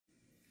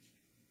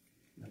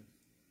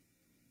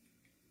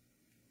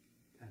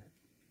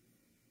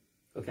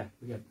Okay,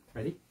 we're good.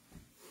 Ready?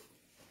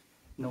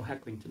 No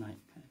heckling tonight.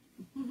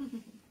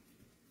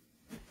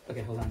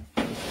 Okay, hold on.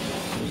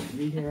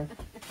 Me here.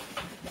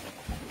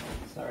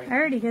 Sorry. I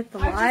already hit the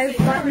live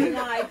button.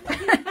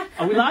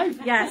 Are we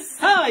live? Yes.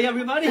 Hi,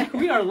 everybody.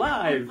 We are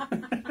live.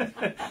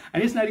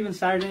 And it's not even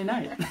Saturday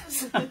night.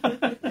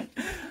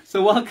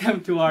 So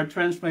welcome to our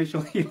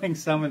Transformational Healing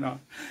Seminar.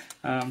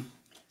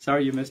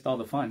 Sorry you missed all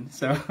the fun,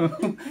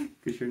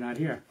 because you're not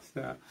here.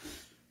 So,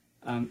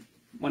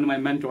 one of my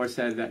mentors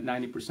said that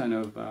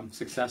 90% of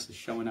success is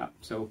showing up.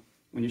 So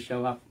when you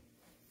show up,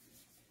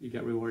 you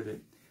get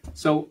rewarded.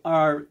 So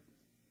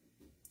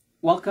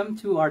welcome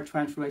to our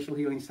Transformational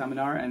Healing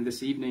Seminar, and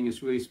this evening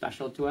is really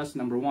special to us.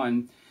 Number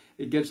one,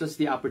 it gives us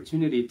the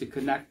opportunity to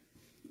connect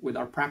with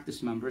our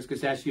practice members,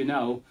 because as you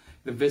know,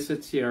 the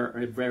visits here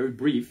are very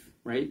brief,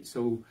 right?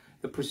 So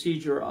the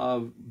procedure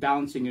of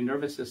balancing your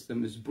nervous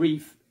system is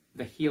brief.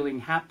 The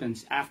healing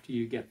happens after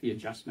you get the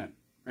adjustment,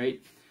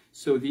 right?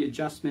 So the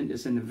adjustment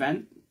is an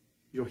event.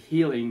 Your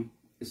healing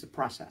is a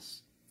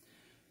process.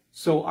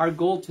 So our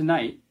goal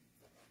tonight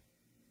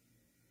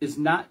is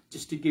not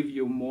just to give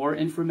you more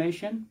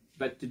information,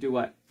 but to do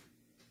what?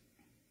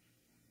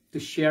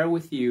 To share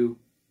with you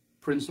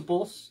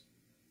principles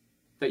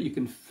that you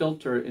can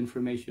filter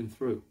information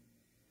through.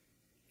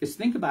 Because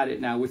think about it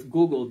now, with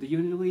Google, do you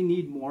really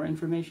need more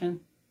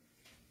information?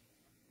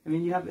 I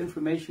mean, you have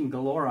information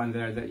galore on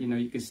there that,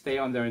 you can stay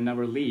on there and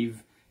never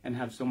leave and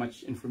have so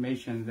much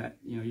information that,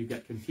 you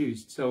get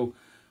confused. So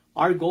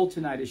our goal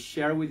tonight is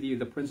share with you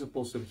the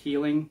principles of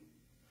healing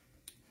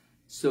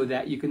so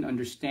that you can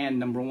understand,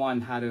 number one,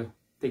 how to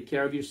take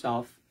care of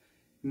yourself,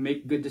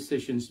 make good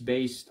decisions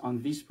based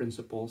on these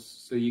principles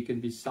so you can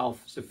be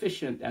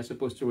self-sufficient as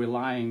opposed to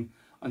relying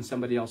on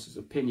somebody else's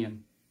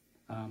opinion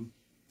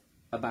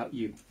about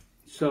you.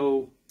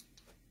 So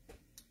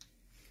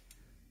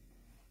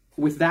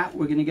with that,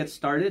 we're going to get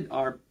started.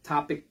 Our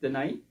topic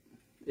tonight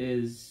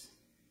is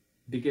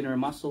beginner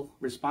muscle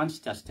response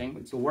testing.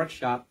 It's a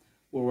workshop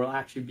where we'll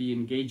actually be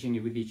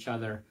engaging with each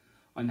other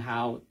on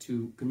how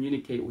to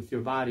communicate with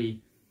your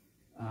body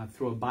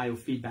through a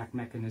biofeedback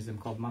mechanism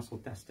called muscle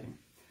testing.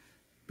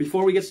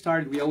 Before we get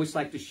started, we always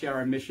like to share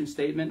our mission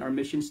statement. Our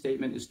mission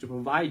statement is to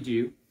provide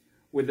you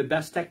with the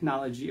best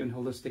technology in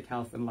holistic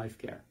health and life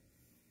care.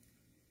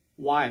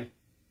 Why?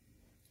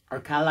 Our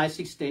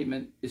catalyzing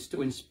statement is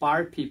to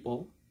inspire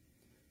people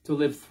to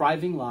live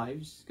thriving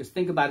lives. Because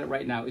think about it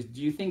right now.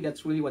 Do you think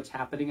that's really what's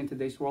happening in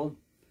today's world?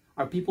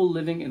 Are people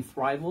living in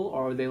thrival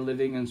or are they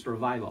living in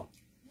survival?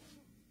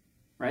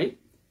 Right?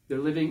 They're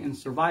living in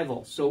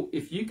survival. So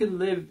if you can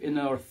live in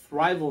a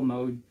thrival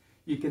mode,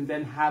 you can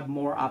then have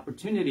more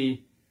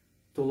opportunity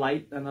to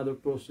light another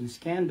person's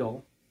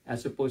candle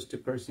as opposed to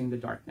cursing the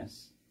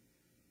darkness.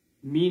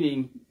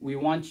 Meaning, we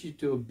want you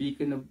to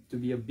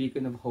be a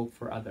beacon of hope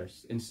for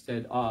others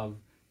instead of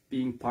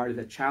being part of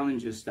the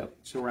challenges that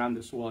surround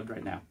this world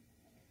right now.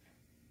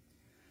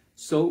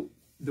 So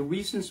the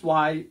reasons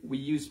why we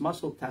use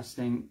muscle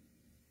testing,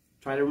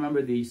 try to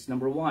remember these.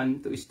 Number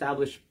one, to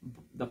establish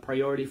the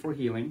priority for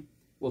healing.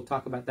 We'll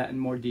talk about that in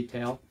more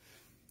detail.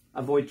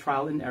 Avoid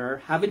trial and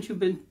error. Haven't you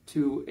been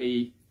to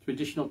a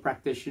traditional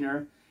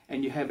practitioner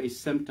and you have a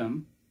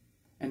symptom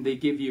and they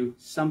give you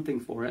something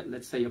for it,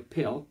 let's say a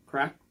pill,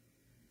 correct?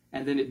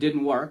 And then it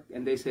didn't work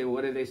and they say, well,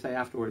 what do they say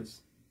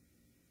afterwards?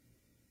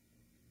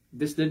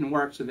 This didn't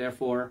work, so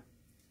therefore,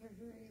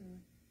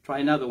 try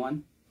another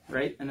one,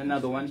 right? And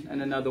another one,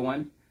 and another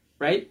one,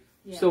 right?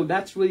 Yeah. So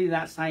that's really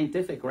not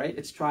scientific, right?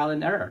 It's trial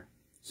and error.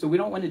 So we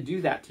don't want to do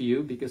that to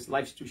you because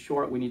life's too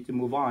short. We need to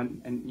move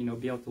on and,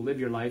 be able to live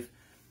your life.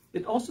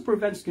 It also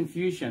prevents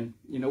confusion.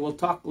 We'll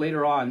talk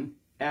later on.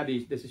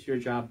 Abby, this is your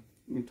job.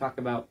 We can talk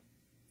about,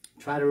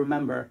 try to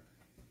remember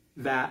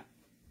that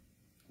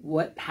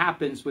what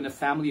happens when a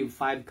family of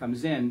 5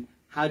 comes in,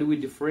 how do we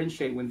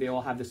differentiate when they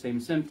all have the same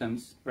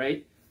symptoms,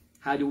 right?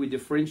 How do we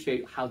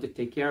differentiate how to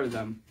take care of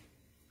them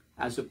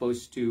as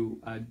opposed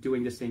to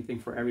doing the same thing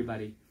for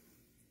everybody?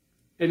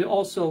 And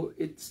also,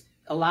 it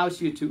allows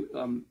you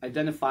to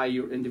identify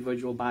your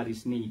individual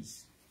body's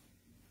needs.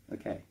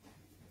 Okay.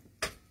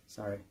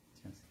 Sorry.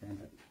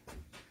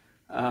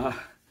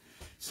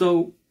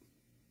 So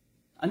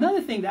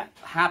another thing that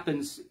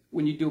happens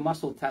when you do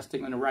muscle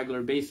testing on a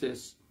regular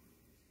basis,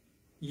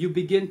 you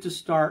begin to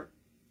start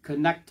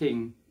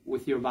connecting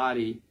with your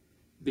body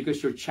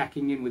because you're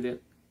checking in with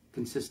it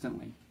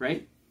consistently,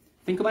 right?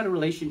 Think about a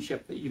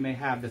relationship that you may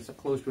have that's a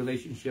close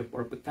relationship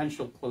or a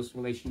potential close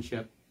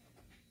relationship.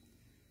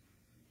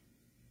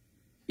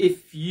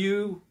 If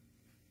you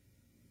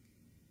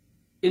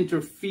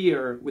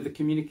interfere with the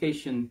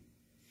communication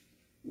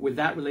with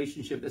that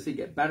relationship, does it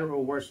get better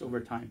or worse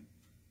over time?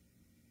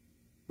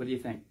 What do you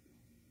think?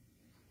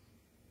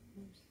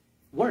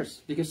 Worse,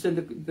 because then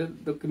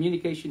the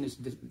communication is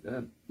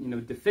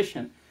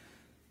deficient.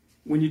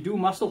 When you do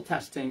muscle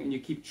testing and you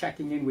keep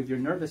checking in with your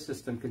nervous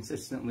system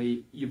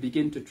consistently, you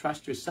begin to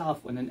trust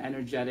yourself on an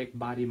energetic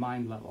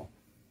body-mind level.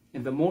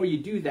 And the more you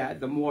do that,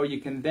 the more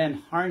you can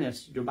then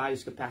harness your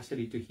body's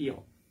capacity to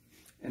heal.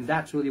 And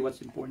that's really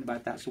what's important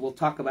about that. So we'll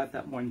talk about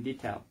that more in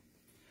detail.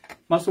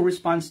 Muscle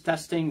response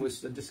testing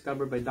was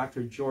discovered by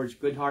Dr. George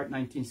Goodhart,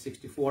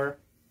 1964.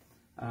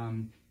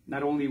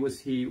 Not only was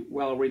he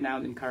well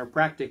renowned in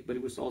chiropractic, but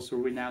he was also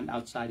renowned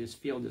outside his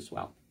field as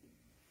well.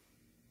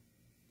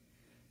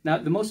 Now,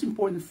 the most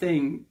important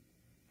thing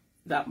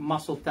that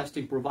muscle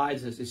testing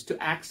provides us is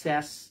to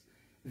access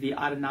the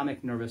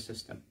autonomic nervous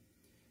system.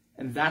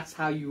 And that's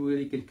how you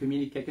really can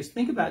communicate. Because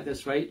think about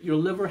this, right? Your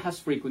liver has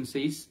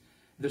frequencies.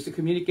 There's a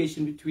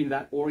communication between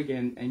that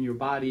organ and your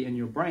body and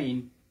your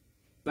brain.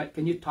 But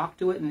can you talk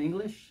to it in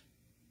English?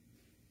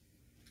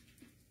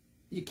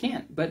 You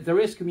can't, but there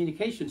is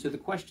communication. So the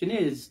question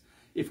is,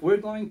 if we're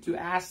going to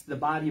ask the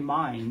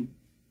body-mind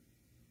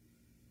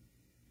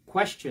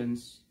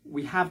questions,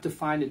 we have to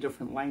find a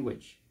different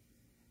language.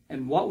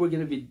 And what we're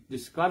going to be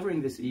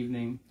discovering this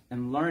evening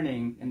and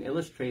learning and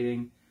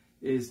illustrating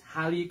is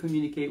how do you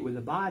communicate with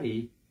the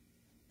body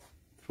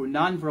through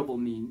nonverbal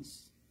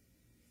means,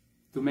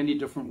 through many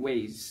different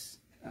ways,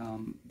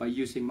 by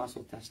using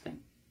muscle testing.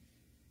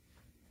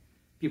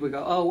 People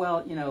go, oh,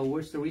 well, you know,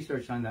 where's the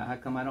research on that? How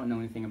come I don't know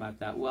anything about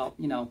that? Well,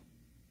 you know,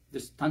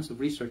 there's tons of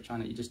research on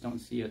it. You just don't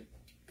see it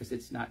because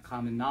it's not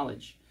common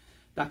knowledge.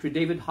 Dr.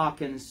 David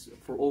Hawkins,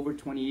 for over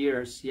 20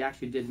 years, he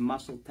actually did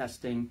muscle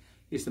testing.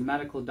 He's a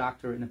medical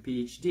doctor and a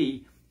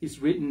PhD. He's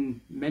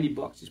written many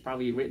books. He's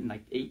probably written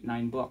like 8,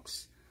 9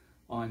 books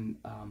on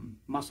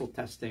muscle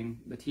testing.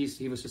 But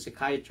he was a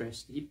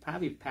psychiatrist. He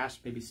probably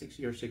passed maybe 6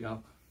 years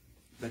ago.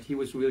 But he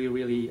was really,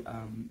 really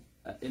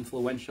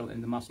influential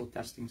in the muscle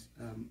testing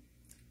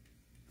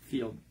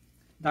field.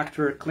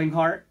 Dr.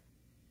 Klinghardt,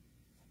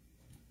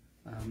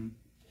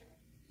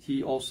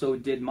 he also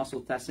did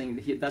muscle testing.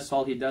 That's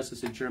all he does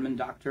as a German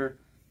doctor.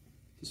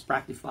 He's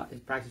practiced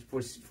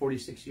for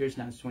 46 years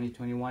now. It's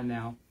 2021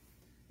 now.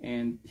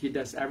 And he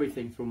does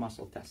everything through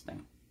muscle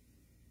testing.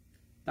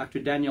 Dr.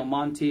 Daniel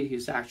Monti,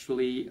 he's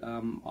actually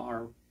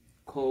our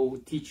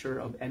co-teacher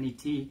of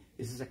NET. He's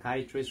a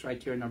psychiatrist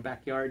right here in our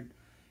backyard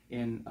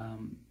in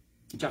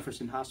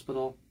Jefferson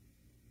Hospital.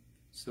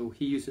 So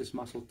he uses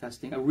muscle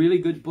testing. A really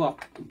good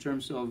book in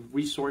terms of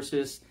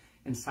resources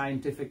and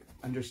scientific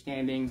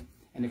understanding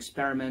and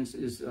experiments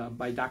is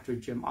by Dr.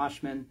 Jim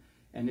Oshman,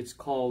 and it's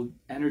called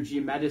Energy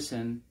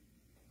Medicine,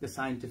 the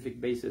Scientific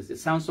Basis. It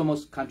sounds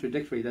almost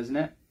contradictory, doesn't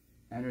it?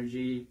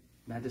 Energy,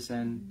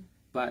 medicine,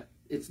 but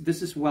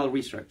this is well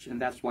researched, and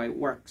that's why it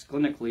works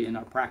clinically in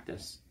our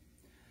practice.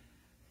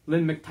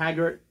 Lynn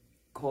McTaggart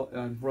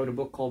wrote a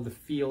book called The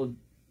Field,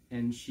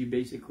 and she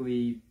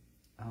basically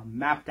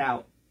mapped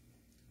out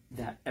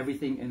that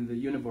everything in the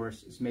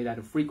universe is made out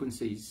of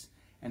frequencies,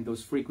 and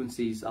those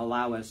frequencies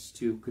allow us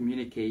to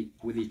communicate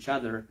with each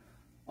other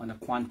on a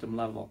quantum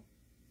level.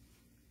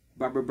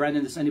 Barbara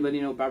Brennan, does anybody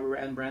know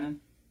Barbara Ann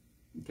Brennan?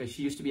 Okay,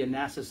 she used to be a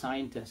NASA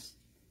scientist,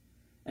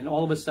 and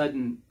all of a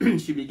sudden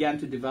she began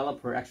to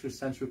develop her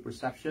extrasensory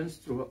perceptions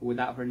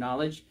without her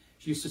knowledge.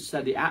 She used to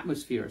study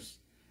atmospheres,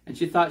 and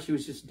she thought she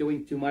was just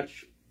doing too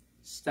much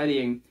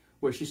studying,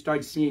 where she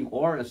started seeing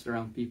auras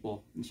around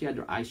people, and she had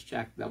her eyes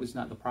checked. That was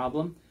not the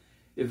problem.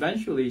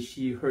 Eventually,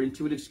 her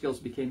intuitive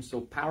skills became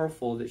so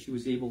powerful that she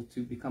was able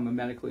to become a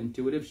medical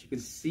intuitive. She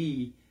could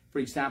see, for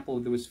example,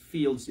 if there was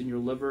fields in your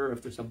liver,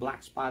 if there's a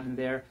black spot in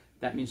there,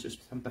 that means there's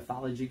some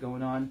pathology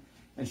going on.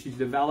 And she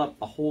developed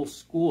a whole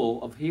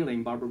school of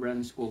healing, Barbara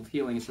Brennan School of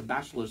Healing. It's a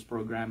bachelor's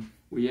program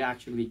where you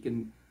actually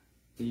can,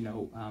 you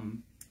know,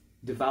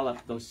 develop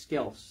those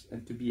skills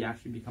and to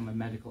actually become a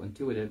medical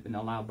intuitive and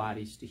allow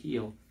bodies to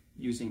heal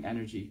using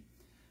energy.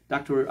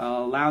 Dr.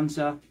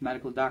 Lanza,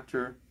 medical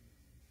doctor.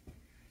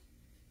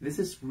 This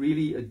is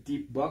really a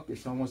deep book.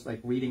 It's almost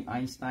like reading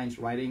Einstein's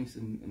writings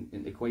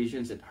and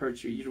equations. It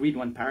hurts you. You read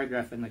one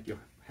paragraph and like your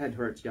head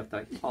hurts. You have to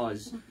like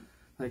pause.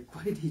 Like,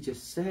 what did he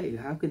just say?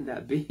 How can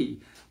that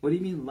be? What do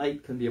you mean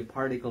light can be a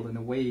particle and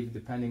a wave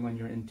depending on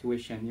your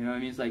intuition? You know what I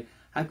mean? It's like,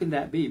 how can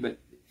that be? But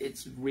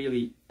it's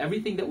really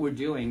everything that we're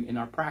doing in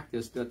our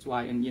practice. That's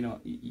why, and you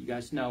know, you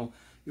guys know,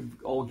 you're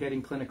all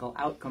getting clinical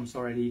outcomes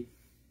already.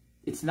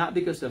 It's not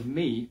because of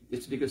me.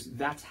 It's because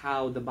that's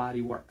how the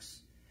body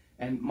works.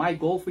 And my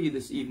goal for you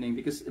this evening,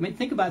 because, I mean,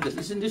 think about this.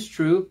 Isn't this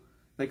true?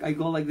 Like, I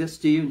go like this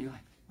to you, and you're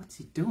like, what's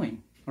he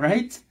doing?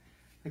 Right?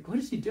 Like, what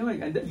is he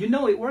doing? And you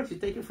know it works. You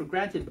take it for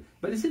granted.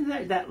 But isn't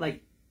that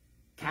like,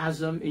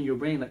 chasm in your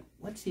brain? Like,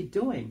 what's he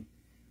doing?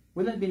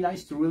 Wouldn't it be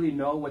nice to really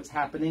know what's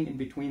happening in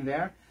between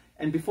there?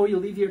 And before you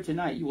leave here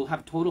tonight, you will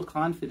have total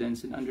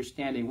confidence in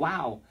understanding,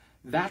 wow,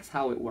 that's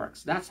how it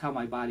works. That's how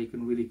my body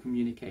can really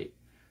communicate.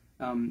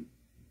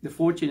 The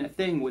fortunate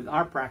thing with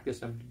our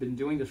practice, I've been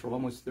doing this for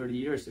almost 30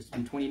 years. It's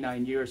been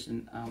 29 years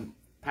in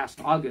past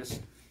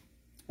August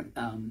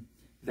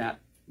that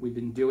we've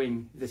been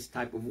doing this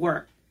type of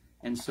work.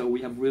 And so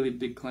we have really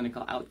big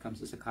clinical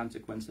outcomes as a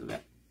consequence of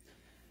it.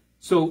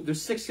 So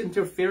there's 6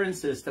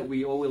 interferences that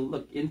we all will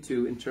look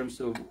into in terms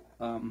of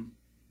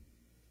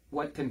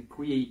what can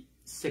create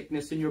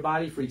sickness in your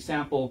body. For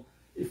example,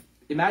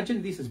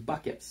 imagine these as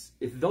buckets.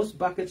 If those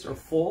buckets are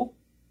full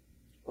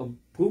of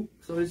poop,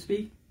 so to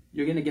speak,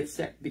 you're going to get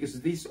sick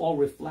because these all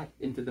reflect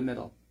into the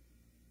middle.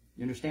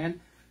 You understand?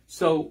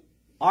 So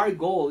our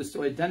goal is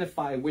to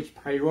identify which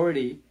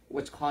priority,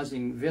 what's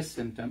causing this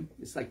symptom.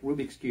 It's like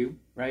Rubik's Cube,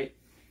 right?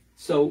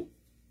 So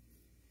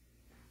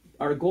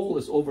our goal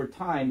is over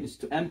time is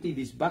to empty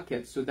these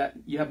buckets so that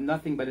you have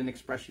nothing but an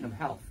expression of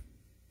health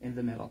in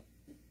the middle.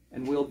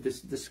 And we'll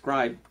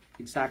describe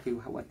exactly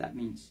what that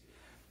means.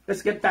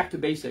 Let's get back to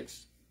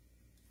basics.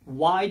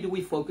 Why do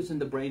we focus on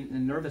the brain and the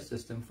nervous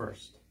system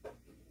first?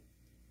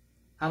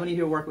 How many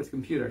here work with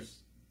computers?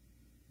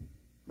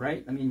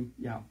 Right? I mean,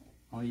 yeah,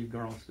 all you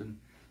girls and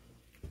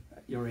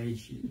your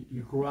age,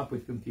 you grew up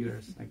with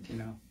computers. Like, you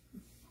know,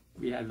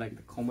 we had like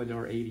the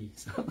Commodore 80.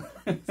 So.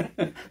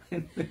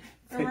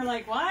 And we're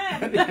like,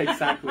 what? Yeah,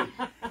 exactly.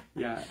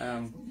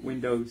 Yeah,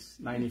 Windows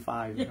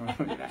 95.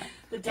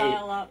 The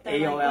dial-up.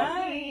 AOL.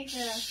 Like,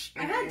 yeah.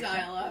 I had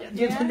dial-up.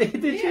 Yeah.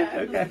 Did you?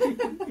 Okay.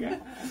 Yeah.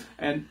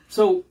 And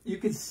so you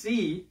can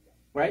see,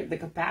 right, the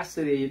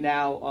capacity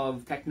now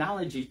of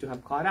technology to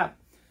have caught up.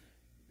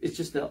 It's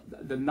just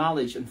the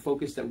knowledge and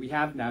focus that we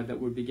have now that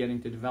we're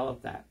beginning to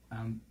develop that.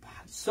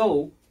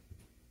 So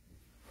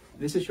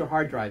this is your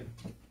hard drive.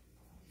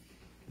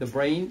 The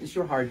brain is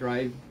your hard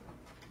drive.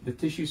 The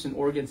tissues and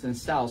organs and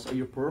cells are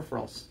your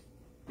peripherals.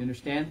 You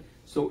understand?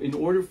 So in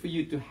order for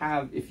you to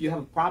have, if you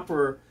have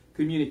proper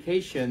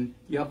communication,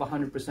 you have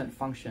 100%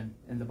 function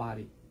in the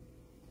body.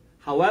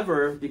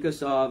 However,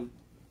 because of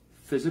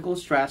physical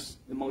stress,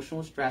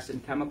 emotional stress,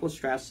 and chemical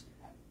stress,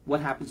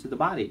 what happens to the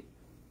body?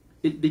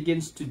 It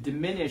begins to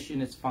diminish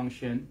in its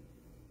function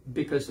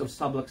because of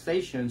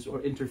subluxations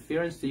or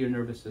interference to your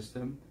nervous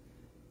system.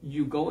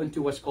 You go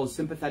into what's called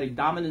sympathetic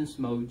dominance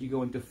mode. You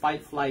go into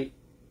fight, flight,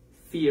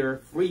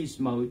 fear, freeze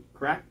mode,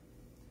 correct?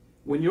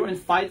 When you're in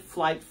fight,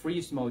 flight,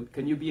 freeze mode,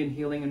 can you be in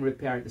healing and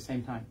repair at the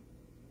same time?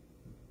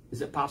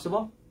 Is it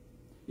possible?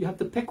 You have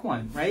to pick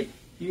one, right?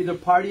 You're either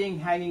partying,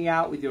 hanging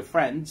out with your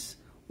friends,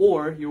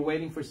 or you're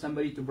waiting for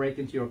somebody to break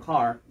into your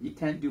car. You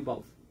can't do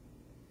both.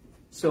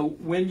 So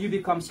when you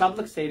become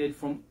subluxated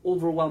from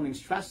overwhelming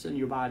stress in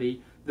your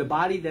body, the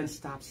body then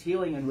stops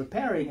healing and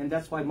repairing, and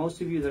that's why most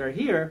of you that are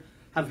here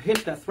have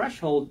hit that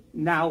threshold.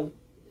 Now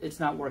it's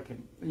not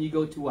working. And you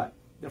go to what?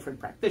 Different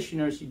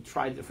practitioners, you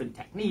try different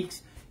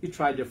techniques, you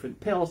try different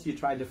pills, you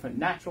try different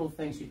natural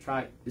things, you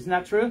try, isn't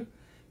that true?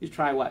 You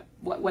try what?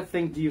 What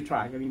thing do you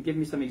try? I mean, give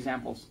me some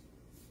examples.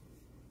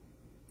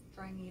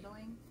 Dry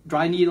needling.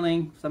 Dry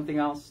needling, something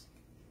else.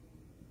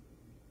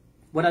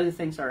 What other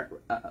things are,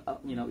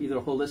 you know, either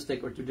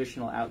holistic or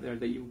traditional out there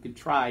that you could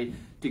try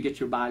to get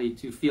your body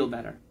to feel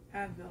better?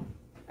 Advil.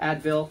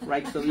 Advil,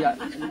 right? So yeah,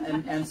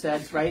 and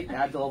NSAIDs, right?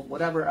 Advil,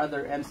 whatever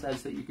other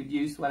NSAIDs that you could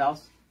use. What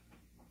else?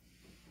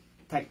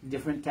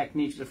 Different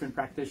techniques, different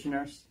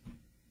practitioners.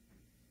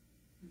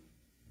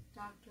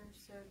 Doctors,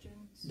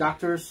 surgeons.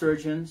 Doctors,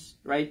 surgeons,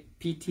 right?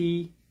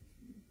 PT,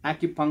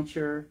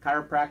 acupuncture,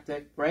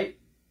 chiropractic, right?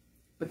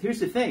 But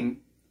here's the thing.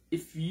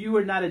 If you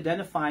are not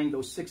identifying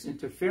those 6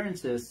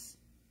 interferences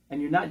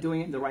and you're not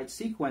doing it in the right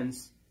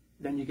sequence,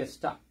 then you get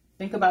stuck.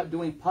 Think about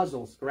doing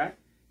puzzles, correct?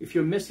 If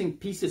you're missing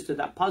pieces to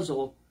that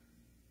puzzle,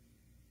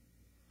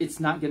 it's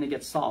not going to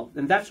get solved.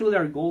 And that's really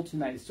our goal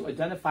tonight, is to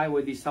identify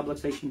where these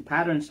subluxation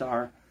patterns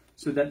are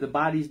so that the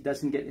body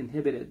doesn't get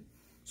inhibited.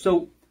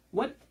 So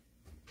what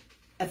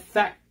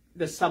effect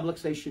does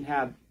subluxation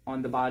have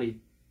on the body?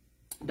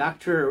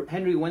 Dr.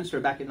 Henry Windsor,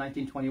 back in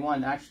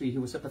 1921, actually, he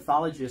was a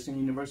pathologist in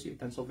the University of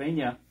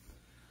Pennsylvania.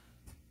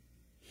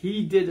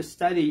 He did a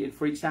study, and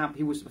for example,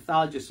 he was a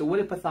pathologist. So what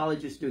do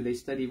pathologists do? They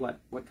study what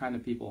kind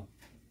of people?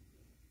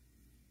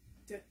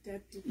 Dead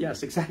people.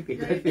 Yes, exactly.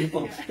 Dead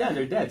people. Yeah,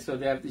 they're dead. So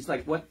they have, it's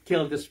like, what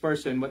killed this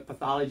person? What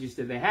pathologies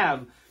did they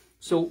have?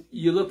 So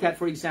you look at,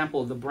 for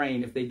example, the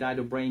brain, if they died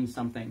of brain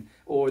something,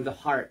 or the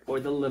heart, or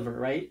the liver,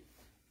 right?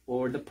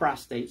 Or the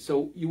prostate.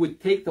 So you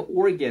would take the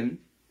organ,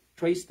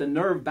 trace the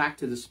nerve back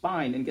to the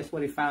spine, and guess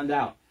what he found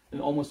out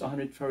in almost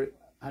 100%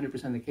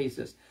 of the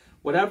cases?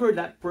 Whatever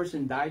that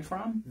person died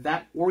from,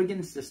 that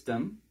organ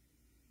system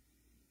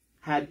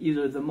had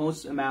either the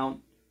most amount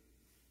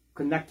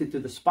connected to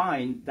the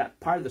spine, that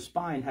part of the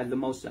spine had the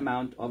most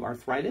amount of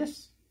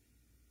arthritis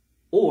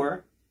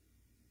or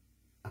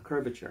a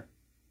curvature.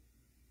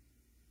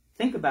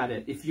 Think about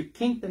it. If you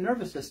kink the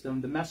nervous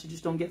system, the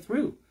messages don't get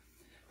through.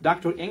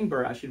 Dr.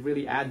 Ingber, I should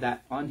really add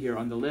that on here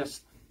on the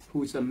list,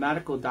 who's a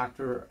medical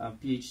doctor, a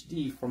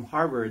PhD from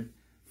Harvard,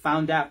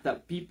 found out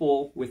that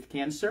people with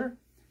cancer,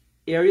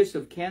 areas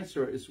of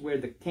cancer is where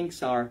the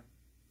kinks are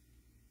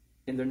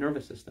in their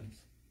nervous systems.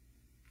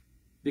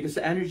 Because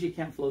the energy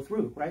can't flow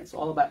through, right? It's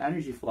all about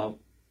energy flow.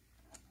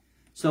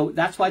 So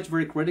that's why it's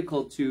very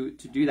critical to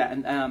do that.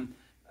 And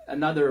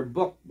another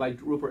book by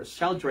Rupert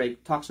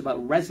Sheldrake talks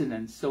about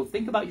resonance. So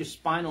think about your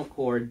spinal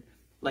cord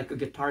like a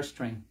guitar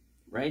string,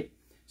 right?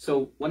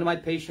 So one of my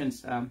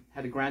patients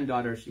had a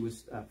granddaughter. She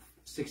was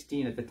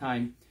 16 at the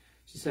time.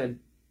 She said,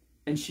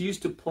 and she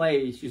used to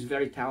play, she was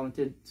very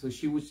talented, so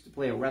she used to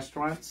play at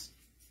restaurants,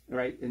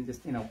 right? And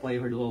just, you know, play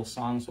her little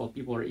songs while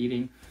people are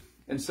eating.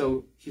 And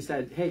so she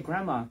said, hey,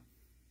 Grandma,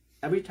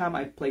 every time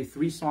I play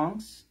 3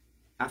 songs,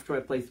 after I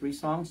play 3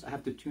 songs, I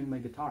have to tune my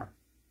guitar.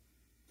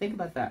 Think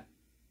about that.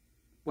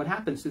 What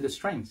happens to the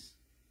strings?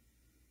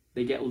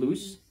 They get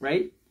loose,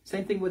 right?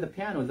 Same thing with the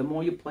piano. The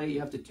more you play, you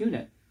have to tune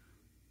it.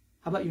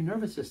 How about your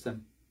nervous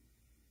system?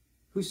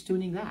 Who's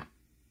tuning that?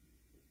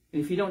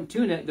 And if you don't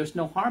tune it, there's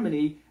no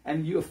harmony,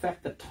 and you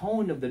affect the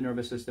tone of the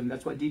nervous system.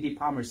 That's what D.D.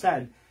 Palmer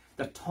said.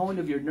 The tone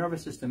of your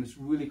nervous system is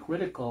really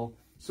critical.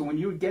 So when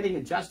you're getting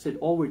adjusted,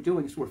 all we're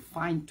doing is we're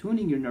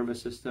fine-tuning your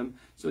nervous system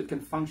so it can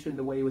function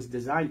the way it was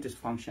designed to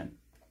function.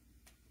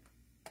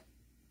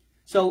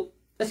 So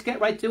let's get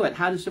right to it.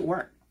 How does it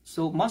work?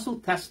 So muscle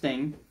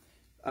testing,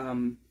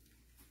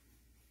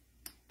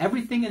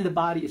 everything in the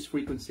body is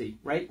frequency,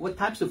 right? What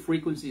types of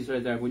frequencies are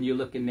there when you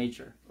look in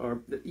nature?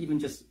 Or even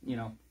just, you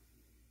know,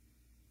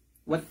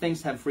 what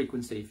things have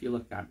frequency if you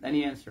look at?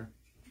 Any answer?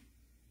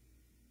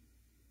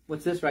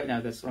 What's this right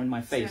now that's on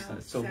my face? Sound,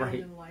 that's so sound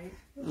bright. and light.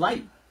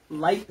 Light.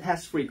 Light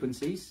has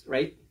frequencies,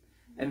 right?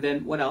 And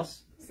then what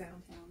else?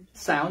 Sound.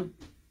 Sound.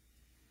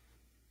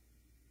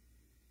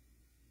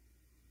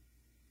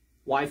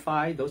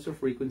 Wi-Fi, those are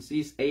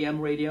frequencies. AM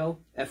radio,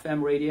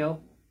 FM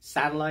radio,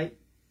 satellite,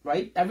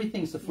 right?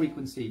 Everything's a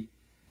frequency.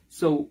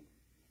 So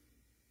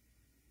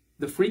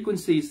the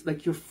frequencies,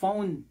 like your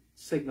phone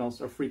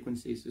signals are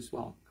frequencies as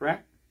well,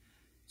 correct?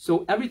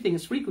 So everything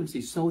is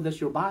frequency, so does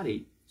your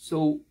body.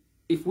 So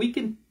if we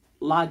can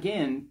log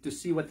in to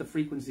see what the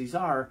frequencies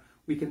are,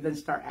 we can then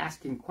start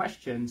asking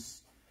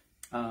questions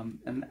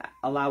and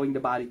allowing the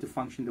body to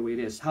function the way it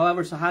is.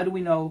 However, so how do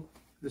we know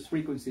this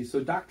frequency?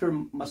 So Dr.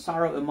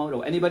 Masaru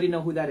Emoto, anybody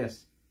know who that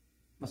is?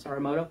 Masaru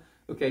Emoto?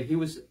 Okay,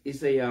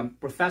 he's a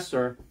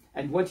professor,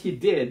 and what he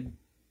did,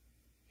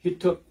 he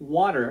took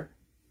water,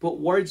 put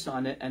words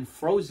on it, and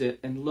froze it,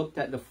 and looked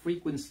at the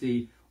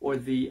frequency or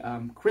the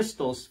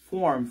crystals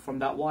formed from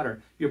that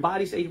water. Your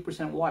body's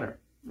 80% water,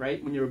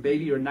 right? When you're a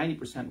baby, you're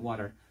 90%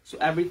 water. So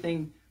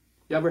everything,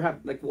 you ever have,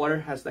 like water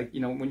has like,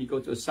 you know, when you go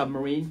to a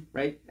submarine,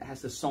 right? It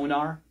has the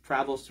sonar,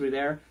 travels through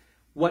there.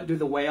 What do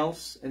the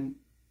whales and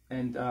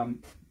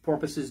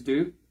porpoises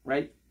do,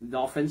 right?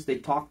 Dolphins, they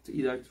talk to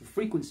either to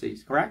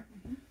frequencies, correct?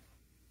 Mm-hmm.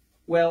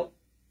 Well,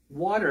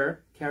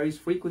 water carries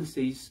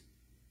frequencies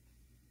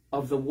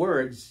of the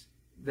words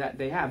that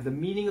they have. The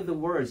meaning of the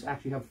words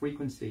actually have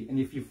frequency. And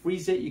if you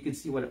freeze it, you can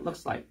see what it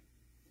looks like.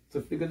 So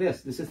think of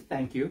this. This is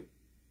thank you.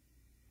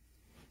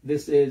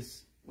 This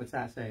is, what's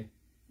that say?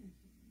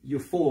 You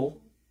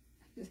fool.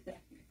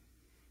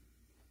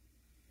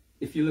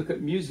 If you look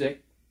at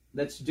music,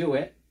 let's do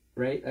it,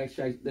 right?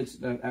 Actually, that's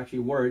actually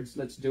words.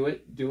 Let's do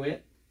it. Do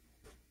it.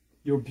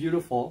 You're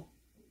beautiful.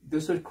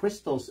 Those are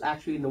crystals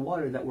actually in the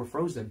water that were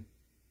frozen.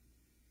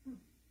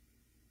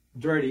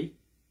 Dirty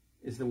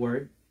is the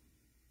word.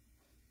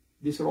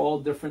 These are all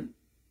different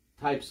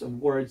types of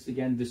words.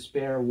 Again,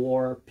 despair,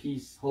 war,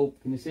 peace,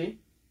 hope. Can you see?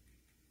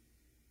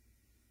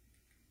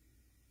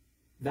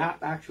 That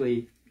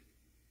actually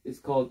is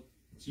called,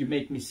 you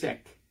make me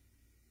sick.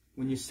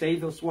 When you say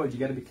those words, you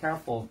got to be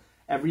careful.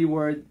 Every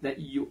word that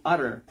you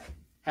utter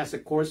has a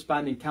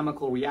corresponding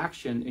chemical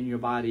reaction in your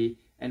body,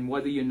 and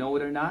whether you know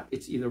it or not,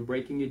 it's either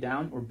breaking you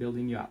down or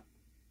building you up.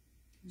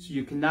 So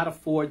you cannot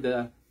afford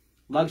the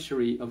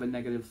luxury of a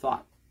negative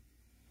thought.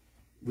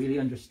 Really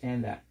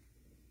understand that.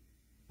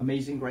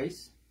 Amazing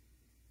grace,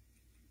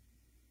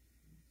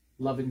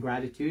 love and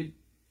gratitude.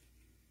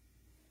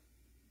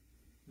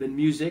 Then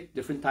music,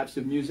 different types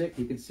of music.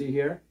 You can see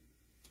here,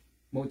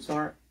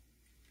 Mozart,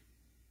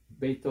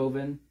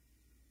 Beethoven,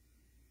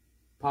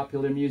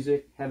 popular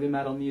music, heavy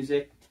metal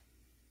music,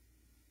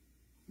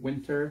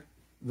 Winter,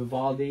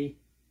 Vivaldi,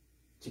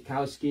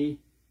 Tchaikovsky. You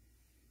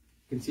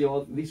can see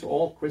all these are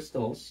all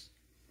crystals.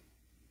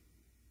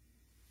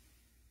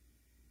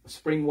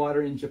 Spring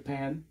water in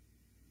Japan.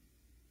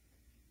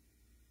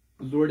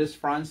 Lourdes,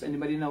 France.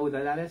 Anybody know what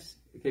that is?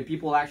 Okay,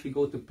 people actually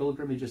go to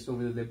pilgrimages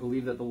over there. They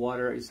believe that the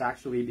water is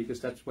actually, because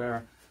that's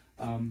where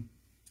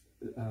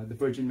the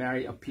Virgin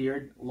Mary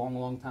appeared a long,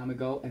 long time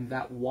ago. And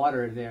that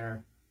water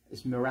there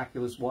is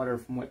miraculous water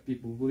from what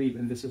people believe.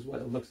 And this is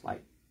what it looks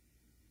like.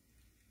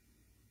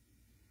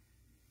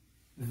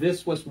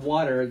 This was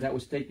water that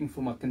was taken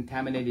from a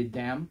contaminated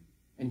dam.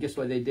 And guess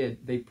what they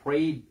did? They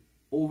prayed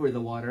over the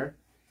water.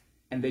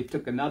 And they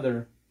took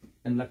another.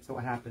 And that's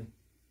what happened.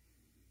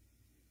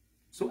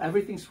 So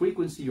everything's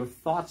frequency. Your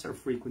thoughts are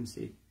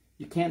frequency.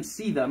 You can't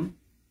see them,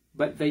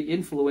 but they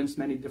influence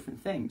many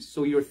different things.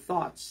 So your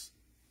thoughts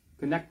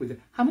connect with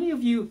it. How many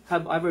of you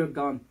have ever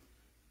gone,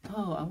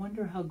 oh, I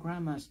wonder how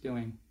grandma's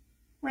doing?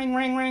 Ring,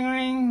 ring, ring,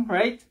 ring,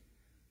 right?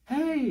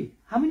 Hey,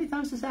 how many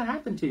times does that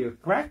happen to you,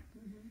 correct?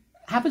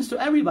 Mm-hmm. Happens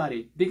to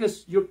everybody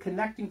because you're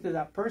connecting to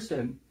that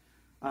person.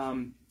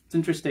 It's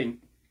interesting.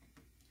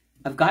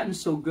 I've gotten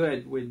so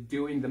good with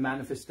doing the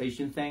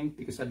manifestation thing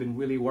because I've been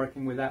really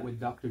working with that with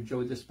Dr.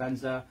 Joe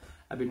Dispenza.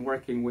 I've been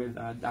working with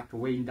Dr.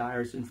 Wayne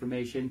Dyer's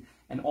information.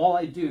 And all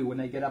I do when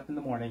I get up in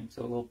the morning,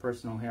 so a little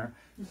personal here.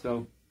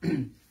 So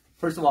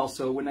first of all,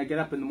 so when I get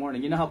up in the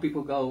morning, you know how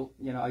people go,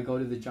 you know, I go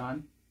to the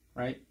John,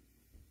 right?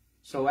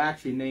 So I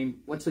actually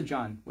named, what's a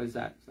John? What is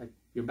that? It's like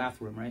your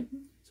bathroom, right?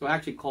 So I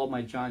actually call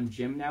my John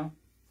Jim now.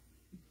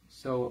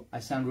 So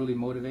I sound really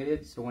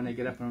motivated. So when I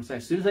get up, and I'm saying,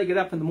 as soon as I get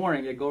up in the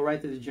morning, I go right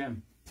to the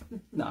gym.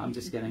 No, I'm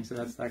just kidding. So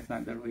that's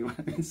not really what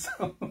I mean.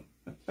 So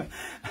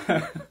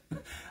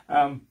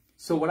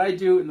So what I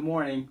do in the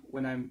morning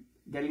when I'm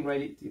getting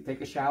ready to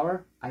take a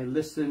shower, I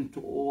listen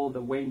to all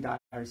the Wayne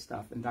Dyer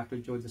stuff and Dr.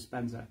 Joe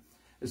Dispenza.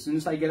 As soon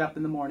as I get up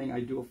in the morning, I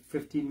do a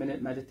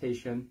 15-minute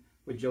meditation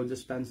with Joe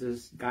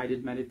Dispenza's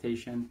guided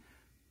meditation.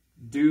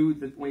 Do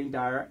the Wayne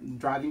Dyer.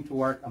 Driving to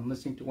work, I'm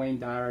listening to Wayne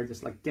Dyer,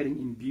 just like getting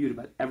imbued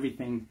about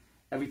everything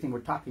we're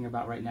talking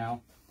about right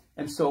now.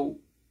 And so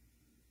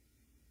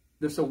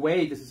there's a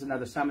way, this is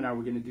another seminar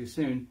we're going to do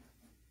soon,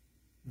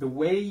 the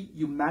way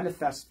you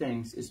manifest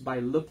things is by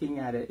looking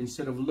at it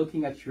instead of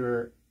looking at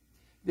your...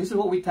 This is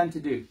what we tend to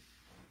do.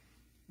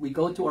 We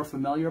go to our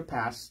familiar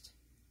past,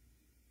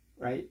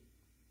 right?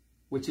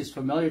 Which is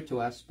familiar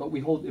to us, but we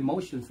hold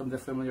emotions from the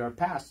familiar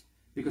past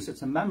because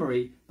it's a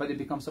memory, but it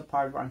becomes a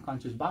part of our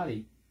unconscious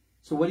body.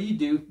 So what do you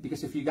do?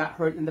 Because if you got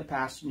hurt in the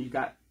past and you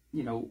got,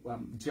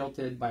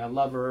 jilted by a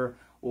lover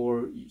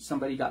or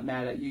somebody got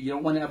mad at you, you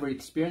don't want to ever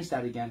experience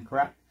that again,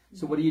 correct?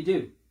 So what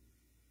do?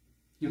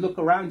 You look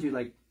around you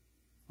like,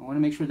 I want to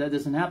make sure that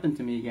doesn't happen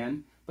to me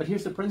again. But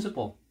here's the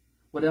principle.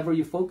 Whatever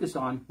you focus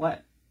on,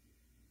 what?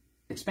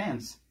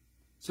 Expands.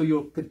 So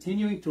you're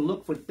continuing to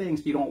look for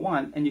things you don't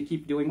want, and you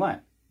keep doing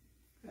what?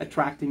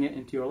 Attracting it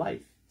into your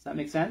life. Does that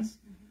make sense?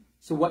 Mm-hmm.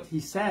 So what he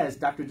says,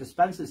 Dr.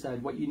 Dispenza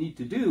said, what you need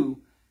to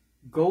do,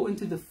 go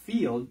into the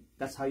field,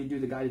 that's how you do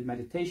the guided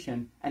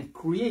meditation, and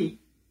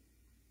create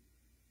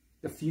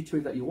the future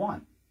that you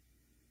want.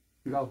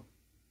 You go,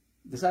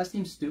 does that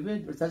seem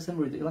stupid? Or does that seem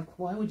ridiculous? Like,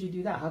 why would you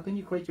do that? How can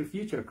you create your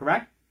future,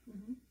 correct?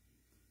 Mm-hmm.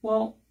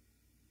 Well,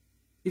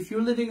 if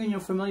you're living in your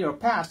familiar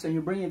past and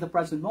you're bringing the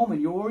present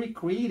moment, you're already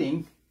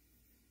creating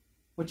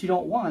what you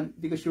don't want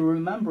because you're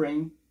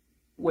remembering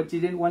what you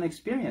didn't want to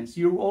experience.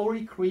 You're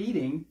already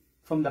creating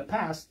from the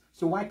past,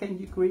 so why can't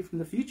you create from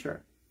the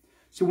future?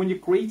 So when you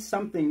create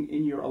something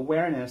in your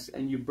awareness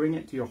and you bring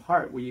it to your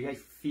heart where you guys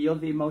feel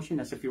the emotion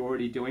as if you're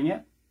already doing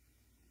it,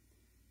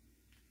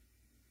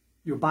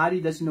 your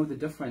body doesn't know the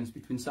difference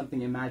between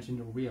something imagined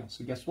or real.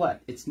 So guess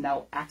what? It's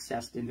now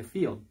accessed in the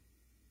field.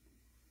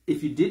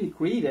 If you didn't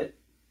create it,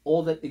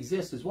 all that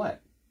exists is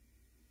what?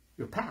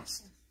 Your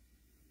past.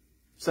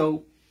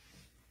 So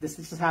this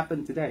has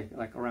happened today,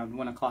 like around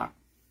 1 o'clock.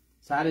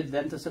 So I had a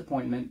dentist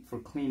appointment for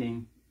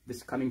cleaning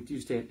this coming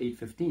Tuesday at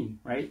 8:15,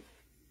 right?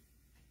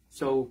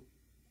 So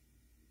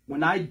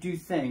when I do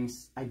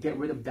things, I get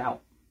rid of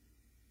doubt.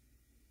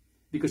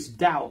 Because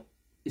doubt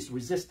is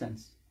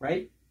resistance,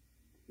 right?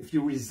 If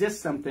you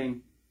resist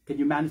something, can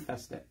you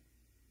manifest it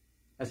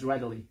as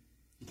readily?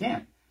 You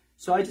can't.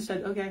 So I just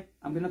said, okay,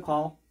 I'm going to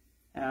call.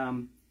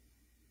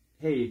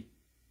 Hey,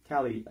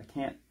 Kelly, I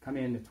can't come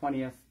in the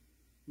 20th.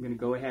 I'm going to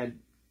go ahead,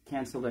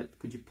 cancel it.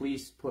 Could you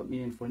please put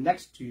me in for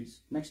next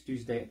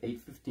Tuesday at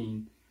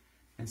 8:15?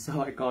 And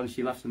so I called and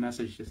she left a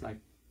message just like,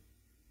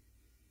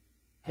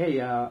 hey,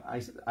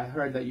 I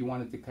heard that you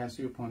wanted to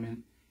cancel your appointment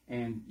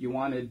and you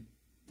wanted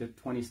the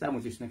 27th,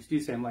 which is next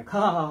Tuesday. I'm like,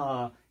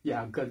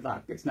 yeah, good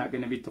luck. It's not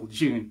going to be till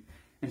June.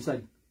 And it's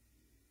like,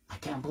 I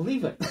can't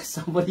believe it.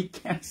 Somebody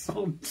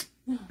canceled.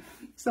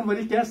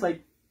 Somebody canceled.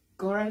 Like,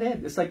 go right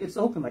ahead. It's like, it's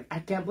open. Like, I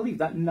can't believe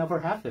that never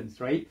happens,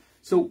 right?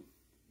 So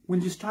when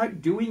you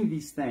start doing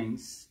these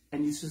things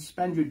and you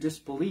suspend your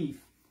disbelief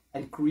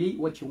and create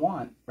what you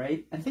want,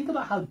 right? And think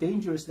about how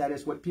dangerous that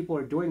is, what people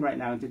are doing right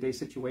now in today's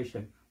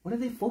situation. What are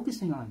they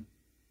focusing on,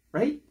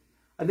 right?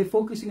 Are they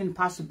focusing on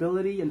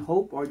possibility and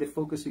hope, or are they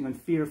focusing on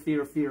fear,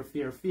 fear, fear,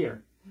 fear,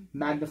 fear?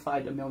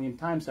 Magnified a million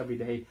times every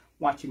day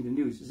watching the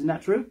news. Isn't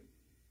that true?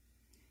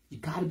 You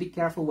got to be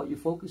careful what you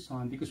focus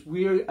on because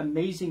we're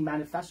amazing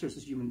manifestors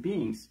as human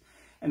beings.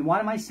 And why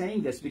am I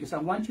saying this? Because I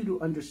want you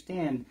to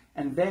understand,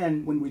 and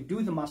then when we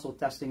do the muscle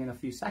testing in a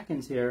few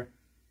seconds here,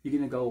 you're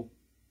going to go,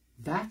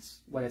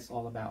 that's what it's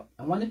all about.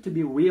 I want it to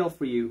be real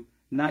for you,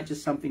 not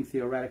just something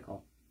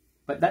theoretical.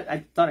 But that,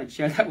 I thought I'd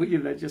share that with you.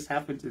 That just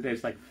happened today.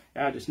 It's like,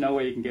 yeah, there's no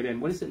way you can get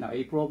in. What is it now?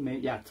 April, May?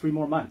 Yeah, 3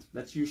 more months.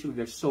 That's usually,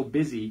 they're so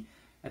busy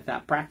at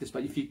that practice.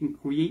 But if you can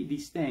create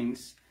these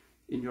things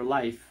in your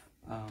life,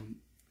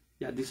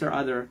 yeah, these are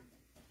other...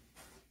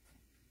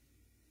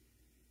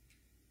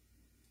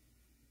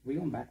 Are we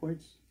going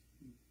backwards?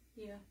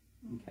 Yeah.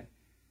 Okay.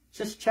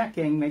 Just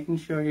checking, making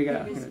sure you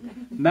got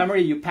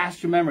memory. You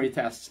passed your memory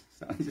test.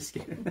 So I'm just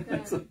kidding.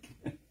 That's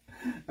okay.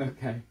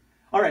 Okay.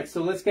 All right.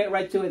 So let's get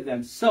right to it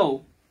then.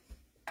 So,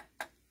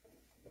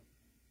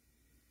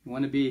 you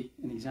want to be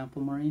an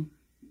example, Maureen,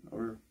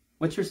 or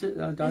what's your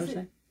daughter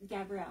say?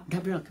 Gabrielle.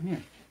 Gabrielle, come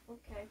here.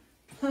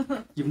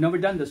 Okay. You've never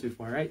done this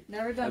before, right?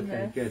 Never done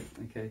this. Okay. Good.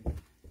 Okay.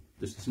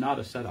 This is not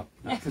a setup.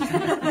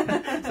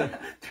 So,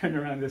 turn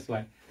around this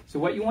way. So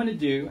what you want to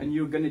do, and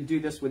you're going to do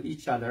this with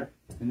each other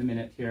in a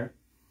minute here.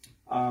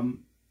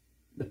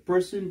 The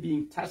person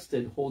being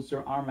tested holds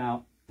their arm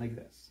out like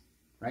this,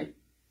 right?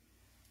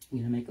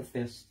 You're going to make a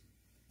fist.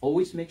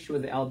 Always make sure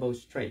the elbow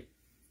is straight.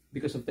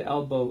 Because if the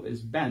elbow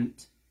is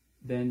bent,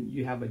 then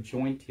you have a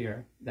joint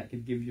here that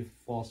could give you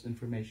false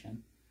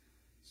information.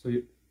 So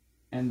you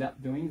end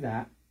up doing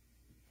that.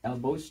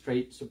 Elbow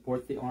straight,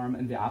 support the arm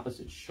and the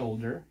opposite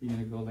shoulder. You're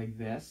going to go like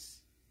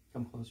this.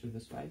 Come closer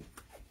this way.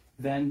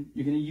 Then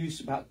you're going to use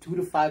about 2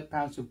 to 5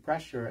 pounds of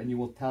pressure, and you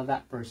will tell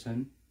that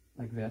person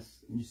like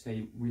this. And you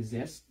say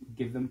resist,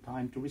 give them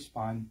time to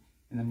respond,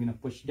 and I'm going to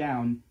push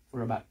down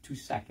for about 2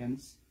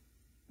 seconds.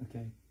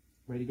 Okay,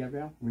 ready,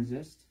 Gabrielle?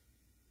 Resist.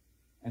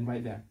 And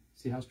right there.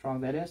 See how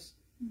strong that is?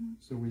 Mm-hmm.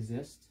 So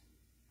resist,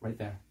 right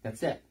there.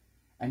 That's it.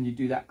 And you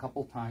do that a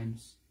couple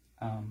times.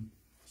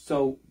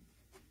 So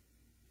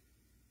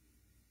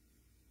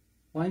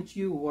once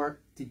you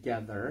work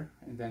together,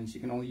 and then she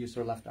can only use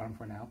her left arm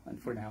for now,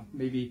 and for now,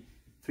 maybe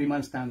 3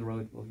 months down the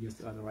road, we'll use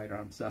the other right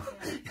arm. So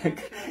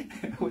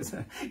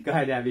go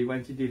ahead, Abby, why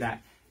don't you do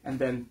that? And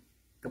then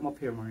come up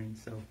here, Maureen.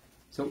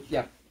 So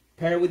yeah,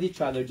 pair with each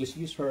other, just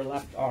use her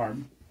left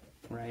arm,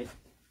 right?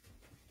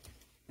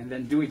 And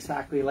then do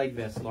exactly like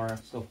this, Laura.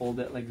 So hold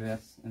it like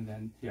this, and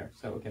then here.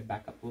 So okay,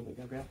 back up a little bit,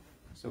 Gabrielle.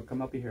 So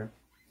come up here.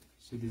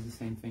 So do the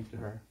same thing to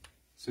her.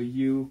 So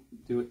you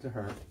do it to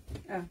her.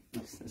 Oh.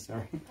 Oh,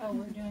 Sorry.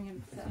 we're doing it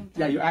at the same time.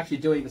 Yeah, you're actually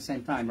doing it at the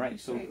same time, right?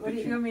 So What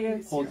do you want me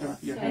to hold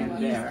your hand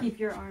you there. just keep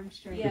your arm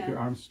straight? Yeah. Keep your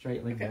arms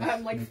straight like this.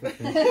 I'm like, Make it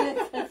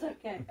face. That's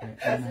okay. Okay,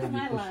 and This is then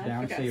my you push left.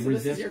 down. Okay, Say so this is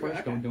resist your- first.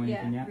 okay. Don't do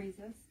anything yet.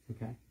 Resist.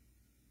 Okay.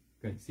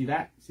 Good. See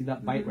that? See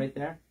that bite right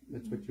there?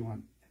 That's what you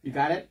want. You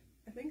got it?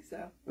 I think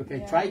so. Okay.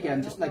 Yeah. Try I again.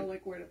 don't Just know, like.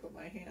 like where to put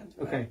my hand.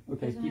 but- Okay.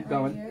 Okay. Isn't Keep it right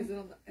going. here? Is it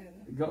on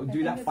the? Go. I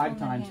Do that think it's 5 on the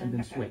times and then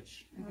hand. Okay.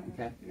 switch.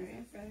 Okay.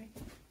 Okay, ready?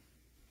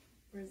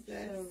 Resist.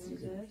 So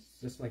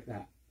resist. Just like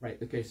that.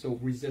 Right. Okay. So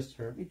resist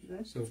her.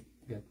 Resist. So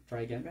yeah.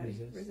 Try again. Ready?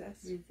 Resist.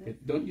 Resist. Okay.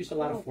 Don't use a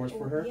lot of force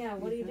for her. Yeah,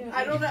 what are you doing?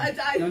 I don't know.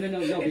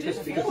 No. It Because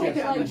just because feels like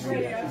yes, I'm let's do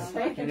straight that. up.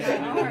 Breaking Okay,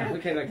 my arm.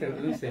 okay,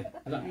 let me see.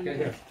 Look, okay,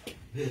 here.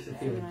 Here's the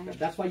feeling.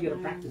 That's why you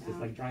gotta practice. It's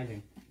like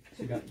driving.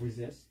 So you got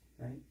resist,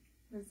 right?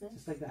 Resist.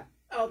 Just like that.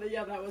 Oh,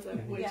 yeah, that was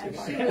way Yeah, too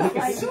hard. she was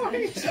like,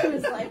 Sorry. she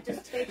was like,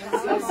 just take it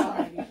So off.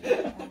 sorry.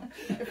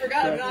 I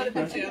forgot I'm not at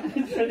the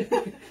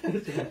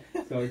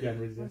gym. So again,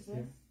 resist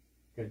here.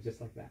 Good,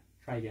 just like that.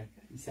 Try again.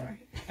 Sorry.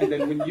 And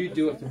then when you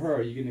do it to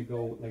her, you're gonna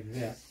go like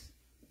this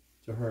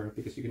to her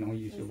because you can only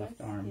use your left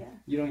arm. Yeah.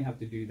 You don't have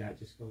to do that.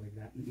 Just go like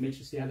that. Make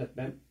sure see how that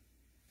bent.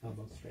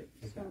 Elbow straight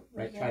like that.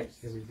 Right. Try it.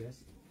 Say resist.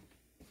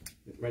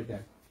 Right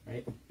there.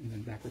 Right. And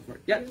then backwards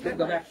work. Yeah. Good.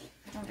 Go back.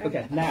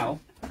 Okay. Now.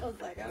 I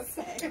was like,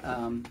 okay.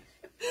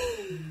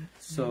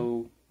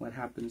 So what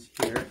happens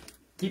here?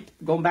 Keep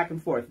going back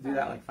and forth. Do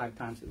that like 5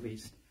 times at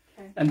least.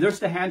 Okay. And there's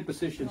the hand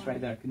positions right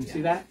there. Can you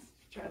see that?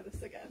 Try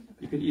this again.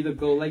 You can either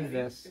go like Ready?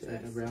 this.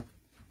 Resist. Gabrielle.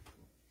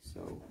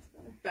 So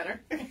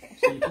Better.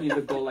 you can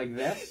either go like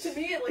this. To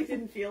me, it like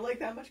didn't feel like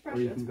that much pressure.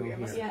 Or you That's can go weird.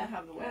 I must here. not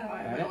have the way I Got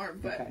have it? my arm,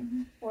 but Okay.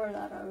 Or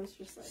that I was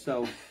just like,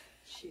 So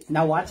she's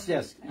now watch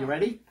this. You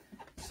ready?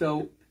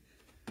 So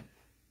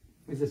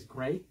is this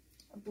gray?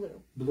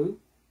 blue. Blue?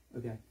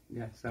 Okay.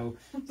 Yeah. So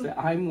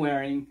I'm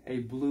wearing a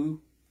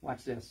blue.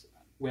 Watch this.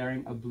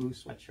 Wearing a blue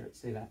sweatshirt.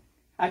 Say that.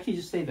 Actually,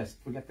 just say this.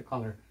 Forget the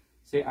color.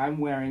 Say I'm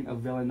wearing a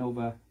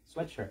Villanova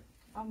sweatshirt.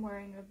 I'm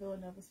wearing a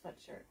Villanova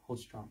sweatshirt. Hold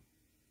strong.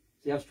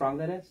 See how strong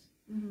that is?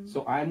 Mm-hmm.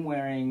 So I'm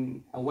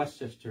wearing a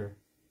Westchester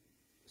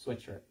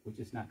sweatshirt, which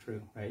is not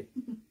true, right?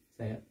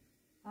 Say it.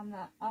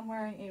 I'm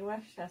wearing a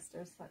Westchester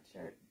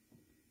sweatshirt.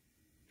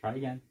 Try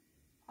again.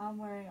 I'm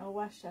wearing a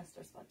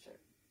Westchester sweatshirt.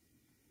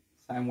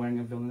 So I'm wearing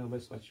a Villanova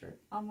sweatshirt.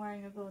 I'm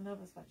wearing a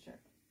Villanova sweatshirt.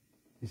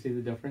 You see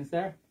the difference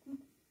there?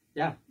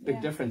 Yeah, big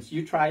Yeah. difference.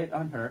 You try it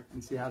on her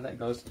and see how that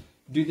goes.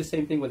 Do the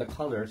same thing with the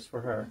colors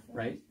for her,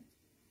 right?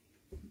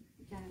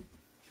 Yeah.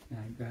 Yeah,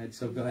 go ahead.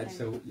 So go ahead.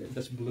 So yeah,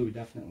 that's blue,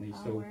 definitely.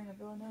 I'm So wearing a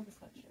Villanova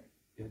sweatshirt.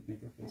 good,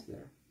 make her face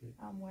there. Good.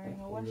 I'm wearing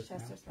a Hold this now.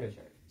 Westchester Good.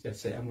 sweatshirt.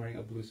 Just say I'm wearing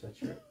a blue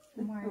sweatshirt.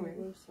 I'm wearing a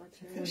blue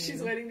sweatshirt.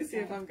 she's waiting to see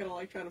if I'm gonna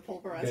like try to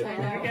pulverize Good. my I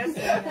arm know.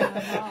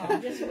 again.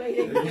 I'm just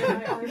waiting for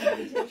my arm to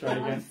be taken. Try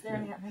again. I'm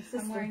staring at my sister.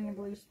 I'm wearing a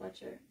blue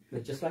sweatshirt.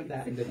 Good, just like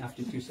that, and then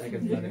after 2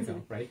 seconds, let it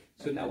go, right?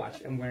 So now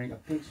watch. I'm wearing a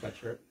pink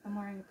sweatshirt, I'm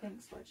wearing a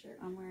pink sweatshirt.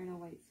 I'm wearing a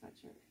white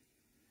sweatshirt.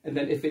 and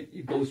then if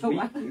it goes weak,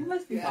 You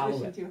must be Follow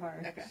pushing it. too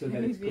hard. Okay. so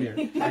that it's clear.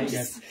 Try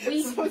again.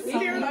 So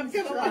scared I'm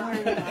gonna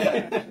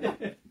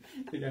lie.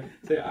 Yeah.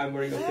 Say I'm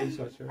wearing a pink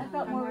sweatshirt. I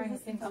felt I'm more wearing a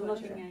resistant pink to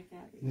sweatshirt.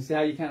 sweatshirt. You see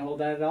how you can't hold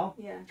that at all?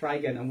 Yeah. Try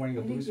again. I'm wearing a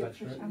I blue think you're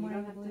sweatshirt. pushing. I'm You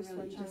wearing don't a have to blue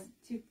really, sweatshirt. just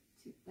too,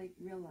 like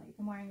real light.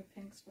 I'm wearing a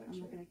pink I'm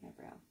sweatshirt. looking at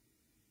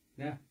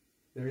Gabrielle.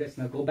 There it is.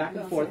 Now go back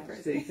and Go forth.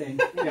 upstairs. Same thing.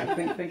 Yeah,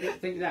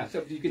 think that.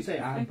 So you could say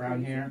I have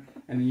brown hair,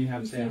 and then you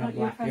have You say see I how have you're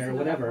black hair, pressing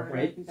whatever, upward.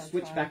 I right? think that's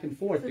Switch why. back and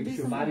forth So because do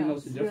your something body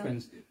knows the else. Real-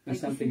 difference when Like, you see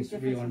the something's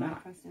difference real or when I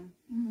not. press down?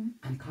 Mm-hmm.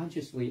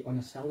 Unconsciously on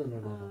a cellular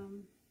level.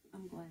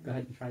 I'm glad. Go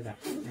ahead and try that.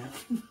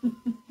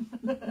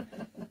 Yeah.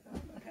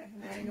 Okay,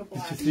 I'm wearing a Did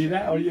black. you see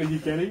that? Are you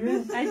getting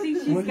me? I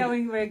think she's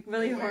going like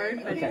really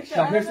hard, but Okay. I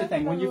Now don't here's know the if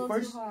thing. it's When a you little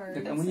too first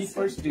hard. when you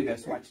first do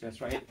this, watch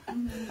this, right?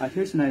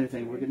 Here's another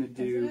thing. We're gonna Is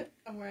do. it?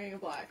 I'm wearing a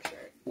black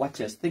shirt. Watch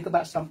this. Think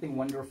about something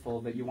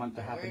wonderful that you want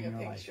to I'm happen wearing in a your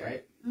pink life, shirt.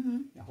 right? Mm-hmm.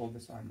 Now hold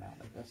this arm out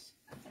like this.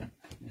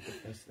 Make it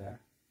face there.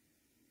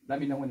 Let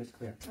me know when it's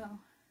clear. Oh.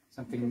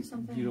 Something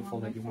beautiful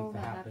that you want to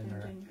wonderful that happen,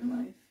 happened or in your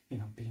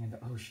life. being in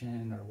the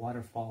ocean or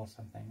waterfall or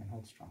something, and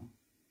hold strong.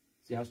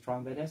 See how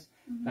strong that is?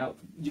 Now,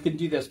 you can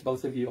do this,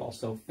 both of you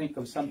also. Think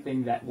of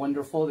something that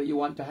wonderful that you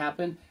want to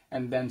happen,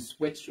 and then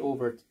switch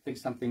over to think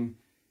something,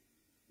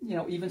 you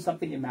know, even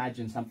something,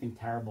 imagine something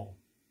terrible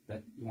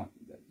that you want,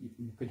 that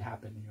you could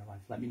happen in your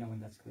life. Let me know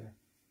when that's clear.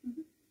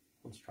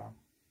 Hold strong.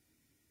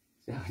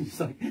 See how just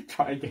like,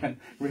 try again,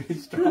 really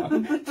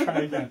strong. Try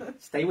again.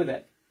 Stay with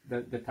it,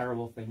 the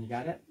terrible thing. You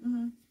got it?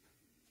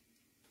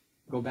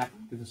 Go back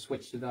to the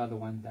switch to the other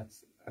one.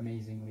 That's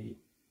amazingly,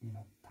 you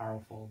know,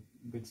 powerful,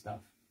 good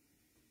stuff.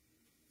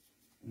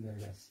 And there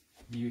it is.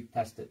 You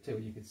test it too.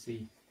 You can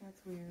see.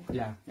 That's weird.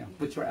 Yeah, yeah.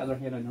 Put your other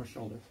hand on her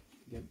shoulder.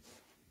 Good.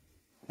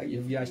 Have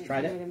you guys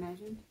tried it?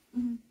 Imagine.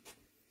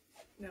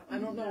 No, I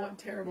don't know what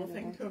terrible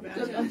thing to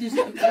Just,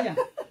 imagine. yeah.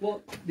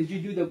 Well, did you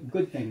do the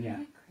good thing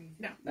yet?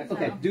 No. Like,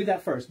 okay, do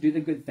that first. Do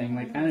the good thing.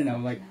 Like, I don't know,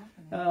 like,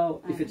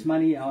 oh, if it's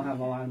money, I'll have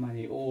a lot of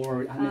money,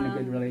 or I'm in a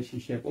good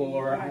relationship,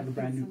 or I have a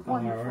brand new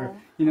car, or,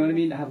 you know what I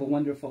mean? I have a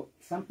wonderful,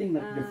 something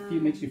that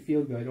makes you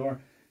feel good, or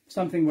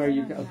something where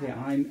you go, okay,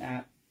 I'm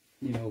at,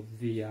 you know,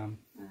 the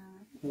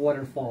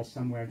waterfall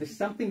somewhere. There's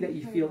something that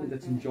you feel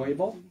that's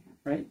enjoyable,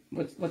 right?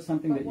 What's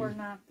something that we're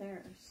not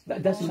there.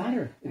 That doesn't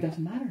matter. It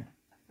doesn't matter.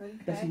 Okay.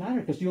 It doesn't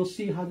matter, because you'll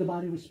see how the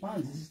body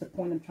responds. This is the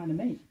point I'm trying to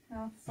make.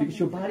 Well, Because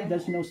your body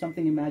doesn't know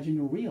something imagined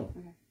or real.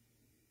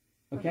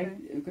 Okay?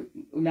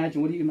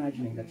 Imagine, what are you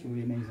imagining? That's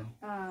really amazing.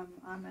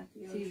 I'm at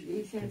the So ocean.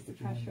 you sense the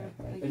pressure.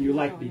 Like, And you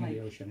like being in the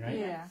ocean, right?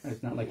 Yeah.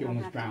 It's not like you're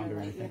almost drowned or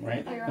anything,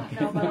 right?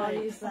 No, but I'll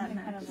use that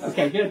next.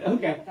 Okay, good.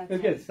 Okay,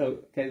 that's good. So,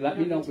 okay, let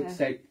me know.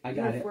 Say, I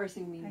got You're it.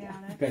 forcing me. I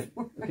got it. Good.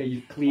 Okay,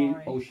 you clean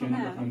Sorry. ocean,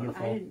 No,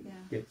 wonderful. I didn't. Yeah.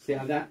 Good. See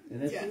how that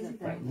is? Yes.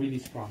 Right, really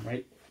strong,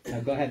 right? Now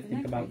go ahead and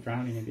think about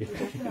drowning in the It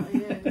ocean.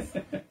 definitely is.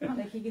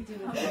 Like you could do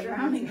it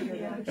drowning in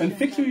the ocean. And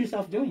picture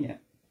yourself doing it.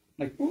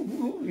 Like, ooh,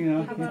 ooh, you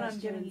know. How about I'm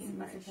getting eaten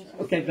by a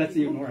shark? Okay, that's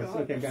even worse.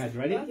 Okay, guys,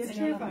 ready? That's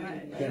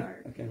terrifying. Good.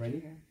 Okay,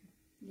 ready?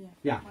 Yeah.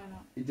 Yeah. Why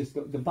not? It just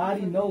the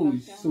body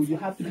knows, so you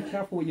have to be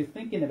careful what you're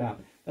thinking about.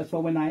 That's why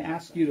when I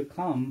ask you to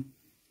come,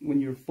 when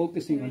you're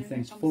focusing on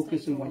things,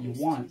 focus on what you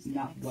want,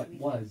 not what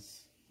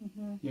was.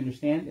 You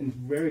understand? And it's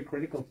very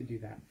critical to do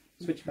that.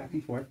 Switch back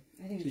and forth.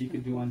 So you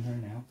can do on her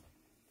now.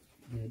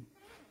 Good.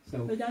 So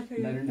let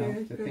her know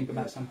to think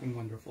about something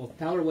wonderful.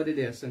 Tell her what it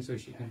is, and so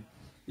she can.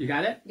 You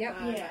got it? Yep.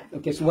 Yeah.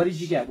 Okay. So what did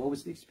you get? What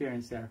was the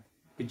experience there?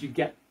 Did you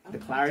get the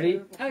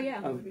clarity? Oh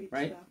yeah. Of,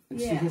 right? And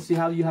Yeah. see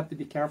how you have to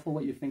be careful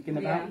what you're thinking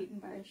about? Yeah. Eaten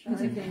by a shark.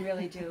 Because you can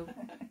really do.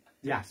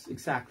 Yes,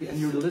 exactly. And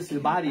you're listening.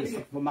 The body is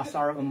for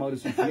masara and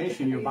modus and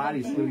creation. Your body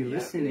is really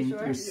listening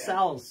to your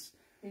cells,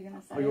 You're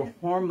gonna say or your it?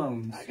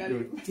 hormones, I got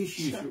your it.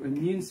 tissues, your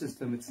immune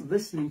system. It's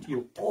listening to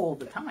you all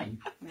the time.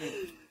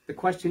 The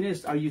question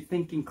is, are you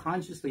thinking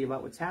consciously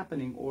about what's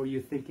happening, or are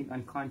you thinking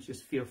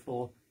unconscious,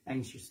 fearful,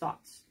 anxious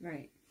thoughts?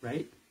 Right.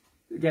 Right?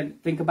 Again,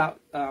 think about.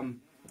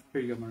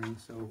 Here you go, Maureen.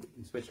 So we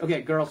can switch.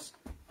 Okay, girls,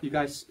 you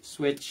guys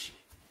switch.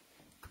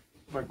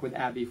 Work with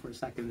Abby for a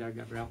second there,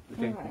 Gabrielle.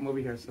 Okay, All right. come over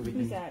here so we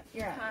Who's can that?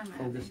 You're at.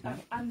 hold this now.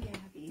 I'm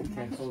Gabby.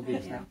 Okay, hold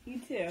these now. You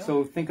too.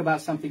 So think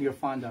about something you're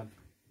fond of.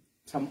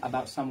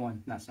 About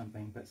someone, not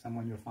something, but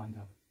someone you're fond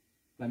of.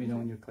 Let me know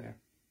when you're clear.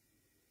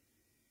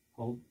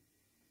 Hold.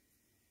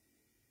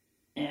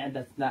 And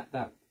that's not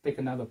that. Pick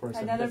another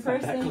person. Another That's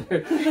not that person?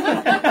 clear.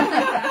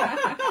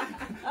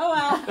 Oh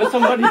well.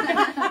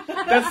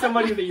 That's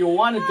somebody that you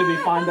wanted to be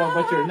fond of,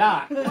 but you're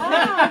not. But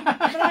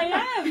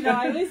I am. No,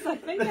 at least I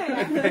think I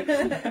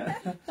am.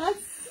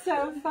 That's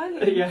so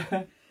funny. Yeah.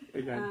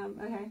 Okay.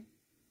 Okay.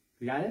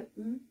 You got it?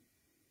 Mhm.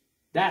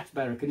 That's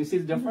better. Can you see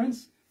the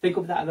difference? Think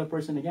of that other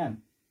person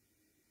again.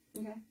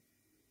 Okay.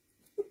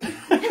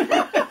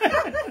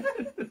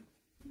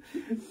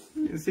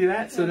 You see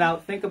that? So now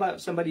think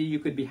about somebody you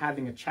could be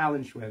having a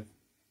challenge with.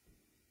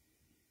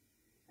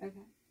 Okay.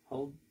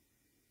 Hold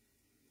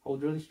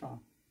really strong.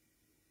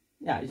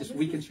 Yeah, it just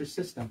weakens your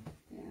system.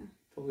 Yeah.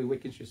 Totally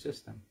weakens your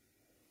system.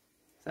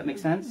 Does that make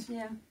sense?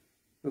 Yeah.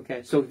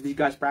 Okay, so did you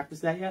guys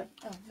practice that yet?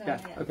 Oh, no, Yeah.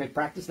 yeah. Okay,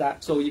 practice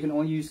that. So you can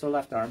only use the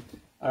left arm.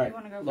 All right, You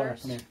wanna go Laura,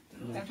 first? come here.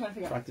 I'm trying to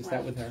figure out. Practice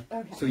that with her.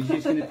 Okay. So you're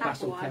just going to Have to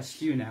also watch.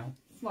 test you now.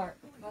 Smart.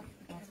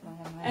 That's what I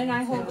have in my And hand.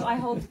 I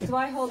hold. Do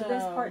I hold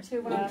this So, part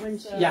too? When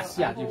so Yes,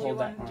 yeah, I you hold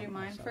that one, arm. do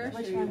mine Sorry. first.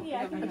 Which or one? you-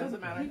 Yeah, It doesn't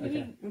matter.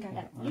 Okay. Okay.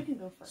 Yeah, you can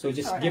go first. So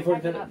just Sorry, give I her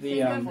forgot the to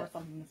think of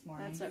something this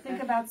morning. That's okay. Think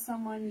Think about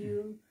someone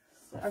you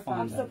are I'm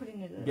fond still of.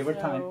 putting it in. Give her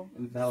time. So,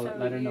 And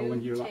let her know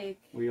when you're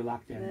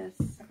locked in.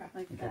 This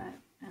like Okay. that.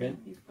 Good.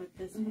 you put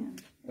this Mhm.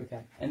 hand.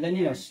 Okay. And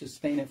then,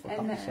 sustain it for a And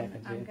couple then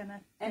seconds. I'm Yeah.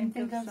 gonna And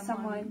think of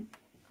someone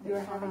you are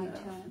I'm having a fond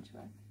of. challenge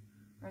with.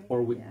 Ready?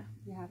 Or would, Yeah,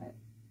 you have it.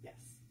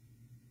 yes.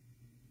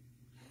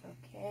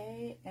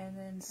 Okay, and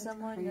then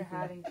someone you're crazy.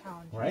 having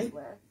challenges Right?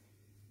 with.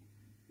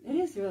 It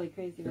is really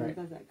crazy when Right. it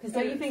does that. Because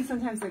don't you think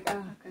sometimes like,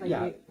 oh, like,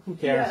 Yeah, wait. who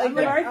cares? Like the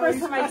very first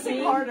time I pressing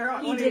seen, harder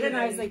on he what did it, you're and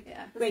I was doing. like,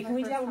 Yeah. wait, can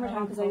we do that one more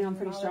time? Because I know I'm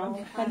pretty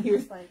strong. And he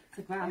was like,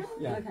 wow,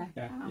 Yeah, okay.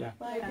 yeah.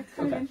 Like, it's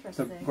kind of Okay,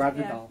 so interesting. grab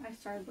the yeah, doll. I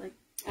started like,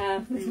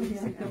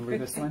 Over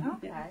this one.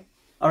 okay.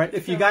 All right,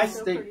 if you So guys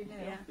still think, pretty new.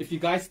 if you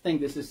guys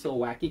think this is so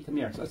wacky, come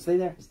here. So stay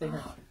there, stay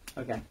here.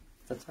 Okay.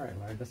 That's all right,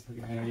 Laura. That's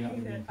okay. I know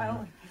you don't. I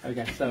don't.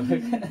 Okay, so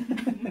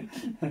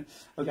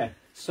okay,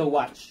 so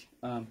watch.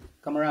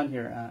 Come around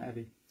here,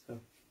 Abby.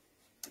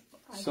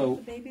 So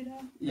The baby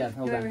doll? yeah,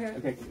 hold Go on. over here.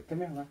 Okay, come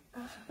here, Laura.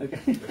 Okay,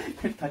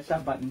 touch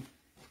that button.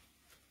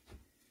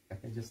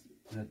 Okay, just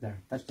there.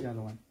 Touch the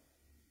other one.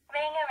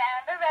 Ring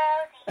around the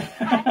rosy,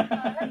 pack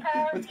full of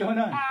posies. What's going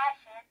on?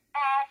 Ashes,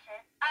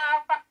 ashes,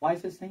 all Why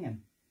is it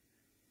singing?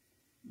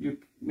 You're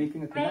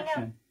making a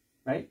connection,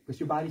 right? Because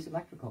your body's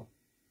electrical,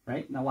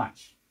 right? Now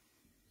watch.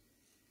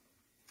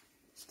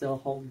 Still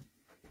hold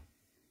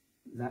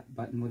that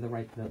button with the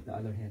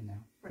other hand now.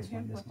 Right This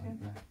hand, one, this left one. hand?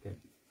 Yeah, good.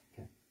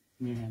 Okay,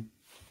 give me your hand.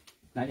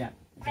 Not yet.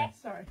 Okay.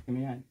 Sorry. Give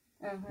me your hand.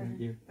 Oh, her.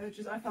 You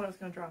I thought I was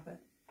going to drop it.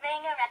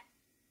 ring around.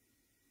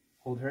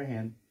 hold her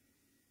hand.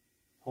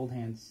 Hold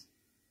hands.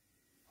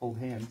 Hold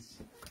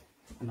hands.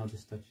 And I'll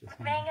just touch this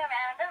hand. Ring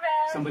around the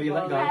rosy, Somebody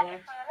let go. pack full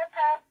of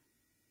posies.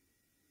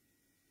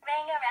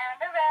 Ring around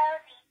the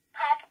rosy,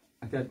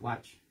 pack. Good.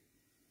 Watch.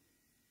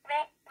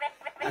 Ring,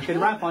 I can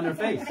rap on her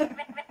face.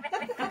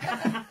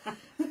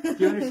 Do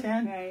you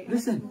understand? Right.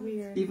 Listen,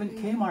 Weird. even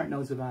Kmart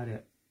knows about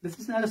it. This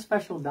is not a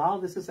special doll.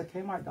 This is a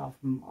Kmart doll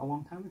from a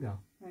long time ago.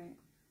 Right.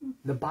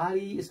 The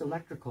body is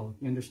electrical,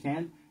 you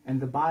understand?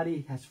 And the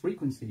body has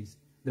frequencies.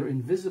 They're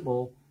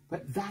invisible,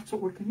 but that's what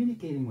we're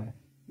communicating with.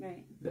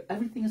 Right.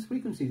 Everything is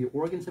frequency. The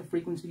organs have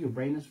frequency. Your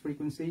brain has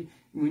frequency.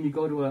 When you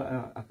go to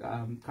a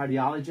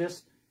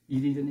cardiologist, you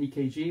need an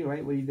EKG,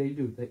 right? What do they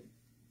do?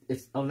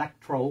 It's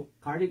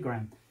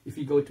electrocardiogram. If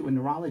you go to a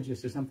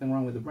neurologist, there's something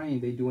wrong with the brain,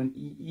 they do an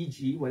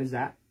EEG. What is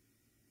that?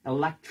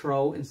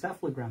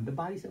 Electroencephalogram. The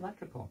body's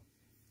electrical.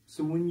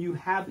 So when you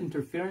have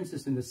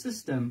interferences in the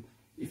system,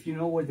 if you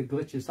know where the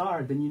glitches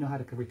are, then you know how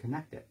to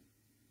reconnect it.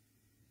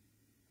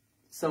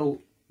 So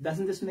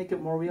doesn't this make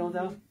it more real,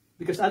 though?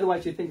 Because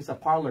otherwise you think it's a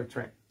parlor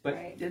trick. But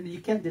Right. you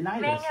can't deny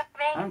this.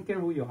 I don't care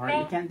who you are.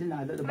 You can't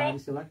deny that the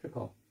body's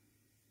electrical.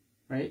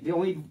 Right? The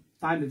only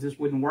time that this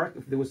wouldn't work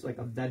if there was like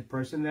a dead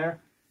person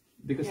there,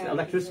 because Yeah, the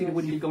electricity because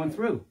wouldn't be going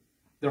through.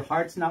 Their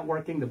heart's not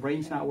working, the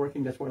brain's not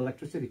working. That's where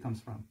electricity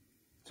comes from.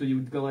 So you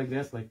would go like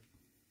this, like,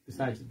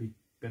 besides it'd be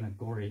kind of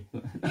gory. So,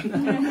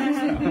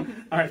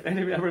 all right,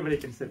 everybody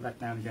can sit back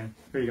down again.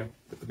 Here you go.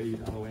 Put the baby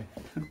all away.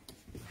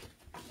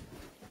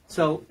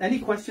 So, any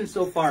questions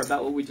so far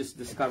about what we just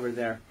discovered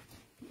there?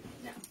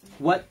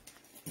 No.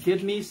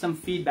 Give me some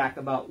feedback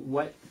about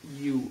what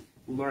you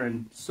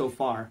learned so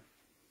far.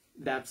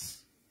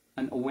 That's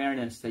an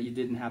awareness that you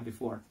didn't have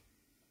before.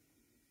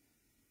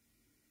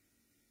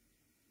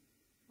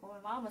 Well,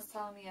 my mom was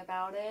telling me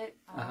about it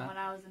when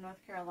I was in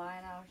North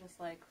Carolina. I was just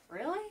like,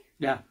 really?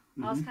 Yeah.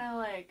 I was kind of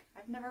like,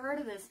 I've never heard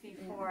of this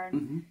before.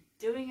 And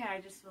doing it,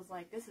 I just was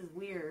like, this is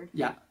weird.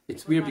 Yeah,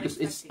 it's was weird not because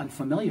it's expecting it.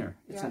 unfamiliar.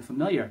 It's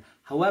unfamiliar.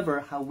 However,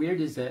 how weird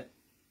is it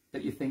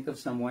that you think of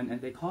someone and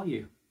they call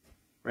you,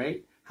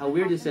 right? How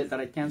weird is it that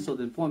I canceled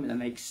the appointment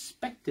and I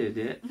expected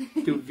it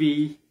to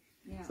be,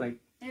 Yeah. it's like,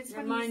 And it's Your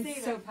funny you mind's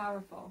say so that.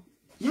 powerful.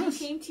 yes.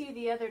 She came to you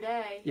the other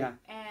day. Yeah.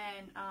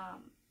 And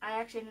I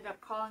actually ended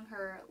up calling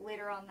her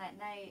later on that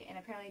night. And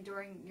apparently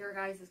during your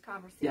guys'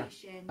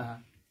 conversation,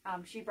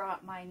 she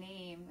brought my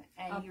name.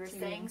 And Up you were to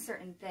saying you.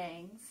 certain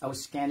things. I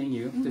was scanning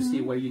you to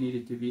see where you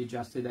needed to be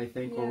adjusted, I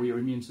think, or Yeah. where your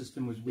immune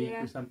system was weak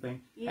Yeah. or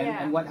something.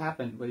 Yeah. And what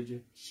happened? What did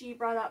you? She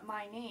brought up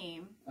my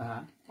name.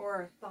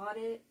 Or thought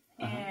it.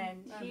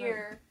 And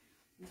here,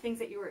 the things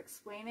that you were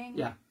explaining,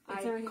 Yeah.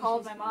 It's I everything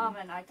called she's my mom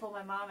and I told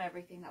my mom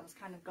everything that was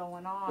kind of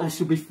going on. Oh,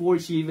 so before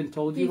she even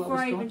told you what Before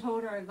was I going even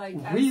told her, like,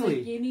 I was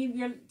Really? like,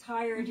 you're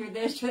tired, you're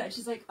this, you're that.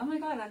 She's like, oh my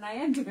God, and I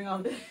am doing all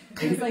this.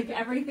 It's like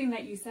everything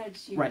that you said,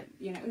 she, Right.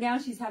 you know, now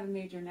she's having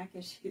major neck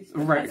issues.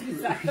 Right. That's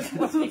exactly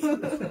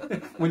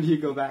what When do you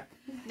go back?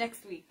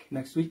 Next week.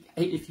 Next week?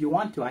 Hey, if you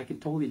want to, I can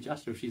totally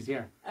adjust her if she's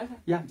here. Okay.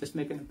 Yeah, just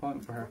make an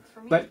appointment for her. Works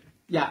for me. But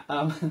yeah,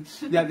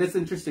 yeah, that's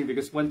interesting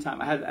because one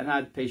time I had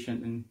a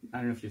patient, and I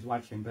don't know if she's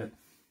watching, but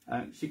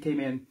she came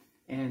in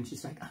and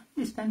she's like, I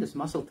understand this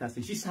muscle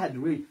testing. She's had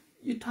really.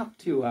 You talked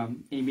to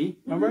Amy,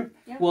 remember?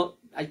 Yeah. Well,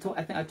 I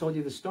think I told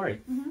you the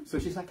story. So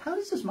she's like, how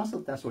does this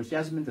muscle test work? She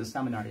hasn't been to the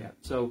seminar yet.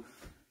 So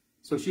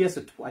she has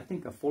I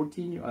think a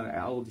 14-year-old.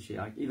 How old is she?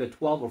 Like either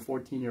 12 or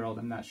 14-year-old.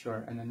 I'm not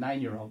sure, and a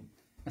 9-year-old.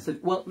 I said,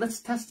 well, let's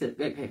test it.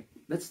 Okay,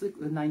 let's look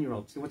at the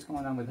 9-year-old. See what's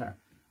going on with her.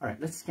 All right,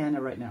 let's scan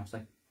her right now. It's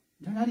like,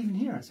 they're not even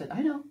here. I said,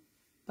 I know.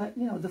 But,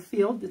 you know, the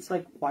field, it's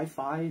like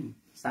Wi-Fi and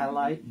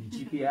satellite and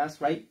GPS,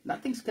 right?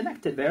 Nothing's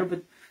connected there,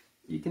 but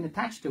you can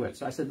attach to it.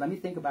 So I said, let me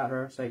think about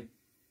her. It's like,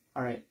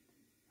 all right,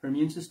 her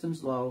immune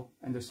system's low,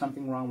 and there's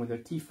something wrong with her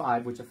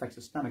T5, which affects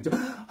the stomach. So,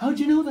 how'd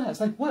you know that?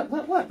 It's like, what?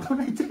 What did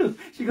I do?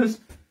 She goes,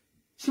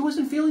 she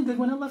wasn't feeling good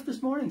when I left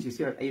this morning. She's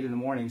here at 8 in the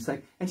morning. It's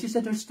like, and she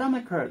said her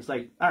stomach hurts.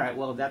 Like, all right,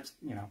 well, that's,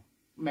 you know,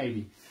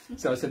 maybe.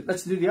 So I said,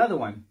 let's do the other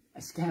one.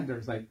 I scanned her.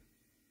 It's like,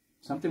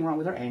 something wrong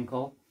with her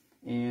ankle.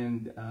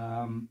 And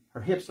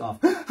her hips off.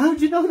 How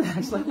did you know that?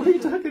 It's like, what are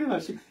you talking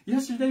about?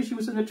 Yesterday she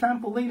was in a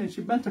trampoline and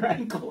she bent her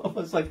ankle. I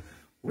was like,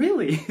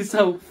 really?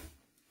 So,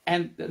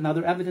 and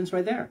another evidence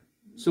right there.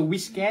 So we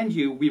scanned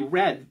you, we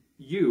read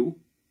you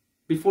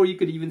before you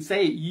could even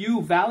say it.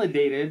 You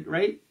validated,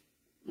 right?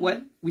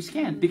 what we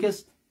scan.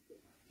 Because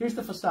here's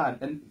the facade,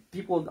 and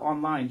people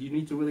online, you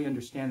need to really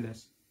understand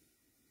this.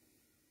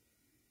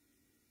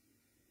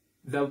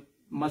 The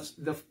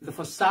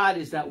facade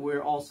is that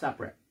we're all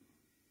separate.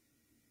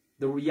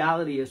 The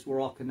reality is we're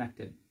all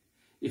connected.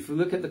 If you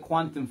look at the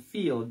quantum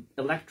field,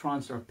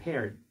 electrons are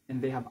paired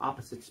and they have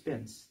opposite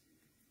spins.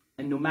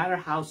 And no matter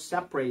how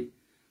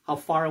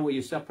far away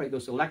you separate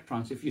those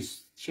electrons, if you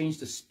change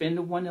the spin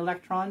of one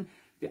electron,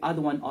 the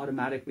other one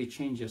automatically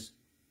changes,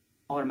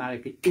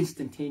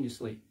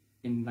 instantaneously,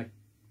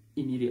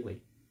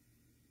 immediately.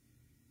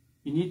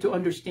 You need to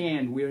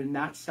understand we are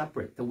not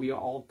separate, that we are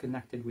all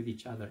connected with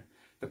each other.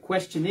 The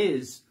question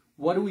is,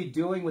 what are we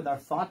doing with our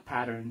thought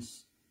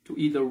patterns to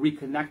either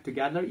reconnect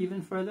together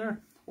even further,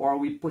 or are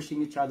we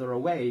pushing each other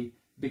away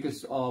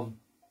because of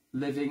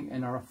living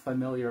in our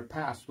familiar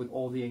past with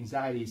all the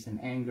anxieties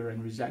and anger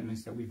and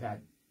resentments that we've had?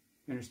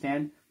 You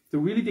understand? So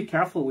really be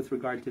careful with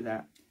regard to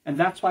that. And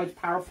that's why it's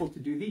powerful to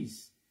do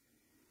these.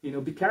 You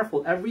know, be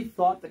careful. Every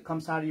thought that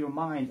comes out of your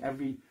mind,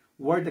 every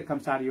word that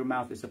comes out of your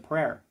mouth is a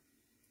prayer.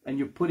 And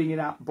you're putting it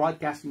out,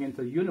 broadcasting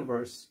into the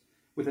universe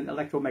with an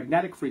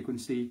electromagnetic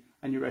frequency,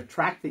 and you're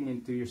attracting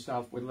into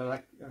yourself with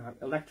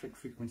electric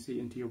frequency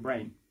into your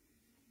brain.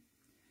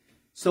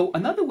 So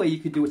another way you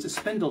could do is a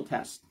spindle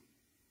test.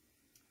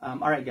 All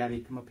right,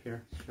 Gabby, come up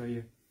here, show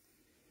you.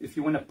 If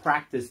you want to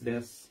practice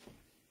this,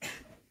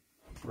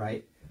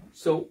 right?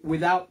 So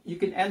you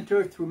can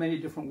enter through many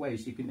different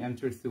ways. You can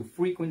enter through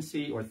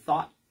frequency or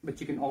thought,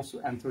 but you can also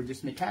enter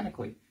just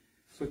mechanically.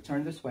 So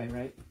turn this way,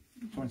 right?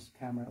 Turn the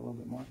camera a little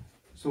bit more.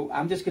 So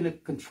I'm just going to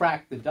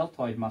contract the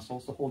deltoid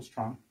muscle, so hold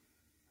strong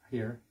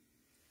here.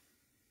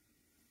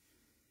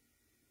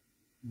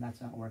 And that's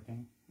not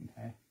working.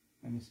 Okay,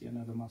 let me see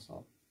another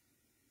muscle.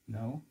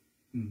 No.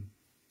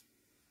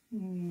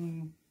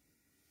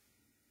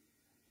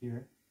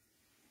 Here,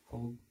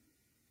 hold.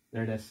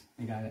 There it is.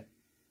 I got it.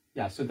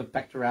 Yeah. So the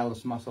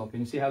pectoralis muscle. Can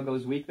you see how it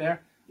goes weak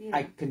there? Yeah.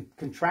 I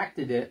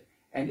contracted it,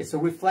 and it's a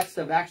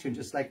reflexive action,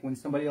 just like when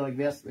somebody like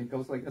this, it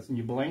goes like this, and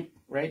you blink,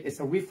 right?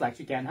 It's a reflex.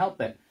 You can't help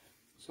it.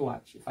 So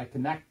watch. If I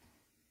connect,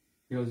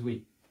 it goes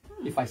weak.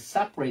 If I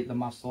separate the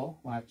muscle,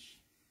 watch,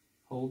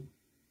 hold,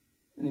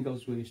 and it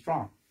goes really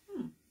strong.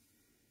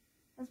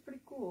 That's pretty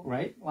cool.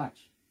 Right?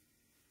 Watch.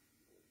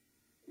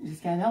 You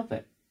just can't help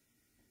it.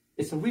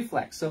 It's a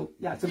reflex. So,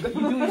 yeah, you do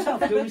it yourself.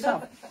 Do it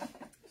yourself.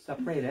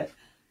 Separate it.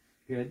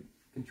 Good.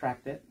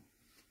 Contract it.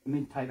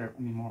 Tighter.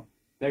 More.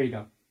 There you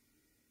go.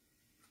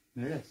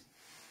 There it is.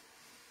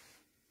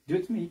 Do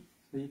it to me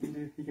so you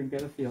can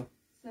get a feel.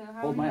 So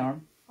hold my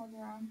arm. Hold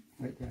your arm.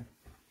 Right there.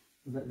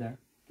 Right there.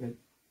 Good.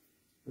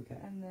 Okay.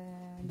 And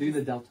then do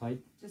the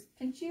deltoid. Just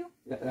pinch you?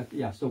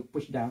 Yeah, so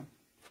push down.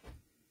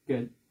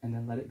 Good. And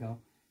then let it go.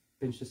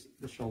 Pinch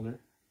the shoulder.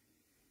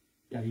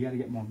 Yeah, you got to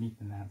get more meat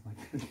than that.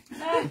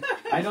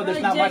 I know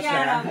there's not much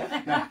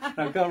there.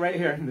 No, go right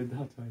here in the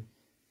deltoid.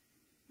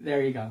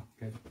 There you go.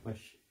 Good.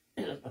 Push.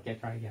 Okay,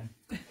 try again.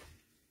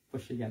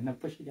 Push again. No,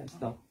 push again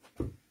still.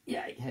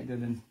 Yeah, and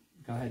then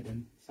go ahead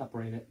and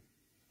separate it.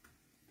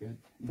 Good.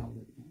 And hold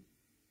it again.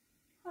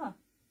 Huh.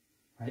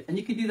 Right? And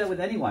you can do that with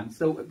anyone.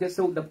 So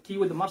the key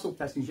with the muscle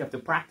testing is you have to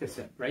practice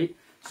it, right?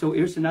 So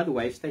here's another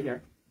way. Stay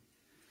here.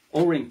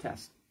 O-ring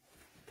test.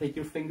 Take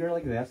your finger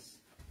like this.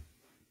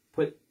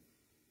 Put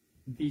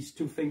these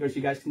two fingers.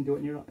 You guys can do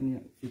it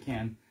if you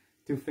can.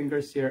 2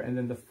 fingers here, and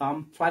then the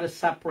thumb. Try to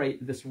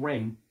separate this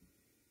ring,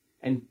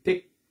 and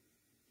pick.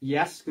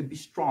 Yes could be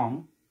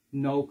strong.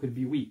 No could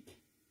be weak.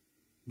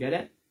 Get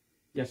it?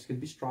 Yes could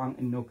be strong,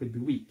 and no could be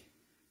weak.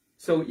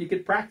 So you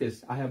could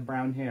practice. I have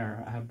brown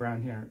hair. I have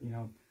brown hair.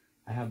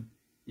 I have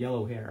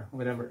yellow hair.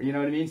 Whatever. You know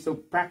what I mean? So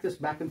practice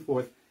back and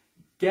forth.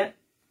 Get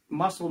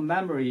muscle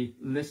memory,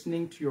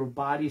 listening to your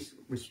body's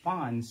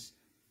response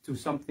to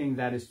something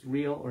that is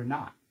real or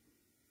not,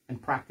 and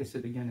practice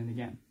it again and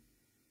again.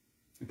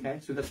 Okay?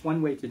 So that's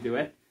one way to do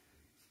it.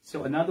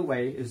 So another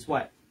way is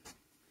what?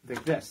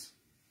 Like this.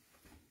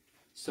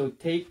 So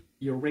take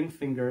your ring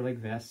finger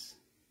like this,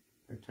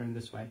 or turn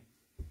this way.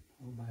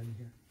 Whole body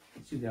here.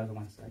 Let's do the other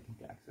one so I can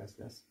access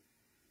this.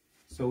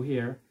 So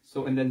here,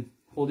 and then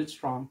hold it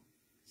strong.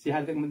 See how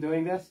I'm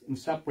doing this? I'm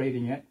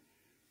separating it.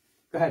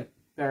 Go ahead,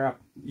 bear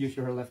up. Use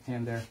your left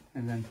hand there,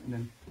 and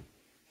then.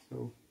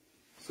 So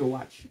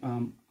watch.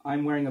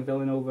 I'm wearing a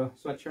Villanova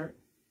sweatshirt.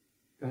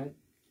 Go ahead.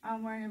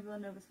 I'm wearing a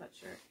Villanova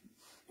sweatshirt.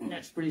 And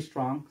that's pretty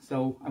strong.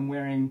 So I'm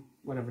wearing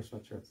whatever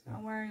sweatshirt. So.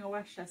 I'm wearing a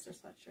Westchester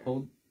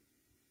sweatshirt.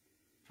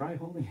 Try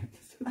holding it.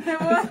 I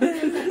was.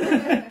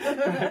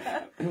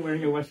 I'm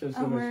wearing a Westchester.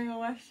 I'm wearing a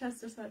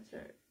Westchester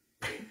sweatshirt.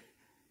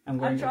 I'm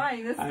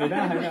trying this. I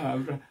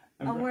know.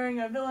 I'm wearing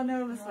a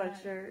Villanova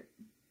sweatshirt.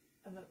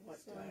 And then what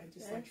do I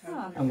just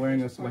I'm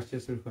wearing a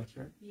Westchester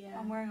sweatshirt. Yeah.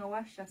 I'm wearing a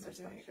Westchester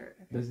sweatshirt.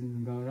 Doesn't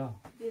even go at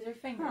all. These are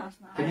fingers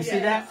now. Can you see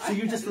that? So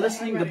you're just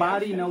listening. The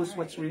body knows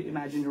what's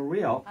imagined or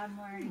real. I'm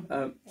wearing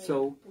a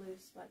blue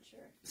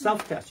sweatshirt.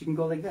 Self-test. You can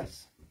go like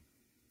this.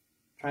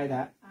 Try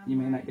that. You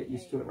may not get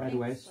used to it right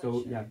away.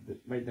 So yeah,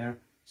 right there.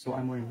 So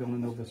I'm wearing a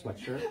Villanova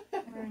sweatshirt.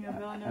 I'm wearing a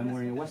Villanova. I'm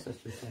wearing a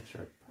Westchester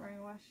sweatshirt. Wearing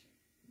a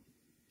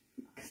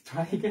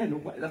Try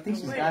again. I think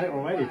she's got it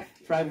already.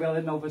 Try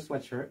Villanova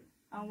sweatshirt.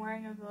 I'm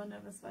wearing a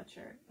Villanova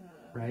sweatshirt.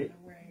 Right.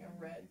 I'm wearing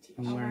a red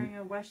t-shirt. I'm wearing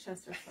a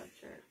Westchester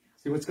sweatshirt.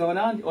 See what's going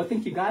on? Oh, I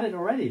think you got it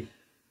already.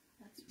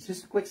 It's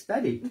just a quick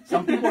study.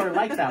 Some people are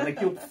like that.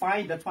 Like you'll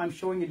find, that's why I'm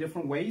showing you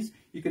different ways.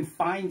 You can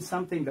find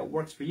something that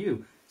works for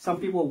you. Some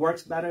people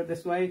works better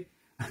this way.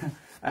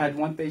 I had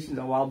one patient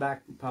a while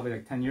back, probably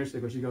like 10 years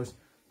ago. She goes,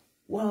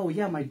 whoa,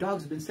 yeah, my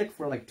dog's been sick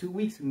for like 2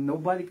 weeks and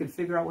nobody could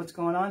figure out what's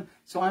going on.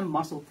 So I'm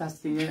muscle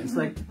testing it. It's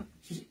like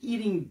she's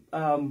eating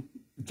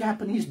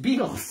Japanese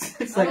beetles.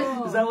 It's like,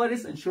 is that what it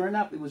is? And sure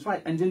enough, it was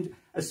right. And then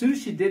as soon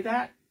as she did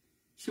that,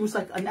 she was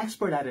like an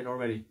expert at it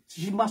already.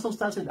 So she muscle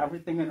tested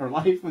everything in her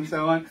life and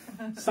so on.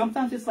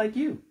 Sometimes it's like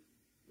you.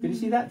 Can you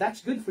see that?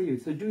 That's good for you.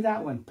 So do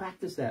that one.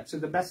 Practice that. So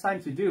the best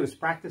time to do is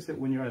practice it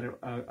when you're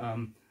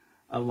at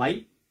a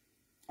light.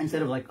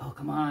 Instead of like, oh,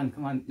 come on,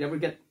 come on. You ever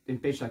get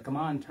impatient? Like, come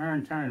on,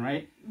 turn,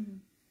 right?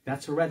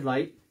 That's a red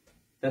light.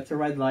 That's a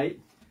red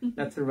light.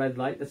 That's a red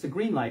light. That's a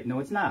green light. No,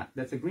 it's not.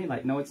 That's a green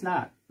light. No, it's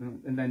not.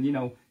 And then, you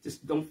know,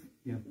 just don't,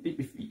 you know,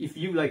 if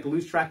you like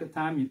lose track of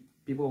time,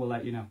 people will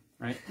let you know,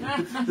 right?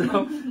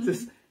 So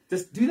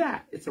just do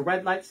that. It's a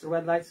red light. It's a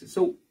red light.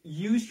 So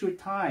use your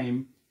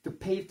time to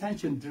pay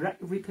attention,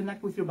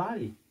 reconnect with your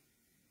body.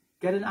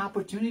 Get an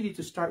opportunity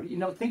to start, you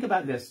know, think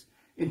about this.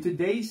 In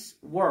today's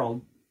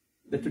world,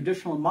 the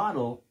traditional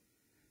model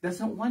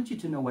doesn't want you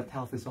to know what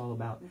health is all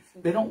about.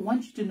 They don't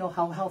want you to know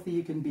how healthy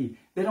you can be.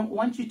 They don't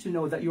want you to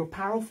know that you're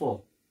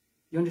powerful.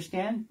 You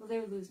understand? Well, they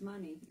would lose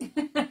money.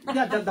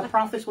 Yeah, the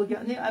profits will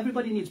get,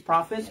 everybody needs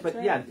profits, but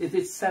right. Yeah, if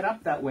it's set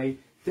up that way,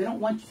 they don't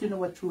want you to know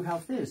what true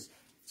health is.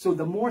 So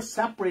the more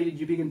separated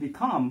you begin to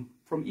become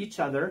from each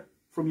other,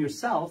 from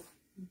yourself,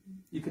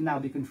 you can now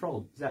be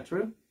controlled. Is that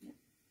true? Yeah.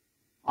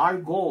 Our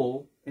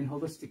goal in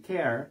holistic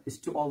care is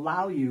to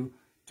allow you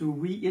to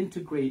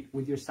reintegrate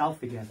with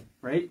yourself again,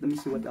 right? Let me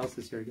see what else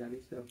is here, Gabby.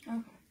 So,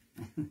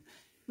 okay.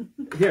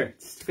 Here,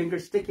 finger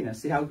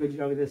stickiness. See how good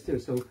you are with this too.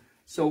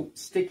 So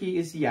sticky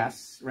is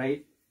yes,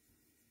 right?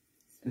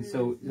 And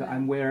so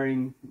I'm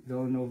wearing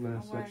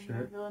Villanova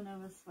sweatshirt.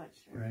 Villanova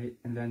sweatshirt. Right,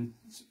 and then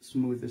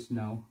smooth is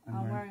no.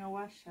 I'm wearing a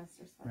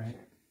Westchester sweatshirt. Right.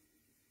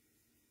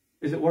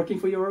 Is it working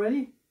for you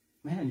already?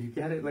 Man, you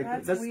get it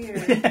like that's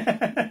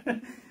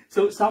weird.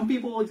 So some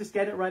people will just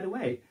get it right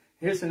away.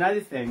 Here's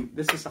another thing.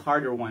 This is a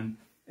harder one.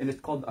 And it's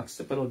called the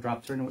occipital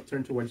drop.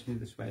 Turn towards me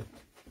this way.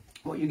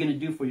 What you're going to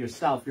do for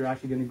yourself, you're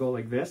actually going to go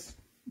like this.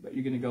 But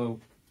you're going to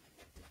go,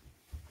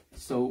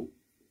 so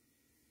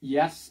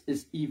yes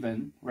is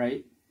even,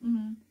 right?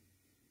 And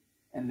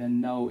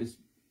then no is,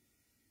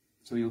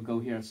 so you'll go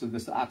here. So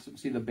this,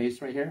 see the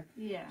base right here?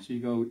 Yeah. So you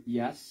go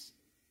yes,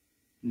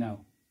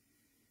 no,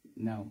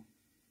 no,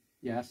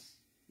 yes,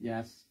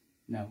 yes,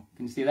 no.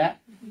 Can you see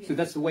that? Yeah. So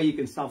that's the way you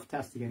can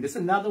self-test again. There's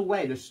another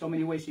way. There's so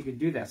many ways you could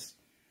do this.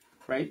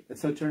 Right?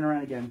 So turn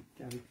around again,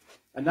 Gabby.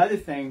 Another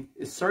thing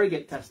is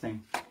surrogate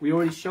testing. We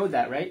already showed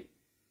that, right?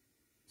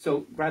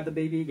 So grab the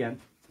baby again.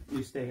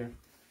 You stay here.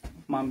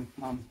 Mom.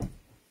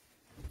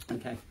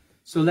 Okay.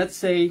 So let's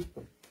say,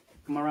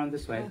 come around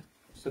this way.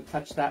 So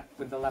touch that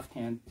with the left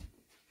hand,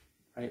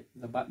 right?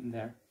 The button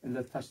there. And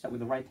then touch that with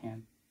the right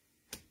hand.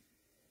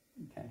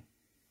 Okay.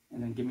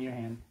 And then give me your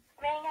hand.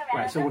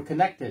 Right, so we're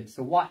connected.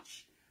 So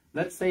watch.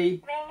 Let's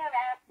say,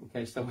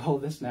 okay, so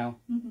hold this now.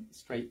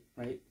 Straight,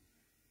 right?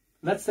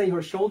 Let's say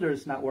her shoulder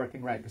is not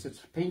working right because it's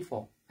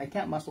painful. I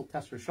can't muscle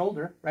test her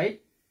shoulder,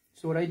 right?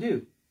 So what I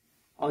do,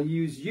 I'll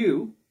use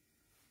you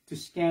to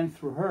scan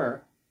through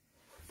her,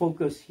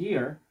 focus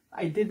here.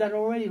 I did that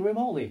already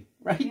remotely,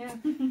 right? Yeah.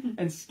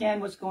 And scan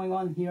what's going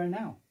on here and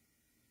now.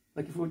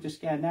 Like if we were to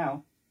scan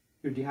now,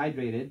 you're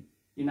dehydrated,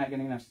 you're not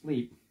getting enough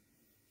sleep,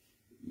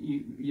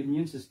 your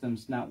immune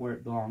system's not where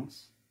it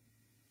belongs,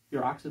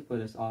 your occiput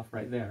is off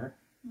right there,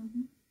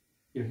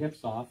 your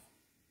hip's off,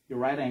 your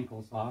right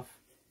ankle's off,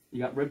 you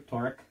got rib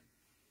torque,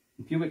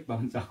 and pubic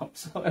bones off,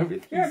 so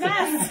everything. You're a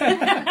mess.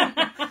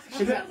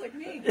 Sounds like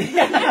me.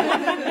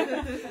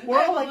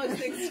 We're all like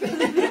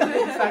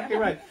exactly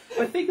right.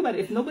 But think about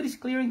it. If nobody's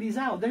clearing these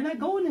out, they're not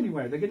going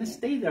anywhere. They're going to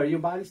stay there. Your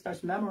body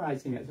starts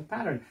memorizing it as a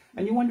pattern,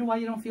 and you wonder why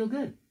you don't feel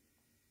good.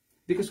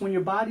 Because when your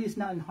body is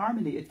not in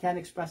harmony, it can't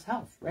express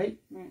health, right?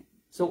 Right.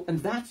 So, and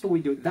that's what we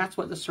do. That's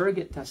what the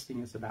surrogate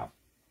testing is about.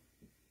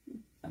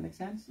 That make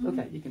sense?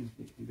 Okay, you can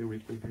do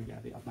repeat here,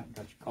 Gabby. I'm not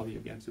going to call you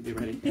again, so be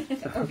ready.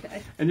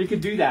 Okay. And you could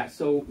do that.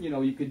 So, you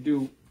know, you could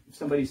do, if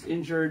somebody's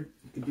injured,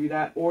 you could do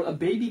that. Or a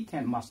baby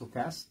can't muscle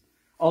test.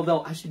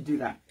 Although, I should do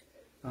that.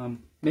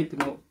 Make a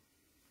note,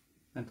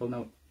 mental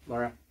note,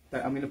 Laura.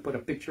 That I'm going to put a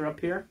picture up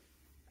here.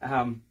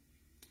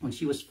 When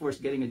she was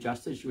first getting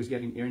adjusted, she was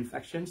getting ear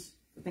infections.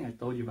 I think I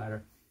told you about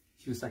her.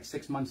 She was like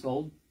 6 months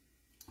old.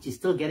 She's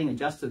still getting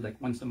adjusted like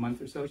once a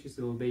month or so. She's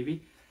a little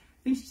baby.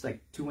 I think she's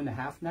like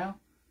 2.5 now.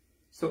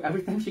 So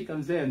every time she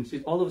comes in,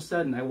 she's all of a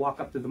sudden, I walk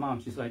up to the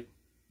mom. She's like,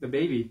 the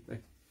baby,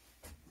 like,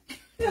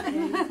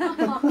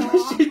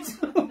 what's she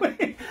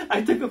doing?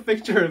 I took a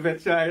picture of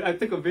it. So I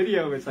took a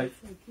video of it. It's like,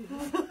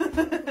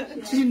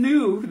 She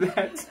knew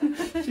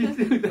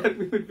that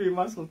we would be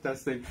muscle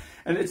testing.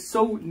 And it's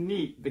so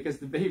neat because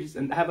the babies,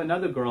 and I have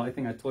another girl, I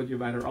think I told you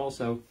about her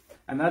also,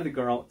 another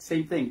girl,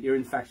 same thing, ear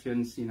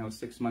infections,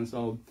 6 months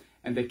old,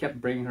 and they kept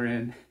bringing her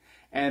in.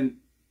 And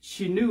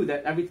she knew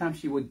that every time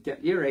she would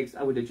get earaches,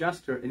 I would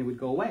adjust her and it would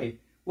go away.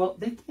 Well,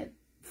 they can't,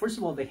 first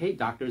of all, they hate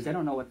doctors. They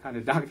don't know what kind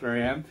of doctor I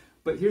am.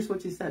 But here's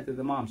what she said to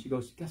the mom. She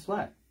goes, guess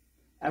what?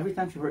 Every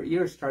time her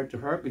ears started to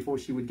hurt before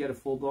she would get a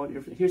full-blown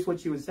ear, here's what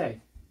she would say.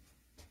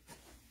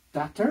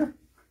 Doctor?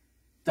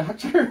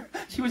 Doctor?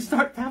 She would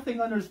start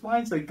tapping on her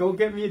spine, saying, go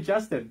get me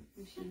adjusted.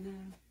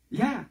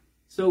 Yeah.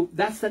 So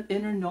that's that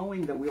inner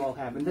knowing that we all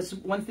have. And that's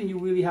one thing you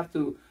really have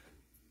to,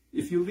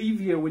 if you leave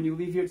here, when you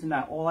leave here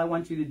tonight, all I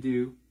want you to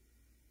do,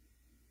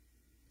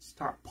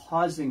 start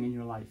pausing in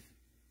your life.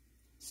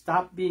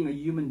 Stop being a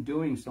human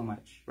doing so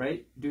much,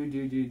 right?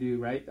 Do,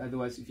 right?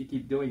 Otherwise, if you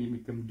keep doing, you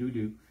become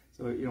do.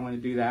 So you don't want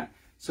to do that.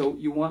 So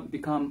you want to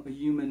become a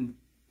human,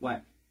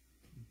 what?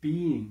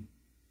 Being.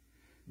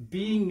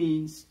 Being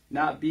means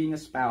not being a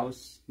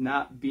spouse,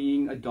 not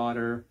being a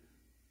daughter,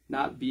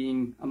 not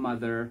being a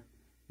mother,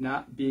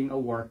 not being a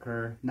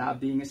worker, not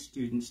being a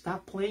student.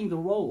 Stop playing the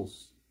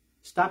roles.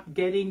 Stop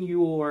getting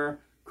your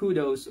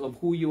kudos of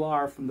who you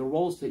are from the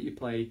roles that you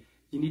play.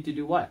 You need to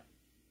do what?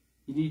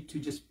 You need to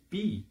just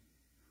be.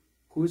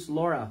 Who's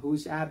Laura?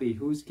 Who's Abby?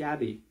 Who's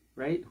Gabby?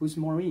 Right? Who's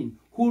Maureen?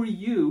 Who are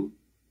you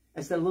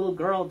as that little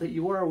girl that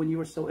you were when you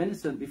were so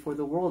innocent before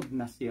the world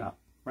messed you up?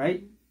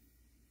 Right?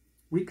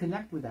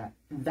 Reconnect with that.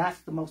 And that's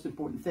the most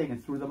important thing.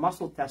 And through the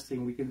muscle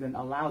testing, we can then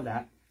allow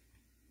that,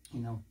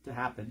 to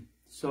happen.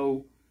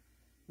 So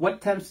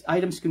what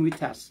items can we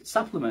test?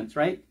 Supplements,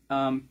 right?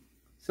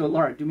 So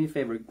Laura, do me a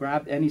favor.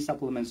 Grab any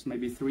supplements,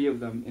 maybe 3 of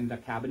them in the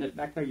cabinet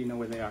back there. You know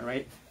where they are,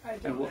 right? I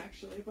don't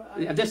actually,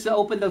 but just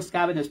open those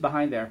cabinets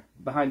behind there,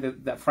 behind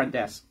that front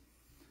desk.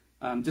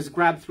 Just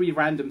grab 3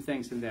 random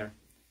things in there.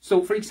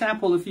 So for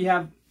example, if you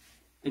have,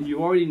 and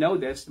you already know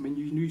this, I mean,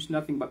 you use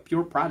nothing but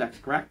pure products,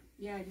 correct?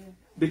 Yeah, I do.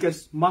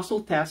 Because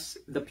muscle tests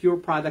the pure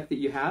product that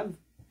you have,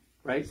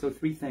 right? So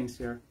 3 things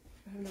here.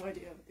 I have no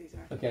idea what these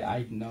are. Okay, I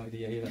have no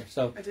idea either.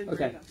 So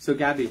okay, so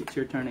Gabby, it's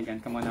your turn again.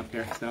 Come on up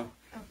here. So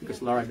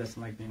because Laura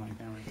doesn't like being on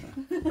camera.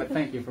 So. But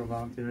thank you for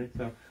volunteering.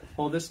 So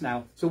hold this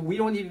now. So we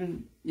don't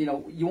even,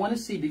 you want to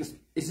see, because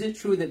is it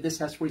true that this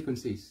has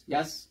frequencies?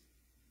 Yes?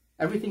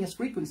 Everything has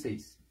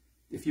frequencies.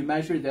 If you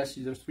measure this,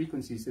 there's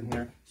frequencies in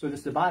here. So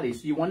there's the body.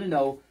 So you want to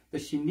know,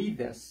 does she need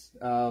this?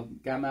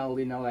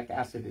 Gamma-linoleic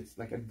acid. It's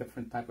like a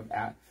different type of,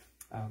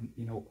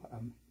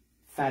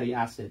 fatty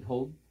acid.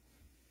 Hold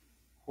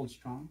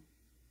strong.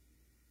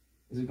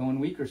 Is it going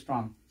weak or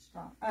strong?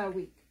 Strong.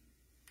 Weak.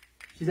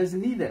 She doesn't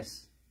need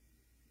this.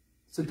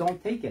 So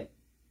don't take it.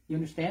 You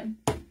understand?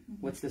 Mm-hmm.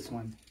 What's this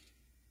one?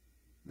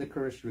 The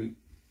licorice root.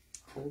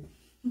 Hold.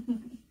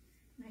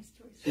 Nice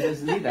choice. She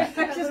doesn't need that.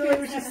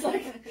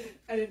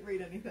 I didn't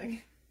read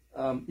anything.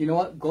 You know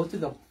what? Go to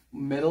the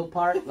middle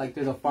part, like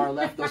to the far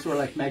left. Those were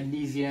like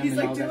magnesium. He's and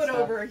like, all do that it stuff.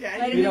 over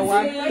again. You know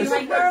what?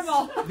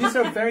 These These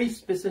are very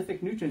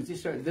specific nutrients.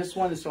 This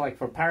one is like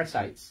for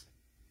parasites.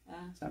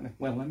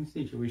 Well, let me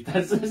see, Jewish.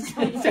 That's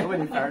so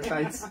many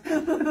parasites.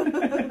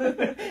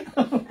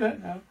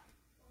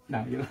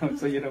 No, you don't.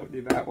 So you don't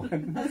do that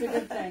one. That's a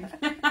good thing.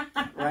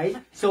 Right?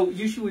 So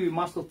usually we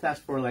muscle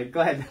test for go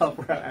ahead, help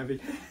her out, Abby.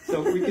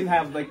 So we can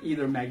have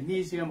either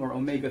magnesium or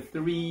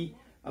omega-3,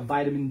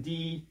 vitamin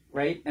D,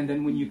 right? And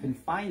then when you can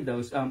find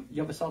those,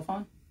 you have a cell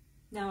phone?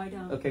 No, I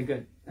don't. Okay,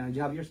 good. Do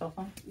you have your cell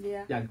phone?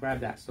 Yeah. Yeah, grab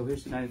that. So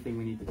here's another thing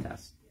we need to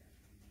test.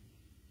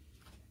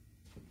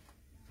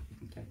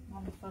 Okay. I'm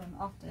on the phone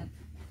often.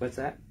 What's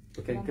that?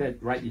 Okay,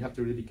 good. Right, you have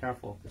to really be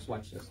careful. Just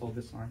watch this. Hold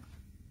this arm.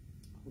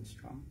 Hold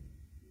strong.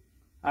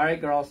 All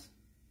right, girls.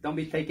 Don't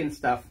be taking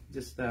stuff.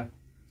 Just grab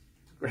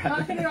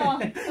Not it all.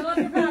 Fill up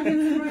your pockets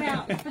and run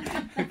out.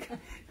 Okay.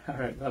 All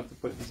right, we'll have to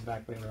put this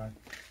back later on.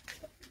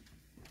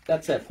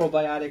 That's it.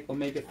 Probiotic,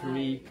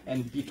 omega-3,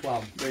 and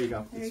B12. There you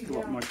go. There It's you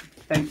go. more.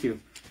 Thank you.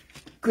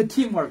 Good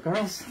teamwork,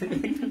 girls.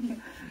 Okay.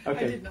 I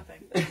did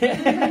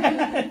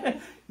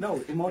nothing.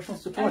 No, emotional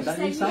support. That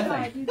means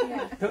something.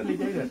 Totally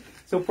get it.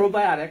 So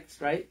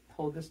probiotics, right?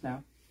 Hold this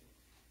now.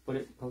 Put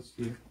it close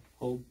to you.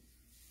 Hold.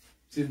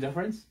 See the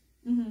difference?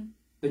 Mm-hmm.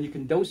 Then you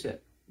can dose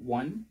it.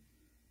 1,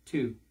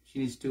 2. She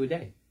needs 2 a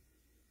day.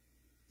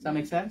 Does that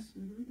make sense?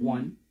 Mm-hmm.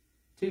 1,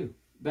 2.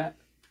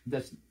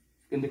 That's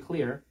in the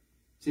clear.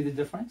 See the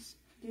difference?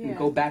 Yeah. You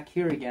go back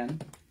here again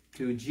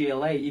to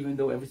GLA, even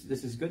though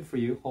this is good for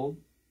you. Hold.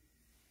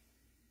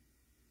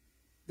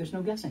 There's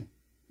no guessing.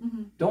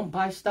 Mm-hmm. Don't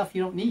buy stuff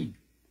you don't need.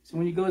 So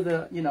when you go to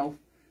the,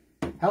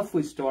 health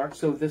food store,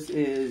 so this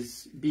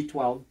is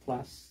B12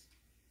 plus.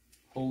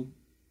 Hold.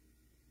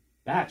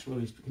 That's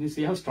really, can you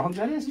see how strong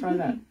that is? Try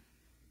that.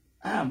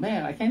 Ah,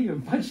 man, I can't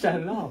even punch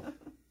that at all.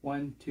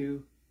 1,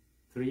 2,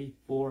 3,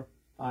 4,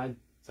 5.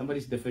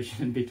 Somebody's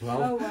deficient in B12.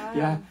 Oh, wow.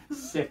 Yeah,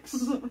 6.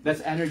 That's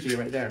energy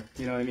right there.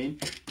 You know what I mean?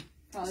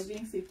 Probably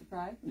being sleep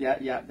deprived.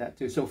 Yeah, that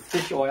too. So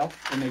fish oil,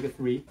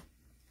 omega-3.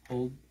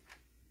 Hold.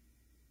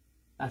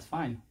 That's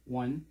fine.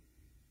 1,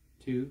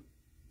 2,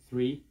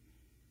 3.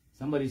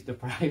 Somebody's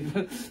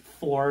deprived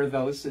 4 of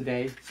those a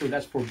day. So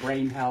that's for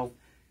brain health,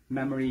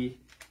 memory,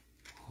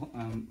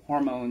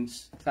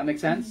 hormones. Does that make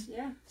sense?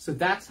 Yeah. So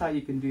that's how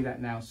you can do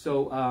that now.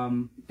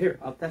 So here,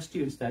 I'll test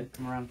you instead.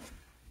 Come around.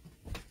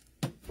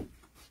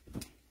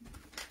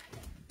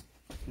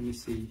 Let me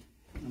see.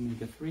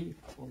 Omega-3.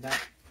 Hold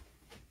that.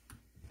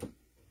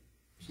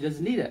 She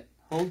doesn't need it.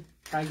 Hold.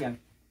 Try again.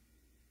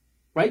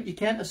 Right? You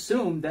can't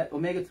assume that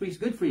omega-3 is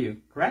good for you.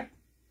 Correct?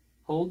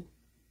 Hold.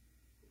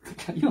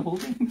 You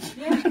holding?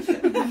 Yeah.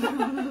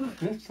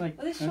 It's like,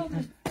 Well, this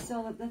shoulder's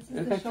so that's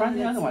okay, the try shoulder the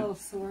that's other a one. little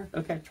sore.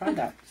 Okay, try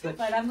that. So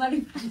But I'm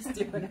letting you just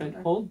do okay,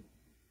 whatever. hold.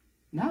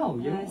 No,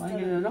 you Yeah, I don't like still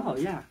it at don't. all.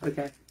 Yeah.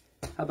 Okay.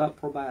 How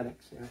about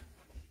probiotics? Yeah.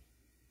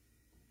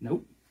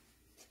 Nope.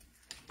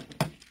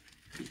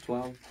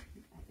 B12.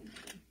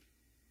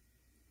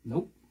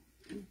 Nope.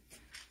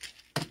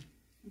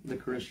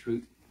 Licorice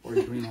root or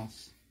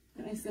adrenals.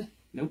 And I said,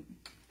 Nope.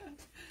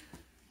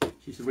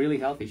 She's really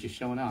healthy. She's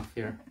showing off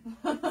here.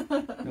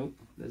 Nope.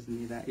 Doesn't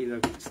need that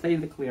either. Stay in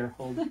the clear.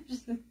 Hold.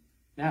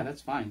 Yeah,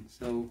 that's fine.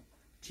 So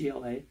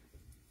GLA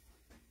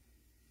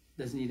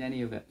doesn't need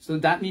any of it. So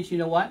that means, you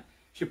know what?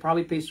 She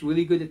probably pays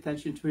really good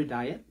attention to her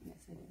diet. yes,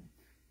 I do.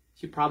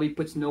 She probably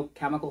puts no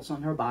chemicals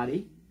on her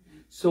body.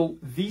 So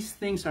these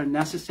things are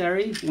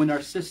necessary when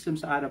our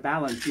systems are out of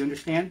balance. You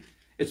understand?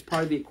 It's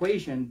part of the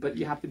equation, but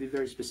you have to be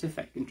very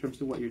specific in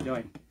terms of what you're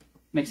doing.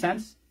 Make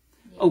sense?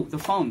 Yeah. Oh, the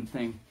phone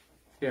thing.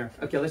 Here.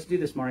 Okay, let's do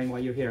this, Maureen, while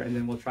you're here, and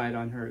then we'll try it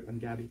on her, on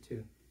Gabby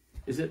too.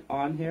 Is it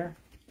on here?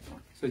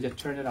 So just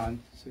turn it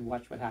on. So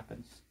watch what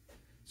happens.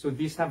 So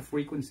these have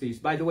frequencies.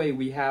 By the way,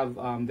 we have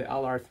the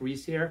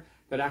LR3s here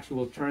that actually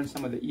will turn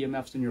some of the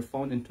EMFs in your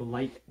phone into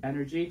light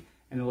energy,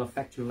 and it'll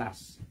affect you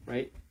less,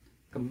 right?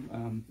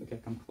 Come,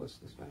 okay, come close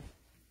this way.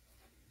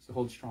 So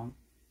hold strong.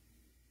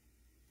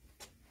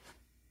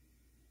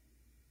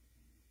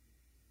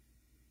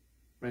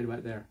 Right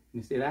about there. Can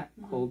you see that?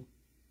 Hold.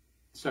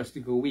 Starts to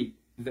go weak.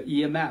 The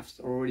EMFs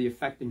are already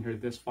affecting her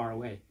this far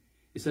away.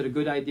 Is it a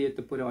good idea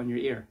to put it on your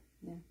ear?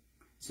 Yeah.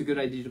 It's a good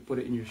idea to put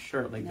it in your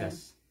shirt like No.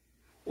 this.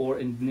 Or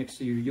in next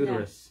to your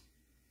uterus.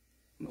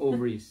 And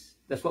ovaries.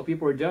 That's what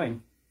people are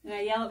doing. And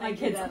I yell at my I do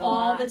kids that a all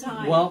lot. the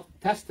time. Well,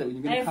 test it. You're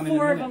I going to have come in a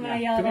 4 of minute. them, and I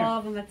Yeah, yell at come all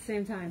of them at the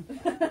same time.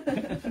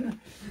 here.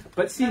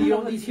 But see, you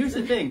don't, here's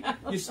the thing.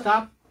 You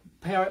stop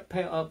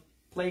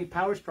playing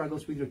power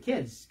struggles with your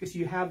kids because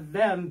you have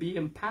them be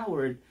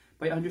empowered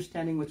by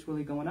understanding what's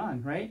really going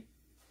on, right?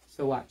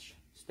 So watch.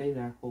 Stay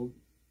there. Hold.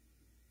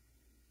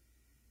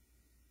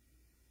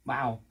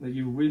 Wow.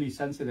 You're really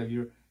sensitive.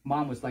 Your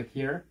mom was like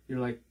here. You're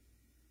like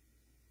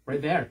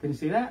right there. Can you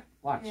see that?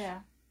 Watch. Yeah.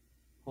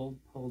 Hold,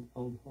 hold,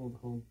 hold, hold,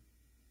 hold.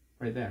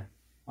 Right there.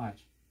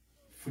 Watch.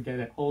 Forget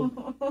it. Hold.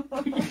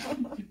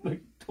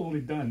 Like totally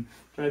done.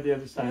 Try the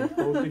other side.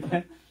 Hold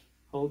again.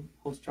 Hold.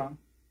 Hold strong.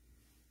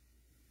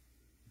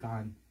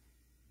 Gone.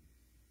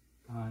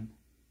 Gone.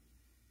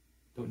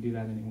 Don't do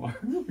that anymore.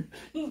 Do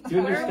you Where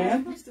am I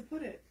understand? supposed to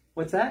put it?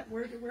 What's that?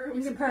 Where are we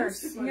In your supposed purse.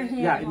 to In put your it?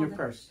 hand. Yeah, in hold your it.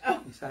 purse.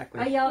 Oh. Exactly.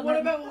 I yell at What my-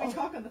 about when we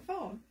talk on the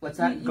phone? What's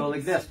that? You- Go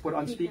like this. Put it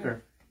on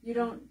speaker. You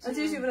don't. That's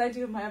usually what I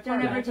do in my Don't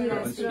apartment. ever do Yeah,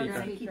 that. on So you speaker.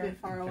 don't keep it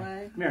far Okay.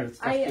 away. Come here, let's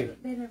test I. you.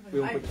 They never.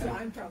 We'll put that.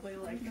 I'm probably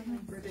like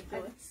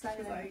ridiculous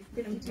because I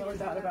didn't never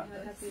thought about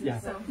this. Yeah.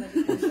 So,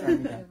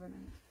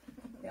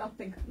 I'll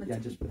think. Yeah,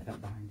 just put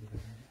that behind you.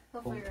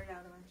 He'll Hold. figure it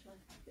out eventually.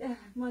 Yeah,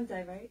 one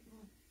day, right?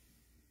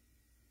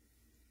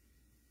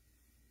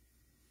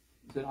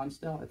 Is it on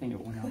still? I think it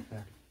went out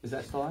there. Is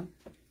that still on?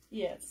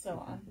 Yeah, it's still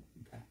on.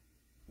 Okay.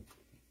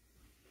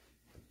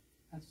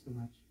 That's too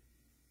much.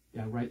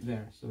 Yeah, right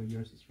there. So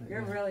yours is right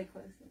You're there. really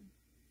close.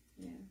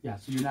 Yeah. Yeah,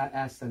 so you're not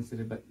as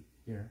sensitive, but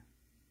here.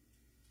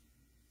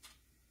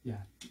 Yeah,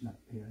 not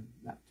here.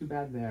 Not too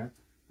bad there,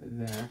 but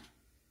there.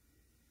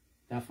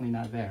 Definitely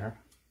not there.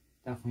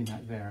 Definitely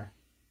not there.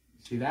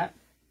 See that?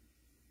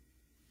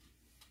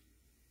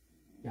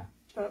 Yeah.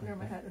 But up near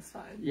my head is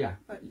fine. Yeah.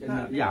 But Yeah, not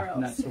no, anywhere yeah, else.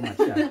 not so much.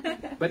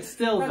 Yeah. But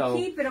still, Well, though,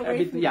 keep it away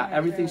everything, from yeah, your head,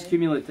 everything's really.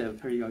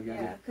 cumulative. Here you go,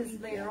 Gabby. Yeah, because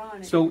later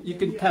on. So it you could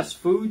can be- test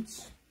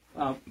foods.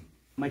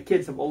 My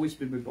kids have always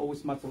been, we've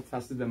always muscle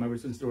tested them ever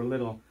since they were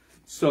little.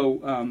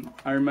 So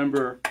I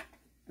remember,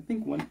 I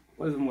think one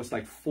of them was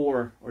like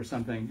 4 or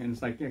something. And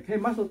it's like, yeah, hey,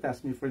 muscle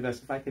test me for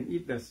this, if I can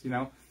eat this, you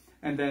know.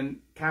 And then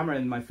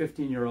Cameron, my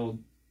 15-year-old,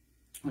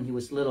 when he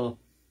was little,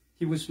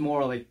 he was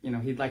more like, you know,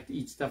 he'd like to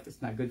eat stuff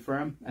that's not good for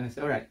him. And I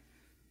said, all right,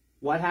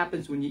 what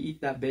happens when you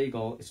eat that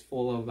bagel? It's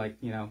full of like,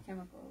 you know,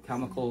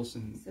 chemicals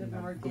and Instead you of know,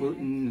 organic.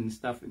 gluten and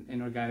stuff,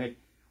 inorganic.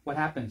 What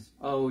happens?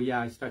 Oh, yeah,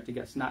 I start to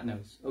get snot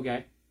nose.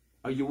 Okay.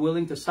 Are you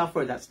willing to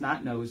suffer that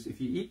snot nose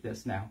if you eat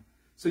this now?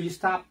 So you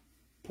stop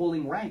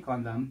pulling rank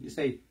on them. You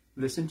say,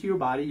 listen to your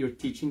body. You're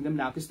teaching them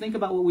now. Because think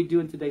about what we do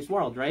in today's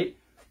world, right?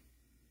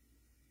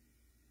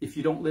 If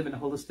you don't live in a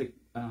holistic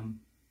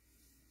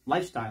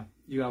lifestyle,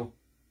 you go,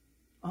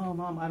 oh,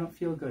 Mom, I don't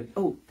feel good.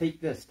 Oh,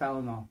 take this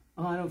Tylenol.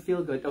 Oh, I don't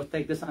feel good. Oh,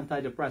 take this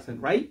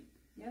antidepressant, right?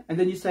 Yep. And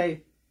then you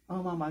say,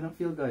 oh, Mom, I don't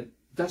feel good.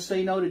 Just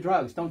say no to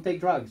drugs. Don't take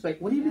drugs.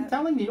 Like, what have you been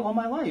telling me all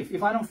my life?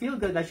 If I don't feel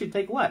good, I should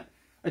take what?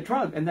 A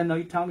drug. And then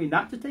you tell me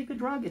not to take a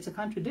drug? It's a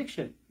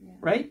contradiction,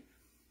 right?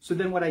 So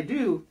then what I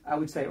do, I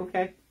would say,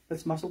 okay,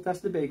 let's muscle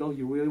test the bagel.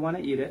 You really want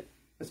to eat it.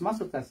 Let's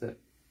muscle test it.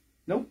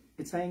 Nope,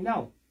 it's saying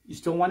no. You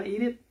still want to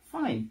eat it?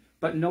 Fine.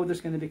 But no,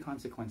 there's going to be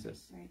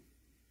consequences. Right.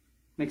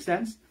 Make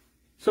sense?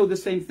 So the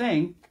same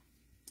thing,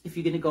 if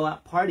you're going to go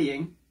out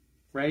partying,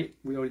 right?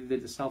 We already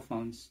did the cell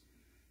phones,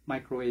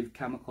 microwave,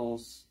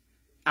 chemicals,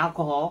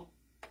 alcohol.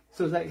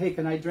 So it's like, hey,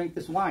 can I drink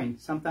this wine?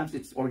 Sometimes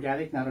it's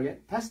organic, not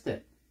organic. Test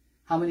it.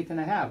 How many can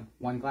I have?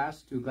 1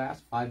 glass, 2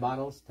 glass, 5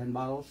 bottles, 10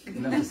 bottles?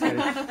 No, just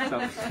kidding.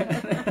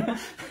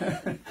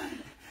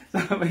 So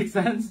that makes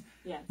sense?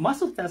 Yeah.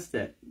 Muscle test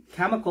it.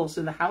 Chemicals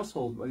in the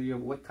household.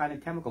 What kind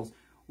of chemicals?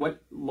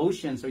 What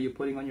lotions are you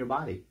putting on your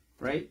body,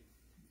 right?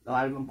 A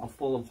lot of them are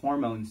full of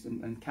hormones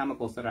and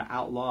chemicals that are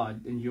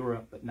outlawed in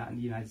Europe, but not in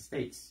the United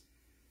States.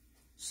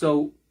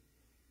 So,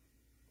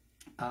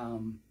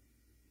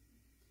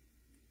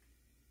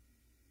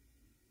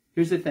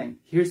 here's the thing.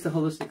 Here's the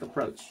holistic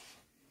approach.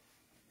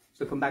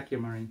 So come back here,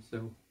 Maureen.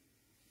 So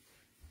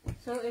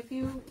if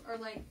you are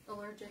like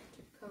allergic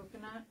to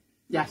coconut,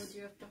 yes, would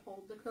you have to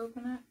hold the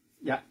coconut?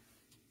 Yeah.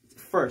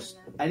 First,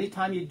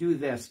 anytime you do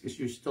this, because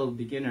you're still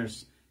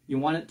beginners, you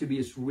want it to be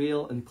as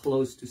real and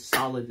close to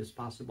solid as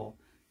possible.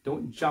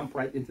 Don't jump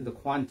right into the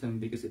quantum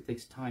because it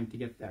takes time to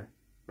get there,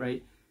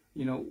 right?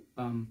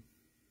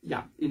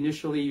 Yeah,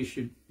 initially you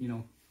should,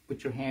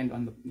 put your hand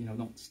on the,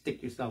 don't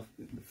stick yourself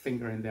the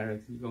finger in there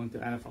if you go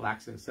into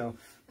anaphylaxis. So,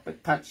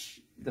 but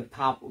touch the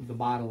top of the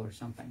bottle or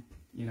something,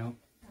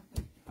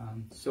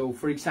 So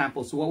for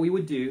example, so what we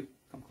would do,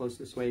 come close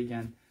this way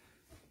again.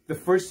 The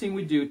first thing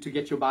we do to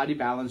get your body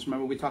balanced,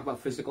 remember we talked about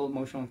physical,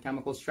 emotional, and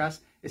chemical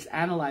stress, is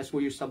analyze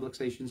where your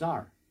subluxations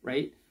are,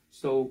 right?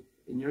 So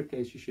in your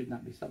case, you should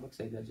not be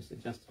subluxated. I just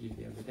adjusted you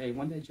the other day.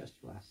 When did I adjust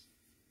you last?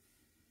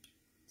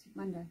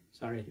 Monday.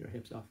 Sorry, your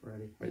hip's off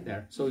already, right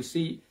there. So you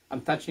see,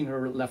 I'm touching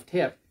her left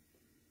hip.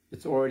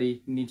 It's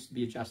already needs to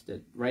be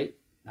adjusted, right?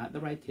 Not the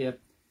right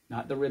hip,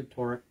 not the rib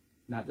torque,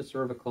 not the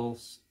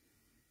cervicals.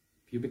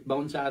 Pubic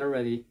bone's out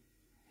already.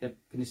 Hip,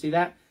 can you see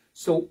that?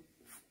 So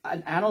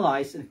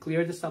analyze and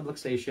clear the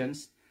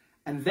subluxations.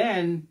 And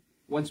then,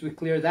 once we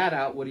clear that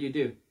out, what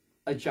do?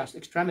 Adjust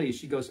extremities.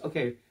 She goes,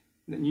 okay,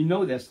 you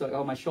know this, like,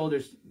 oh, my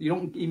shoulders. You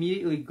don't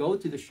immediately go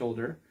to the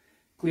shoulder.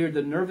 Clear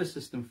the nervous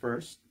system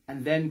first,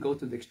 and then go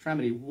to the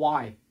extremity.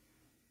 Why?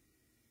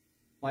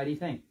 Why do you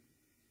think?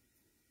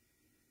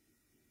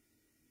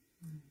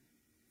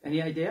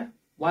 Any idea?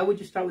 Why would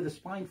you start with the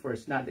spine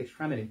first, not the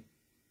extremity?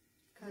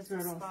 Because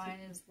the spine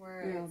is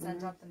where it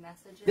sends out the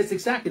messages.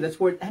 That's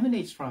where it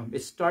emanates from.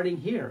 It's starting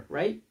here,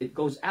 right? It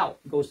goes out,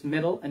 goes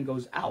middle, and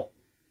goes out.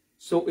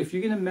 So if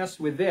you're going to mess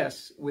with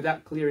this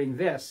without clearing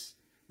this,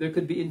 there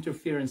could be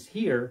interference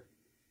here,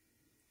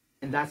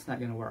 and that's not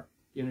going to work.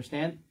 You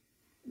understand?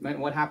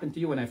 What happened to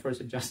you when I first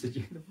adjusted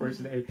you the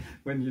first day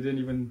when you didn't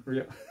even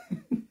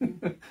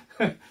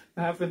what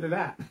happened to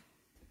that?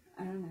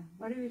 I don't know.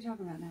 What are we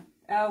talking about now?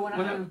 Oh,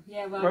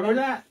 remember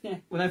that? Yeah.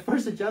 When I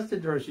first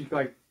adjusted her, she's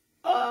like,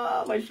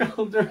 oh, my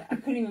shoulder. I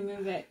couldn't even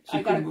move it.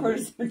 I got a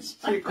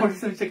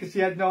cortisone check. She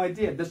had no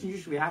idea. It doesn't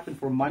usually happen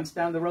for months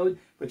down the road,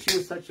 but she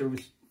was such a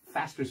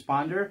fast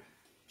responder.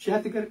 She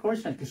had to get a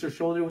cortisone because her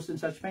shoulder was in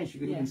such pain. She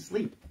couldn't even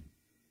sleep,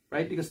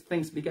 right? Because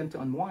things began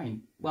to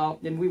unwind. Well,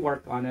 then we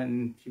worked on it,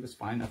 and she was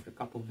fine after a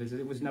couple of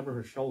visits. It was never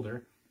her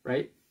shoulder,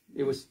 right?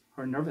 It was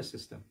her nervous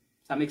system.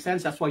 Does that make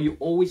sense? That's why you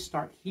always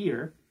start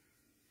here,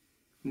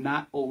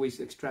 not always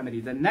extremity.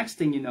 The next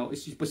thing you know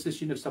is your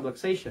position of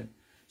subluxation.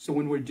 So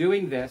when we're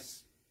doing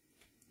this,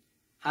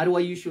 how do I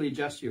usually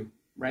adjust you,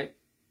 right?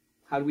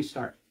 How do we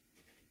start?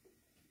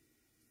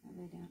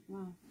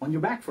 On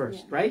your back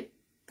first, right?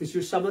 Because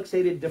you're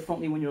subluxated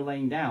differently when you're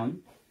laying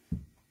down.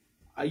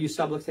 Are you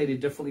subluxated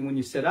differently when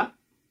you sit up?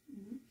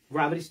 Mm-hmm.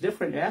 Gravity's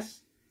different,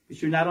 yes?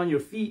 Because you're not on your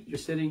feet, you're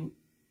sitting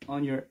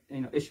on your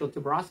ischial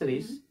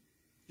tuberosities. Mm-hmm.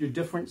 You're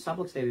different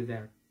subluxated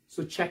there.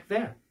 So check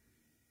there.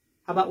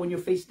 How about when you're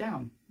face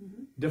down?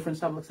 Mm-hmm. Different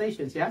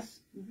subluxations,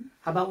 yes? Mm-hmm.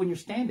 How about when you're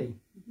standing?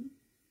 Mm-hmm.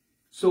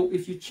 So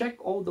if you check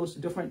all those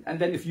different, and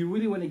then if you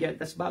really want to get,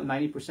 that's about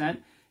 90%.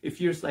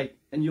 If you're just like,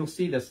 and you'll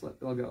see this,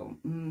 they'll go,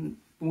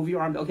 move your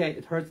arm, okay,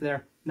 it hurts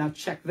there. Now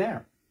check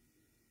there,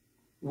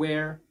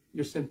 where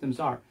your symptoms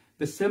are.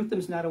 The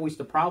symptom's not always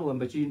the problem,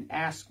 but you can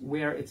ask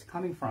where it's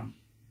coming from.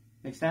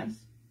 Make sense?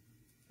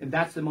 And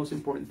that's the most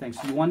important thing.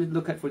 So you want to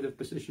look at for the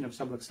position of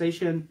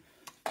subluxation.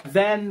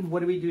 Then what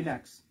do we do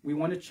next? We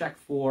want to check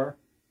for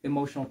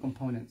emotional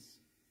components.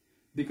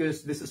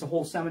 Because this is a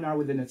whole seminar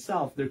within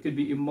itself. There could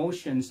be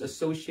emotions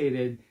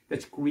associated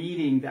that's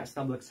creating that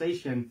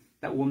subluxation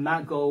that will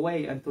not go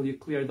away until you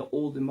clear the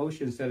old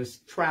emotions that is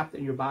trapped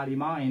in your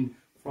body-mind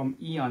from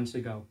eons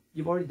ago.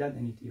 You've already done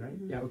NET, right?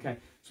 Mm-hmm. Yeah, okay.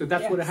 So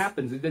that's what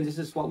happens. And then this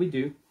is what we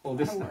do. Hold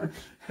this.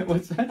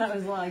 What's that? That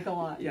was like a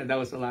lot. Yeah, that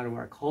was a lot of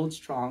work. Hold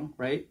strong,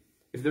 right?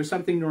 If there's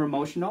something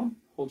neuroemotional,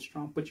 hold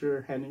strong. Put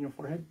your hand on your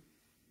forehead.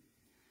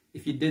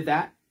 If you did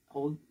that,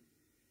 hold.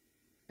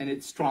 And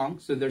it's strong,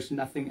 so there's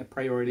nothing a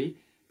priority.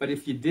 But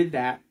if you did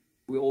that,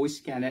 we always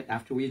scan it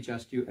after we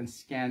adjust you and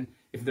scan.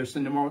 If there's a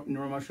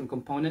neuroemotional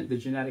component, the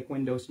genetic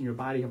windows in your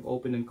body have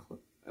opened and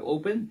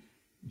opened.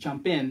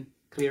 Jump in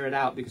clear it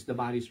out because the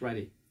body's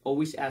ready.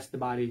 Always ask the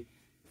body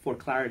for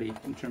clarity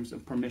in terms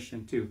of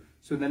permission too.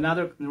 So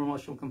another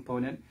emotional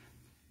component.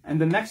 And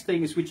the next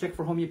thing is we check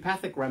for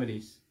homeopathic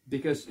remedies,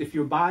 because if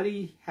your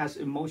body has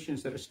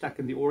emotions that are stuck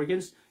in the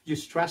organs, you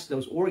stress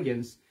those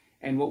organs.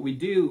 And what we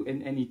do in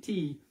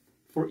NET,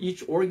 for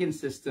each organ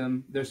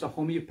system, there's a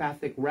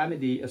homeopathic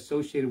remedy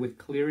associated with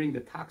clearing the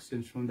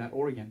toxins from that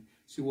organ.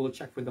 So we'll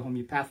check for the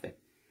homeopathic.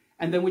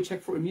 And then we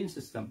check for immune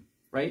system,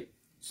 right?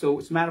 So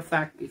as a matter of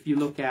fact, if you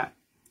look at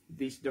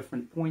these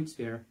different points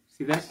here,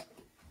 see this?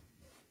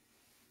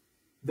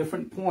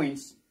 Different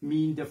points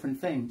mean different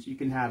things. You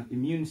can have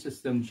immune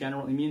system,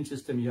 general immune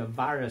system, you have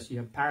virus, you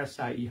have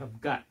parasite, you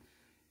have gut,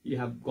 you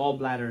have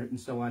gallbladder, and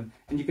so on.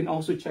 And you can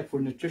also check for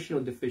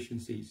nutritional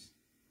deficiencies,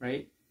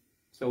 right?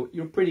 So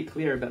you're pretty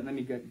clear, but let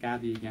me get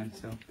Gabby again.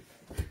 So,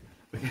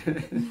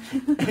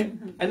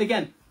 and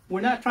again,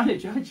 we're not trying to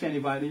judge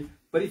anybody,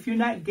 but if you're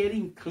not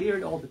getting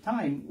cleared all the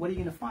time, what are you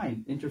going to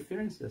find?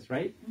 Interferences,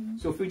 right? Mm-hmm.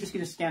 So if we're just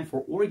going to scan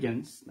for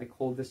organs, like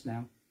hold this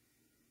now.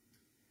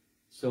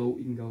 So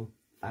you can go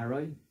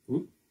thyroid.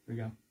 Oop, here we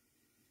go.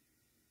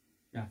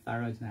 Yeah,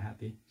 thyroid's not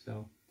happy.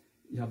 So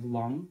you have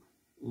lung,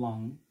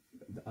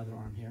 the other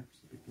arm here.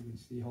 So if you can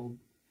see, you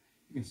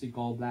can see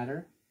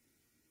gallbladder,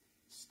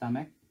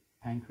 stomach,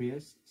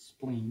 pancreas,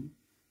 spleen,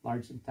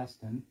 large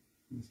intestine.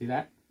 You see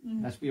that?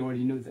 Mm-hmm. That's, we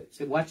already knew that.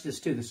 So watch this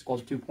too. This is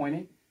called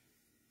 2-pointing.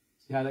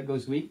 See how that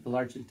goes weak? The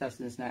large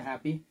intestine is not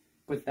happy.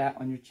 Put that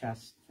on your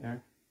chest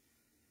there.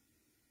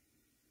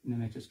 And it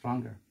makes it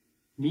stronger.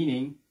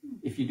 Meaning,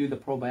 if you do the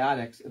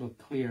probiotics, it'll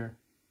clear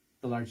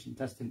the large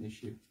intestine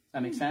issue. Does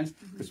that make sense?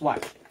 Because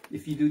watch,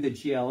 if you do the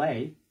GLA,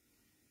 it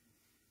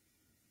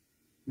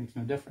makes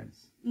no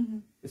difference. Mm-hmm.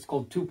 It's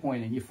called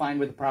 2-pointing. You find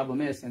what the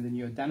problem is, and then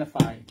you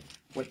identify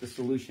what the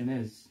solution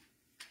is.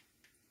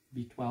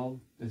 B12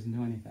 doesn't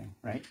do anything,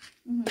 right?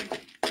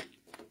 Mm-hmm.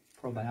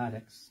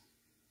 Probiotics.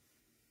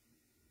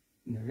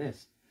 And there it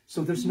is.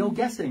 So there's no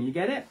guessing. You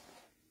get it?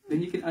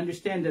 Then you can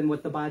understand then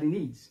what the body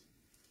needs.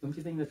 Don't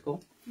you think that's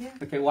cool? Yeah.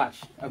 Okay,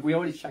 watch. We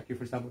already checked you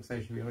for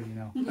subluxation. We already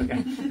know.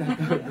 Okay,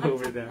 go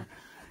over there.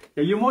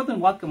 Yeah, you're more than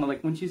welcome.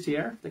 Like when she's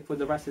here, like for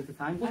the rest of the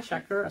time, we'll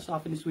check her as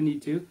often as we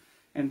need to,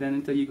 and then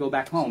until you go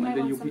back home. And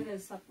then you'll be.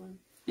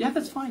 Yeah,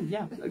 that's fine.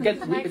 Yeah. Again,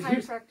 my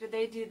chiropractor,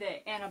 they do the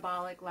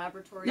anabolic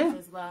laboratories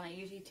as well, and I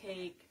usually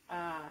take.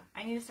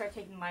 I need to start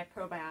taking my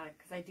probiotic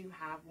because I do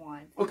have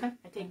one. Okay.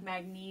 I take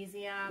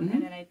magnesium,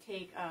 and then I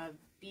take a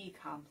B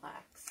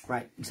complex.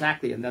 Right.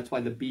 Exactly, and that's why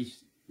the B,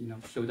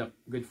 showed up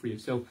good for you.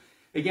 So,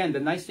 again, the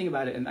nice thing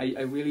about it, and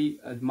I really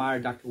admire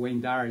Dr.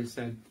 Wayne Dyer, he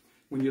said,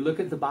 when you look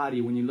at the body,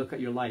 when you look at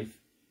your life,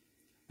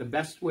 the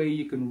best way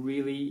you can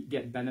really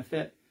get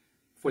benefit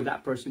for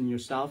that person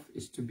yourself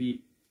is to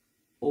be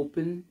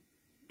open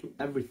to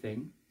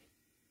everything,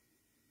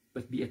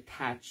 but be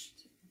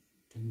attached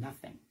to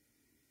nothing.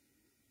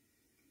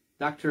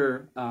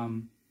 Dr.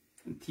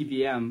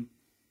 TBM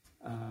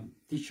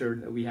teacher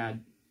that we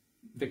had,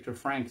 Victor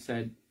Frank,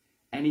 said,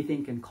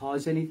 anything can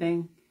cause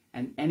anything,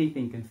 and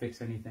anything can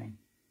fix anything.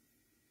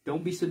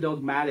 Don't be so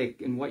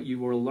dogmatic in what you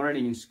were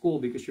learning in school,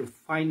 because your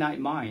finite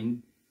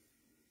mind,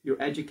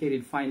 your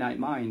educated finite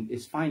mind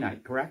is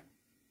finite, correct?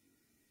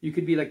 You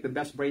could be like the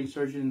best brain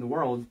surgeon in the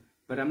world,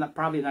 but I'm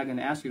probably not going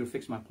to ask you to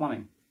fix my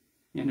plumbing.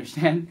 You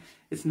understand?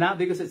 It's not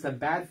because it's a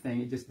bad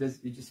thing. It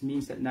just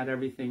means that not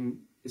everything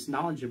is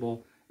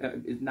knowledgeable.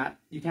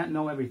 You can't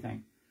know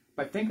everything.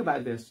 But think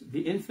about this.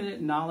 The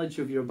infinite knowledge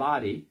of your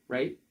body,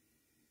 right?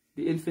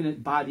 The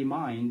infinite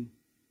body-mind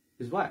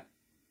is what?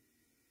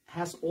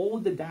 Has all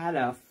the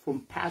data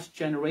from past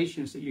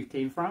generations that you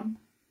came from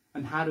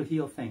on how to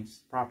heal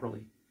things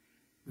properly.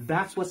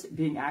 That's what's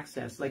being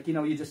accessed. Like,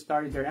 you just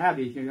started your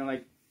Abby. You're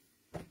like,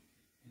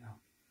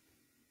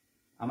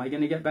 am I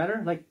going to get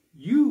better? Like,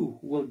 you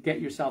will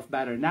get yourself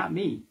better, not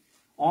me.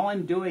 All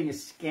I'm doing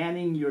is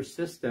scanning your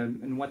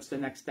system and what's the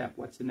next step,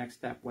 what's the next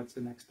step, what's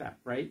the next step,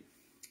 right?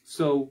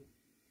 So,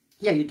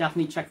 yeah, you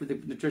definitely check for the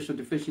nutritional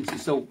deficiency.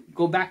 So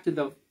go back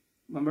to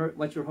remember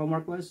what your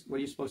homework was? What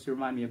are you supposed to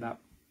remind me about?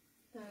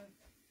 The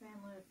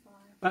family of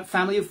 5.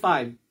 Family of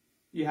 5.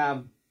 You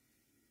have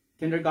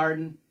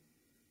kindergarten,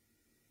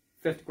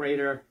 5th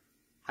grader,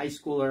 high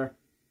schooler,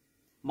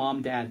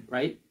 mom, dad,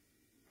 right?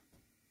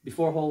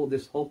 Before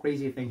this whole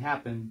crazy thing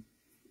happened,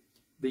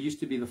 there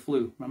used to be the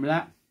flu. Remember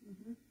that?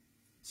 Mm-hmm.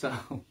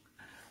 So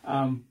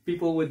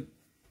people would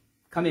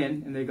come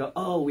in and they go,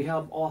 oh, we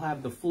all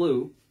have the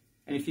flu.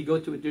 And if you go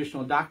to a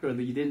traditional doctor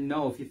that you didn't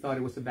know if you thought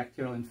it was a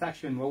bacterial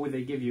infection, what would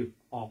they give you?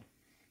 All.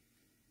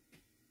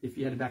 If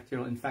you had a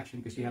bacterial infection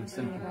because you have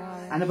symptoms.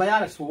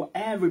 Antibiotics for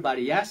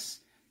everybody, yes?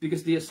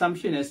 Because the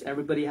assumption is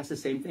everybody has the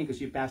same thing because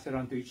you pass it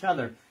on to each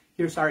other.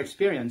 Here's our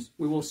experience.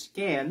 We will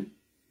scan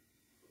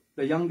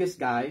the youngest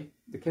guy,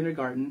 the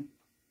kindergarten,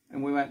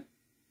 and we went,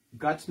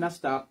 guts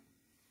messed up.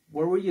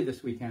 Where were you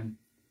this weekend?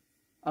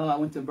 Oh, I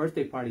went to a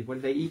birthday party. What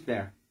did they eat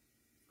there?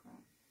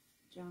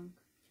 Junk.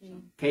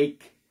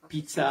 Cake,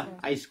 pizza,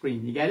 ice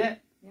cream. You get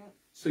it? Yep.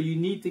 So you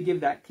need to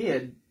give that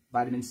kid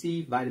vitamin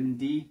C, vitamin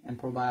D, and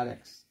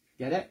probiotics.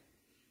 Get it?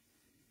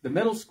 The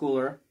middle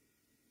schooler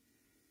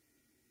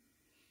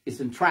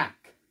is in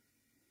track.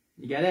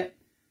 You get it?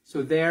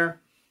 So they're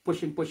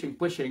pushing.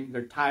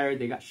 They're tired.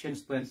 They got shin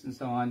splints and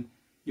so on.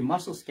 You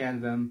muscle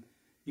scan them.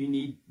 You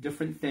need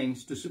different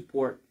things to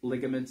support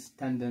ligaments,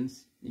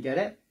 tendons. You get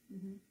it?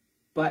 Mm-hmm.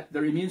 But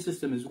their immune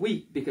system is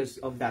weak because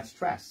of that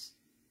stress.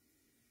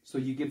 So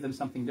you give them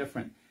something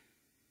different.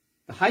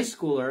 The high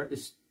schooler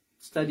is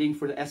studying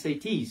for the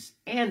SATs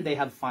and they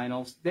have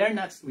finals. They're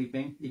not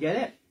sleeping. You get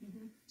it?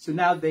 Mm-hmm. So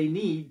now they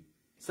need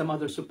some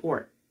other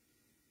support.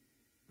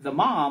 The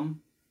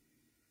mom,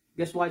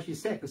 guess why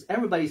she's sick? Because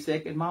everybody's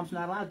sick and mom's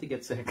not allowed to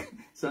get sick.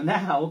 So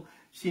now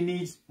she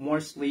needs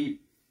more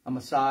sleep, a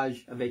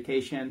massage, a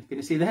vacation. Can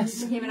you see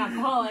this? You became an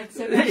alcoholic.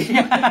 So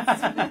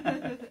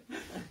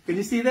Can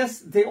you see this?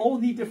 They all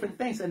need different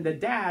things. And the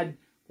dad,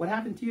 what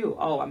happened to you?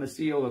 Oh, I'm a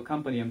CEO of a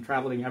company. I'm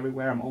traveling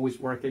everywhere. I'm always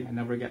working. I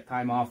never get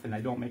time off and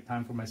I don't make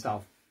time for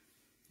myself.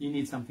 You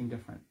need something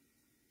different.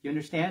 You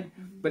understand?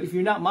 Mm-hmm. But if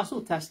you're not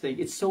muscle testing,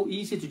 it's so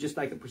easy to just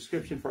like a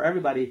prescription for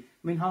everybody.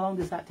 I mean, how long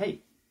does that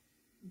take?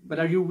 But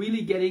are you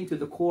really getting to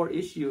the core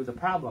issue of the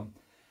problem?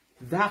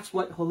 That's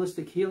what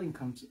holistic healing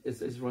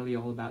is really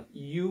all about.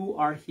 You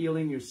are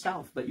healing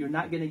yourself, but you're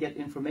not going to get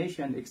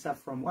information except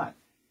from what?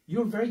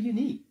 You're very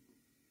unique.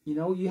 You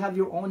know, you have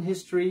your own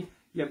history,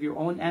 you have your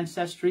own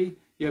ancestry,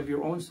 you have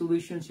your own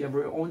solutions, you have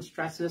your own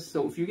stresses.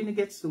 So if you're going to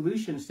get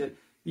solutions, that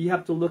you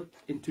have to look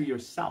into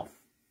yourself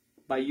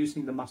by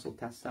using the muscle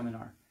test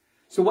seminar.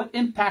 So what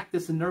impact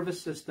does the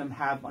nervous system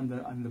have on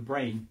the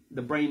brain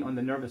on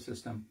the nervous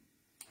system?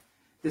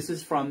 This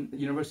is from the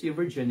University of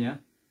Virginia.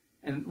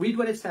 And read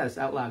what it says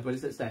out loud. What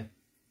does it say?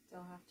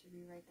 They'll have to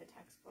rewrite the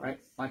textbooks. Right,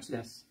 watch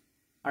this.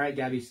 All right,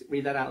 Gabby,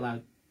 read that out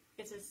loud.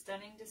 It's a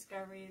stunning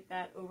discovery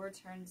that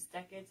overturns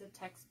decades of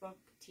textbook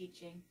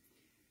teaching.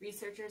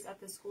 Researchers at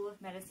the School of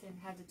Medicine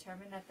have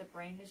determined that the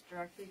brain is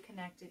directly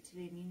connected to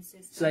the immune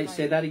system. So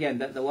say that again.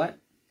 The what?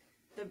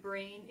 The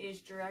brain is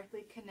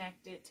directly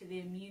connected to the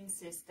immune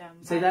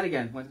system. Say that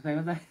again. What's the name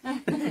of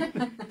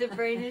that? The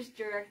brain is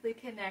directly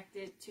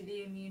connected to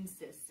the immune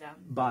system.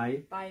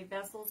 By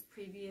vessels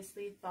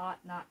previously thought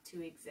not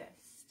to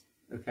exist.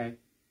 Okay.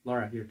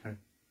 Laura, your turn.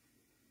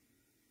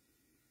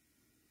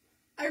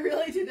 I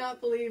really did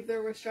not believe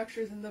there were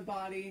structures in the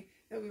body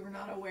that we were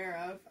not aware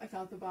of. I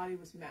thought the body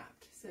was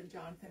mapped, said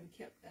Jonathan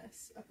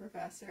Kipnis, a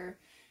professor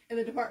in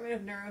the Department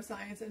of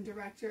Neuroscience and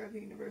director of the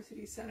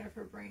University Center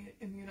for Brain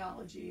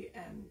Immunology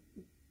and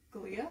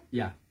Glia.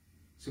 Yeah.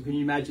 So can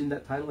you imagine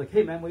that title? Like,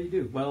 hey man, what do you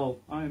do? Well,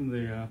 I'm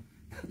the...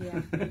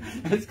 Yeah.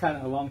 It's kind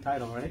of a long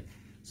title, right?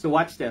 So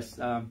watch this.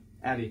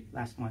 Abby,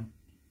 last one.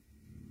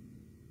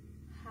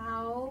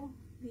 How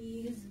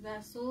these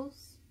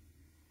vessels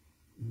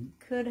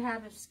could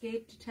have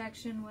escaped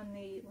detection when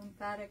the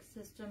lymphatic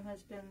system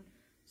has been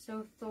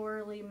so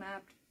thoroughly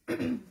mapped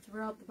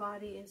throughout the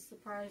body is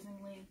surprising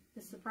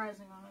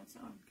on its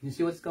own. Can you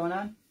see what's going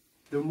on?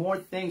 There are more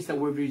things that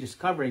we're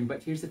rediscovering,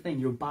 but here's the thing.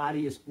 Your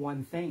body is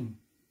one thing.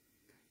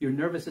 Your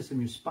nervous system,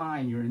 your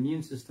spine, your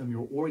immune system,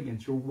 your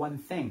organs, you're one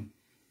thing.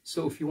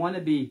 So if you want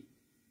to be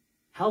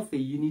healthy,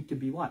 you need to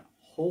be what?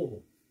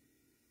 Whole.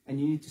 And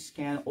you need to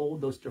scan all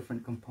those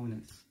different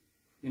components.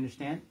 You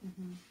understand?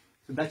 Mm-hmm.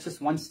 So that's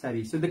just one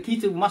study. So the key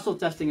to muscle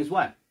testing is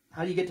what?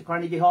 How do you get to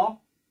Carnegie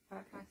Hall?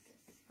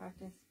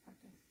 Practice.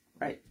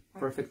 Right.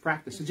 Perfect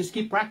practice. So just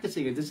keep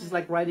practicing it. This is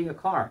like riding a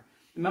car.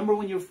 Remember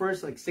when you were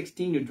first, like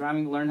 16, you're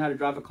learn how to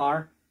drive a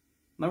car?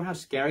 Remember how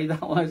scary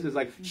that was? It's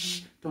like,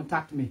 shh, don't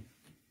talk to me.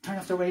 Turn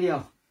off the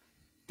radio.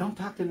 Don't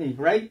talk to me,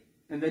 right?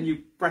 And then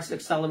you press the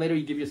accelerator,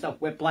 you give yourself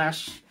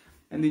whiplash.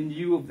 And then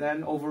you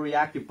then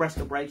overreact. You press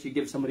the brakes, you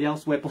give somebody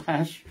else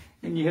whiplash.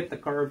 And you hit the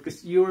curb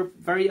because you were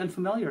very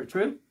unfamiliar.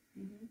 True?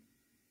 Mm-hmm.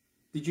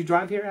 Did you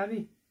drive here,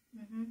 Abby?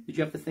 Mm-hmm. Did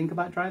you have to think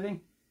about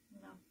driving?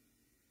 No.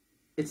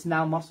 It's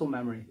now muscle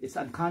memory. It's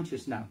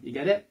unconscious now. You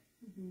get it?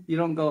 Mm-hmm. You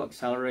don't go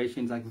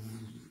accelerations like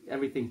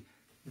everything.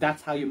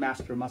 That's how you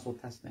master muscle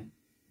testing.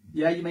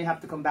 Yeah, you may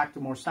have to come back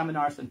to more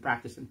seminars and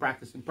practice.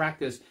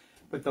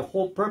 But the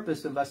whole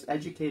purpose of us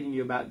educating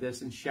you about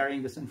this and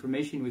sharing this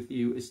information with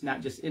you is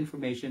not just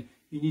information.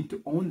 You need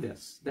to own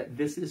this, that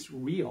this is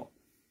real.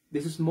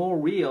 This is more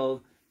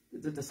real.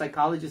 The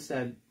psychologist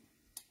said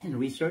in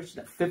research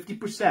that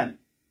 50%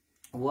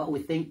 of what we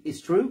think is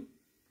true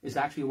is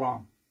actually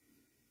wrong.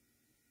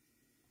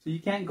 So you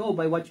can't go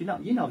by what you know.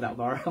 You know that,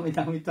 Laura. How many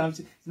times?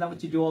 It's not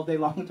what you do all day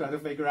long trying to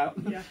figure out.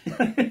 Yeah.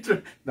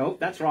 Nope,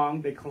 that's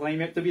wrong. They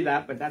claim it to be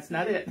that, but that's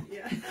not it.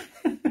 Yeah.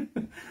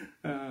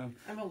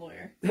 I'm a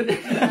lawyer. For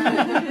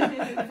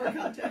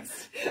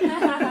context.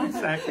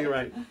 Exactly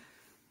right.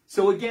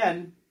 So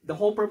again, the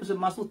whole purpose of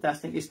muscle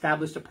testing is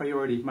establish a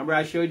priority. Remember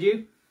I showed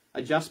you?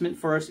 Adjustment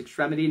first,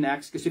 extremity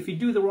next. Because if you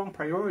do the wrong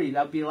priority,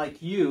 that would be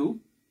like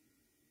you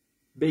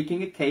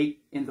baking a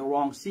cake in the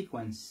wrong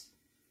sequence.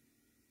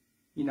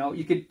 You know,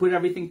 you could put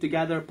everything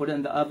together, put it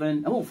in the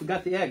oven. Oh,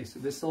 forgot the eggs.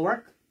 Does this still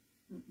work?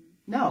 Mm-hmm.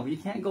 No, you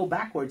can't go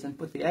backwards and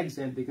put the eggs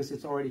in because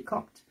it's already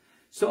cooked.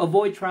 So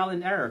avoid trial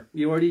and error.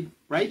 You already,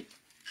 right?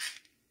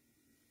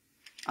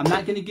 I'm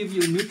not going to give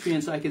you a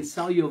nutrient so I can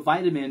sell you a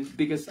vitamin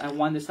because I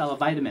want to sell a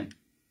vitamin.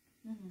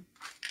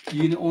 Mm-hmm.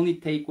 You only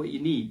take what you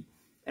need.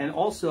 And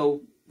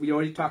also, we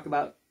already talked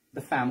about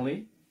the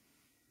family,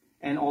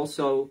 and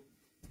also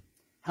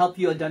help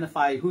you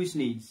identify whose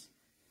needs?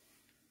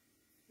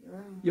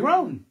 Your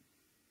own.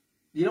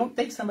 You don't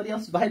take somebody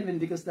else's vitamin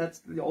because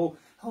that's, oh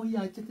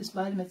yeah, I took this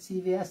vitamin at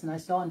CVS and I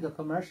saw it in the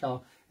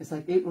commercial. It's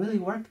like, it really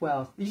worked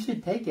well. You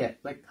should take it.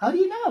 Like, how do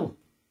you know?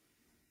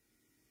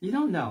 You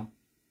don't know.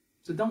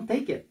 So don't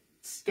take it.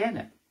 Scan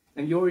it.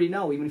 And you already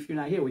know, even if you're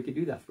not here, we could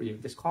do that for you.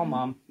 Just call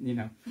mom, you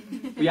know.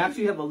 We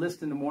actually have a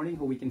list in the morning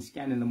who we can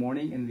scan in the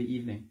morning and in the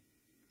evening.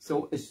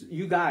 So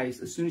you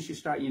guys, as soon as you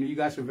start, you know, you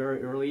guys are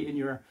very early in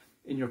your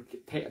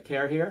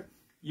care here.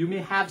 You may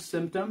have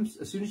symptoms.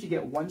 As soon as you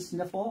get one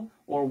sniffle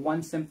or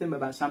one symptom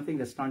about something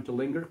that's starting to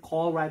linger,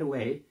 call right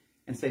away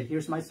and say,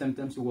 here's my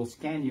symptoms. We'll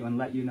scan you and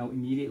let you know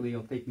immediately.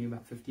 It'll take me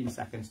about 15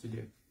 seconds to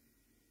do.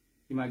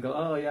 You might go,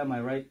 oh yeah,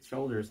 my right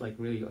shoulder is like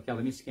really, okay,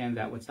 let me scan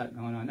that. What's that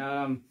going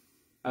on?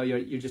 Oh,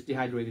 you're just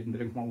dehydrated and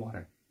drink more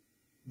water.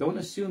 Don't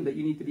assume that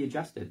you need to be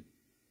adjusted.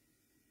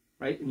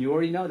 Right? And you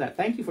already know that.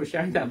 Thank you for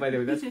sharing that, by the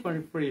way. That's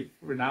pretty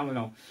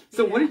phenomenal.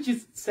 So what did you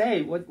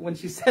say when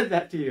she said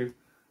that to you?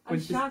 I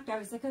was shocked. I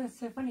was like, oh, that's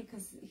so funny,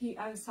 because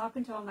I was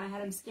talking to him. I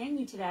had him scan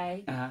you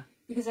today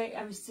because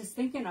I was just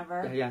thinking of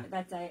her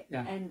that day.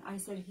 Yeah. And I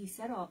said, he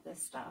said all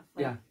this stuff.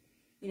 Like,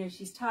 you know,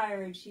 she's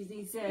tired. She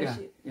needs this.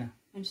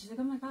 And she's like,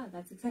 oh my God,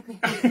 that's exactly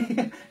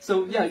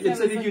So, yeah,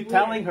 instead of you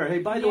telling her, hey,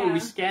 by the way,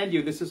 we scanned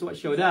you. This is what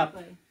showed up.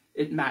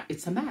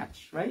 It's a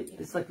match, right? Yeah.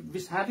 It's like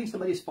just having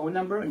somebody's phone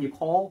number and you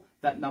call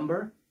that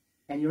number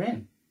and you're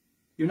in.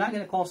 You're not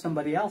going to call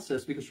somebody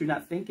else's because you're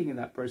not thinking of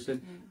that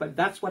person. But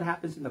that's what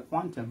happens in the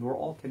quantum. We're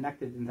all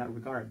connected in that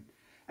regard.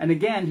 And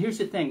again, here's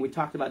the thing. We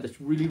talked about this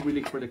really,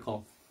 really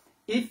critical.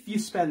 If you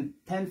spend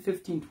 10,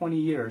 15, 20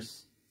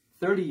 years,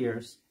 30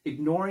 years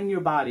ignoring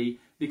your body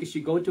because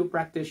you go to a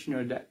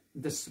practitioner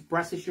that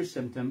suppresses your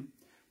symptom,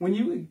 when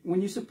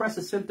you suppress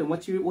a symptom,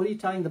 what are you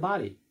telling the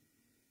body?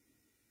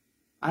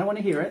 I don't want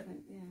to hear it.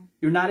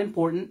 You're not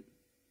important.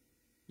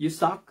 You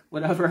suck,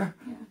 whatever.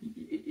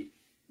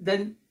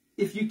 Then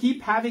if you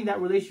keep having that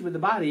relationship with the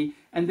body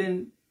and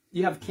then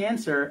you have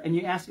cancer and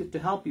you ask it to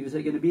help you, is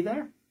it going to be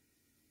there?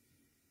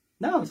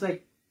 No, it's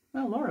like,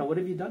 well, Laura, what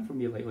have you done for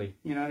me lately?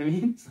 You know what I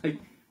mean? It's like,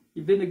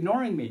 you've been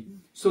ignoring me.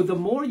 So the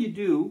more you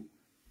do,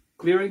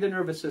 clearing the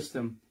nervous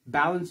system,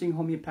 balancing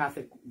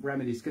homeopathic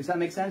remedies, does that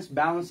make sense?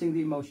 Balancing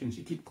the emotions.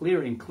 You keep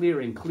clearing,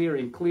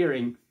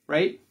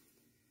 right?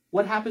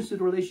 What happens to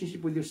the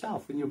relationship with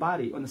yourself and your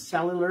body on a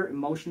cellular,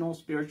 emotional,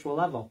 spiritual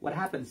level? What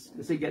happens?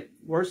 Does it get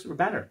worse or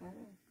better?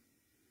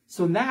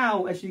 So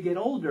now, as you get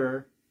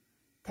older,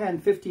 10,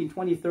 15,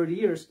 20, 30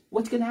 years,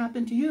 what's going to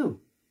happen to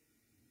you?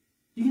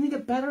 You're going to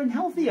get better and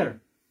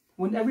healthier.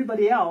 When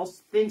everybody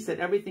else thinks that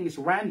everything is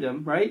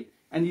random, right?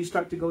 And you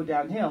start to go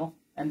downhill,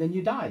 and then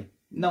you die.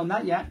 No,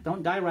 not yet.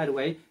 Don't die right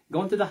away.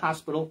 Go into the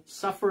hospital,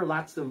 suffer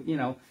lots of,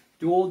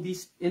 do all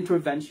these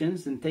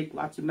interventions and take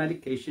lots of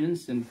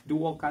medications and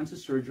do all kinds of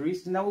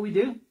surgeries. Isn't that what we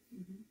do?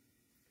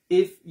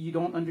 If you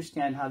don't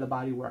understand how the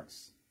body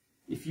works.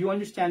 If you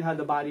understand how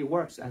the body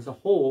works as a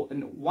whole,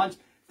 and once,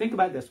 think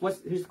about this.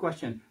 Here's the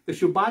question.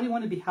 Does your body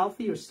want to be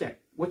healthy or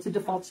sick? What's the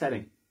default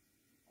setting?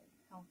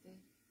 Healthy.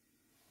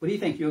 What do you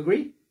think? You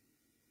agree?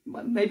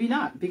 Maybe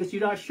not, because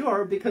you're not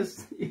sure,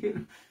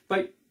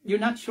 but you're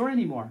not sure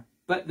anymore.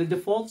 But the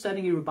default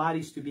setting of your body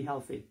is to be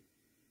healthy.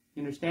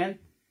 You understand?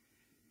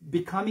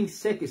 Becoming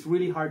sick is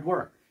really hard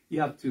work.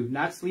 You have to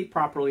not sleep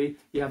properly.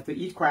 You have to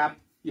eat crap.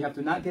 You have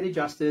to not get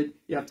adjusted.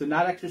 You have to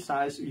not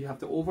exercise. You have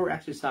to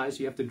over-exercise.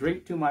 You have to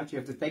drink too much. You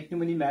have to take too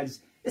many meds.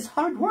 It's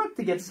hard work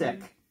to get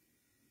sick.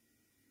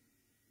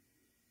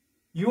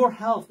 Your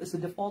health is the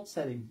default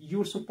setting.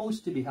 You're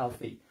supposed to be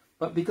healthy.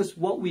 But because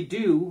what we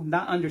do,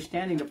 not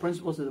understanding the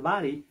principles of the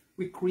body,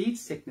 we create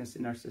sickness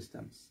in our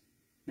systems.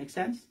 Make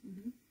sense?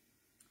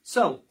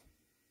 So,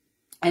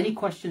 any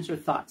questions or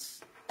thoughts?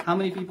 How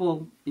many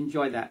people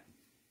enjoy that?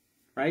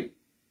 Right?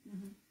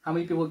 How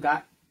many people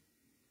got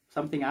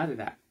something out of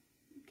that?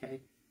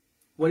 Okay.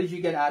 What did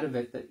you get out of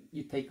it that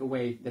you take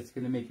away that's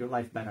going to make your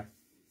life better?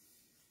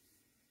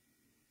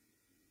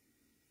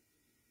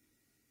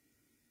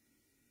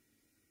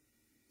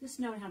 Just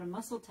knowing how to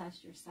muscle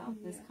test yourself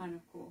is kind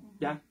of cool.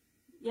 Yeah.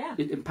 Yeah.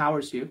 It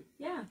empowers you.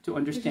 Yeah. To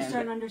understand. You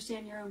start to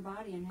understand your own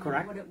body and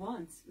what it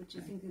wants, which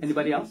I think is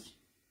Anybody else?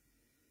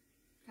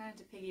 Kind of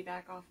to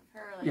piggyback off of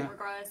her, like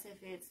regardless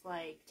if it's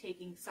like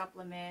taking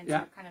supplements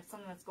or kind of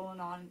something that's going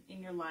on in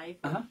your life,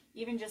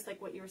 even just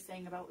like what you were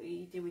saying about what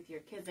you did with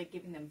your kids, like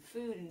giving them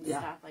food and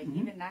stuff, like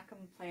even that can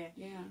play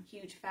a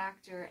huge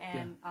factor.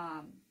 And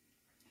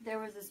there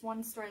was this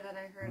one story that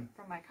I heard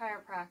from my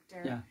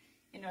chiropractor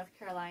in North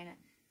Carolina.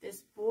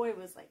 This boy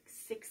was like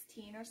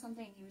 16 or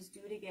something. He was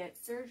due to get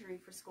surgery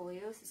for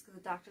scoliosis because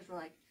the doctors were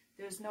like,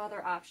 there's no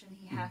other option.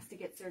 He has to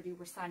get surgery.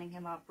 We're signing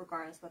him up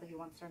regardless whether he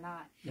wants it or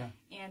not.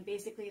 And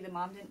basically the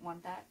mom didn't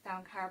want that,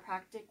 found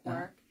chiropractic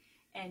work,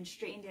 and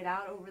straightened it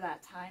out over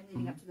that time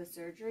leading up to the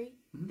surgery.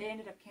 They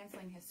ended up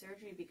canceling his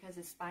surgery because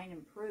his spine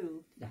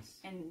improved. Yes.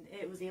 And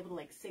it was able to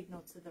like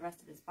signal to the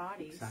rest of his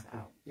body. Exactly.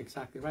 So.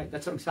 Exactly right.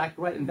 That's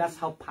exactly right. And that's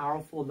how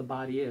powerful the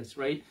body is,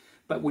 right?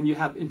 But when you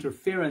have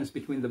interference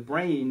between the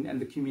brain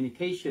and the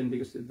communication,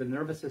 because of the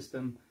nervous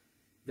system,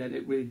 then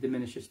it really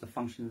diminishes the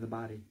function of the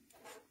body.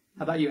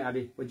 How about you,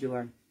 Abby? What'd you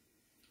learn?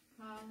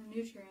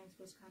 Nutrients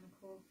was kind of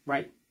cool.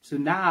 Right. So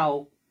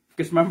now,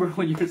 because remember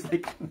when you was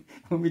like,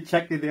 when we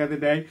checked it the other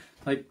day,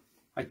 like,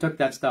 I took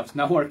that stuff, it's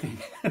not working.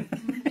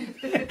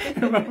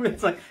 Remember,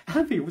 it's like,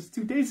 Abby, it was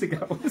 2 days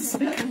ago. It's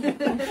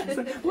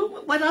like,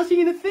 well, what else are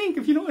you going to think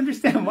if you don't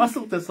understand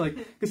muscle test? Like,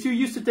 because you're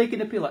used to taking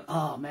the pill, like,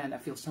 oh man, I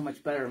feel so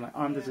much better, my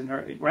arm doesn't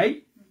hurt,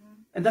 right?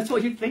 And that's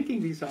what you're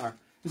thinking these are.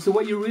 And so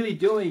what you're really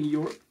doing,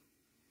 you're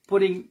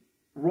putting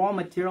raw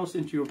materials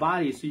into your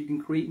body so you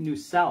can create new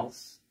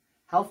cells,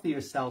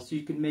 healthier cells, so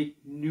you can make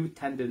new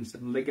tendons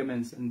and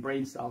ligaments and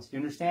brain cells. You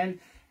understand?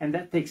 And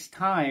that takes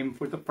time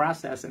for the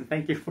process. And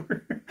thank you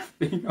for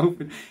being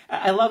open.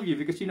 I love you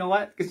because you know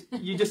what? Because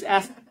you just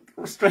asked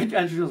straight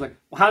answers. I was like,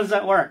 well, how does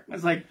that work?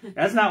 It's like,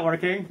 that's not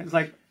working. It's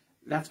like,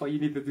 that's why you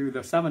need to do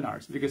the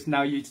seminars, because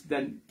now you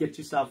then get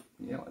yourself,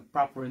 you know,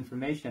 proper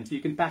information so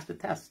you can pass the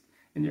test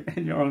in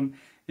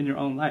your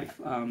own life.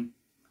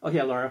 Okay,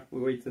 Laura,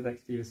 we'll wait till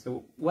next year.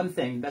 So one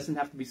thing doesn't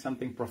have to be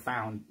something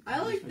profound. I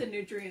like the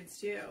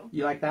nutrients too.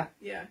 You like that?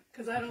 Yeah,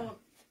 because I don't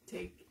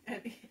take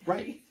any.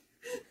 Right.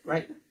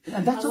 Right.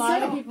 And that's a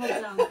lot of people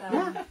don't, though.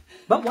 Yeah.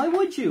 But why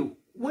would you?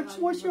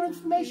 Where's your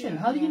information?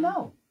 How do you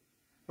know?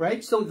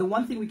 Right? So the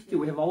one thing we can do,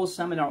 we have a whole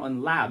seminar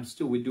on labs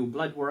too. We do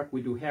blood work,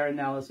 we do hair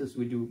analysis,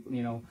 we do,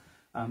 you know,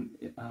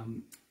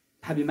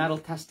 heavy metal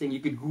testing. You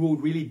could go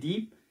really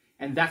deep,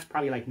 and that's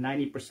probably like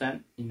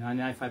 90%, you know,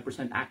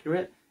 95%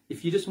 accurate.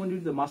 If you just want to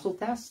do the muscle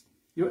test,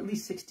 you're at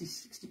least 50,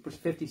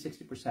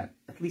 60%.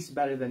 At least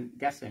better than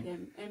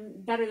guessing.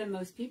 And better than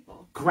most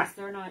people. Correct.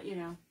 They're not, you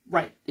know.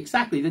 Right,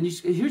 exactly. Then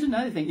here's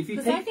another thing. If you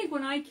Because I think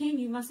when I came,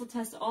 you muscle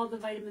test all the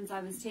vitamins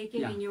I was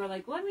taking, and you were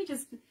like, well, let me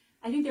just,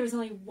 I think there was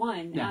only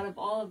one out of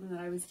all of them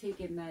that I was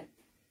taking that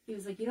he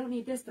was like, you don't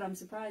need this, but I'm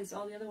surprised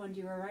all the other ones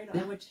you were right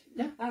on, which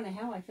I don't know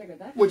how I figured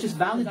that. Which is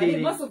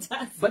validating. Muscle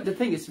test. But the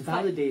thing is,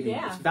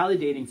 validating. It's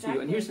validating to you.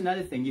 And here's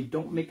another thing. You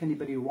don't make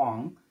anybody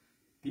wrong.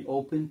 Be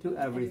open to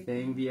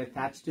everything. Be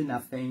attached to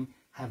nothing.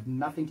 Have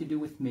nothing to do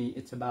with me.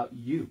 It's about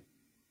you.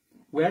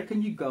 Where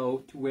can you go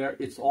to where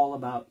it's all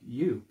about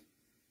you?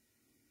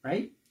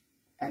 Right?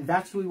 And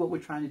that's really what we're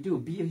trying to do.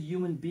 Be a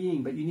human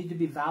being, but you need to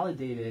be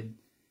validated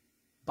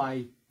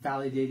by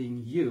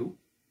validating you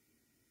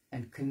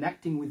and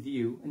connecting with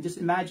you. And just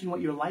imagine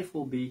what your life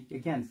will be,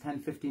 again, 10,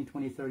 15,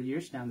 20, 30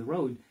 years down the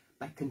road,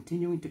 by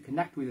continuing to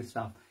connect with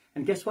yourself.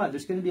 And guess what?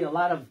 There's going to be a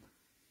lot of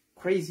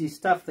crazy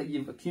stuff that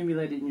you've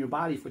accumulated in your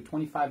body for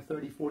 25,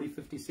 30, 40,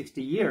 50,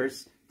 60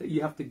 years that you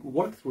have to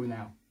work through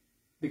now.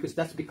 Because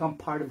that's become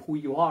part of who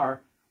you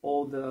are,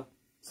 all the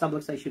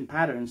subluxation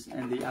patterns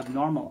and the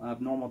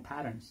abnormal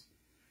patterns.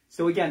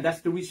 So again,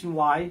 that's the reason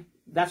why,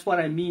 that's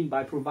what I mean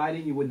by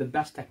providing you with the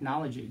best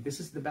technology. This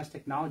is the best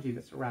technology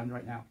that's around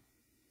right now,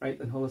 right?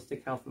 In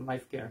holistic health and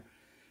life care.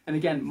 And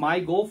again,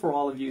 my goal for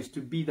all of you is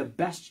to be the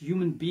best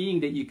human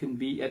being that you can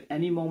be at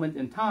any moment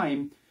in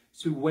time.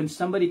 So when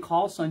somebody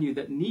calls on you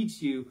that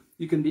needs you,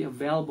 you can be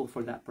available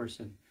for that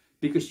person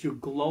because you're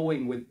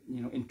glowing with,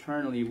 you know,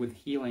 internally with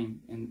healing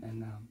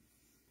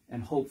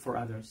and hope for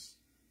others.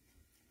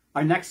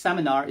 Our next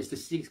seminar is the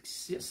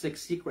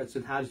six secrets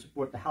of how to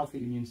support the healthy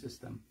immune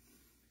system.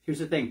 Here's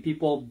the thing: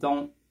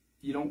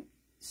 you don't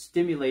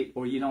stimulate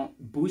or you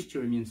don't boost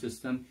your immune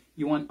system.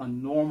 You want a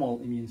normal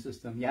immune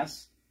system.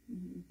 Yes.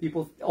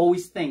 People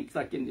always think,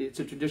 like it's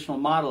a traditional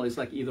model, is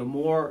like either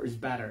more is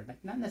better.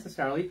 Like, not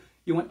necessarily.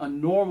 You want a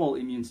normal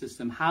immune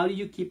system. How do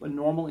you keep a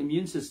normal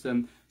immune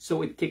system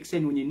so it kicks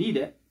in when you need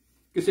it?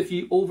 Because if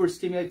you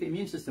overstimulate the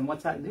immune system,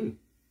 what's that do?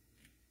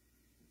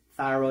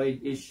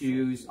 Thyroid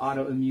issues,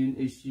 autoimmune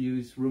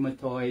issues,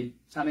 rheumatoid.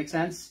 Does that make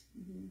sense?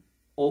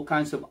 All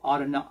kinds of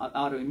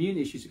autoimmune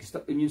issues because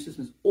the immune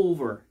system is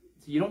over.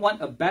 So you don't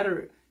want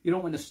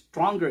a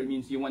stronger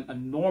immune system. You want a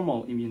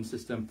normal immune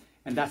system.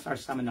 And that's our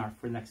seminar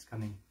for next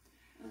coming.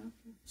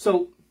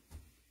 So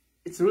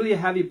it's really a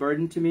heavy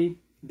burden to me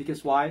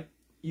because why?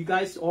 You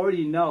guys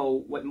already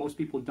know what most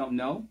people don't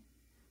know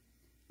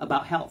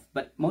about health,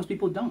 but most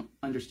people don't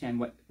understand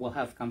what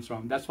health comes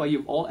from. That's why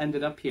you've all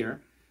ended up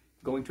here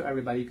going to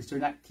everybody because they're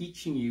not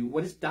teaching you.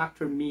 What does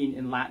doctor mean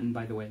in Latin,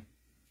 by the way?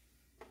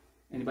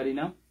 Anybody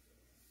know?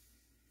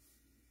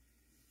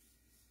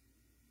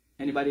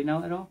 Anybody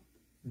know at all?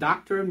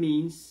 Doctor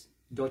means,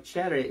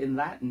 docere in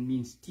Latin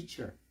means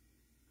teacher.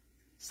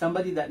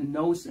 Somebody that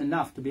knows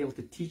enough to be able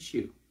to teach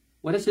you.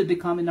 What does it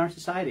become in our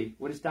society?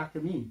 What does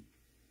doctor mean?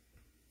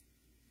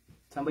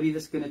 Somebody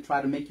that's going to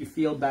try to make you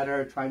feel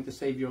better, trying to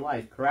save your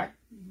life, correct?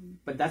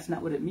 But that's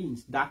not what it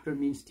means. Doctor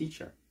means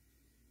teacher.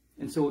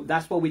 And so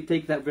that's why we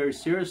take that very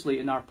seriously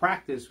in our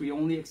practice. We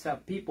only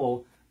accept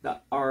people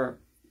that are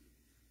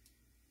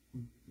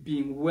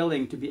being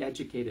willing to be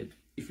educated.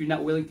 If you're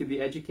not willing to be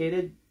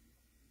educated,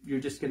 you're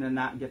just going to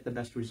not get the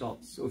best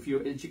results. So if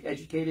you're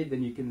educated,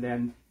 then you can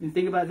then, and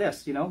think about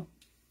this, you know,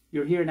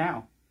 you're here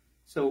now.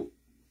 So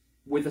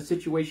with the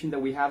situation that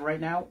we have right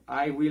now,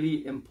 I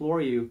really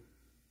implore you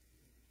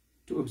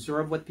to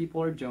observe what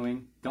people are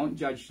doing, don't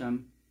judge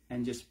them,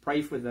 and just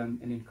pray for them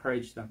and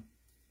encourage them.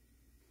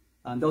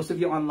 Those of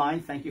you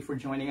online, thank you for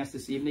joining us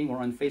this evening. We're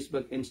on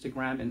Facebook,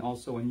 Instagram, and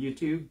also on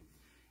YouTube,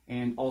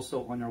 and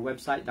also on our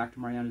website,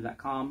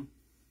 drmariano.com.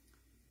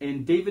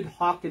 In David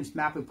Hawkins'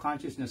 Map of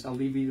Consciousness, I'll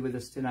leave you with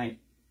this tonight.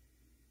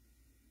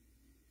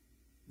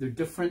 There are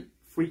different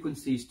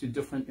frequencies to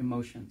different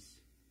emotions.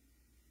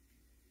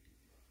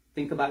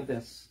 Think about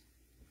this.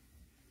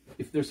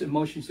 If there's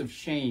emotions of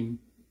shame,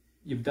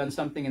 you've done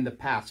something in the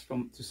past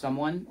to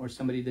someone, or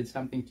somebody did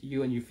something to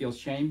you and you feel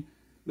shame,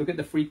 look at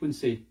the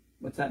frequency.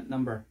 What's that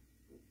number?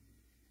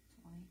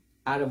 20.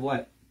 Out of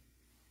what?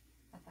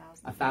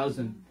 1,000.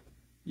 1,000.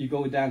 You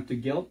go down to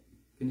guilt.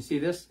 Can you see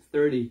this?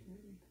 30.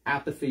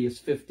 Apathy is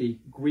 50.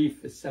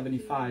 Grief is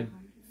 75.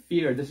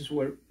 Fear, this is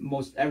where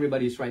most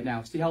everybody is right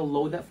now. See how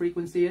low that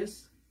frequency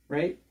is?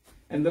 Right?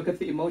 And look at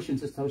the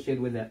emotions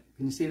associated with it.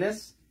 Can you see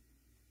this?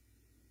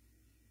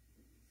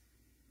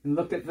 And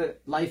look at the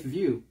life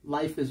view.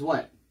 Life is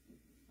what?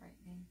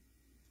 Frightening.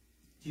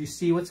 Do you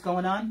see what's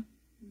going on?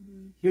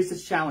 Here's the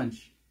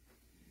challenge.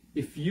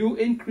 If you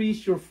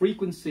increase your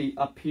frequency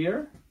up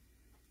here,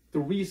 the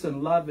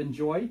reason, love, and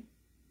joy,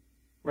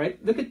 right?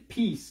 Look at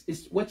peace.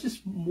 What's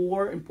just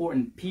more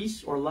important,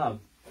 peace or love?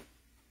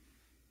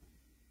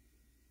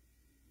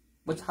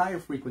 What's higher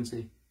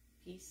frequency?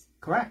 Peace.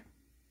 Correct.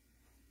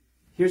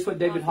 Here's what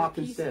David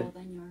Hawkins said.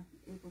 Then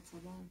you're able to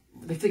love.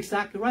 That's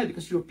exactly right,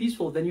 because you're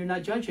peaceful, then you're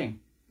not judging.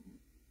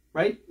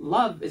 Right?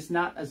 Love is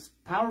not as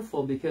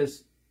powerful,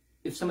 because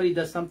if somebody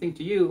does something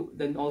to you,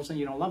 then all of a sudden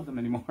you don't love them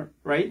anymore,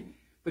 right?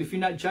 But if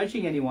you're not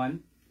judging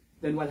anyone,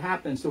 then what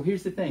happens? So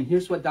here's the thing.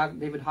 Here's what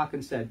David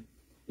Hawkins said.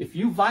 If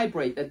you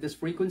vibrate at this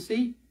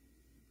frequency,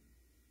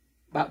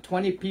 about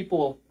 20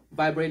 people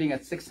vibrating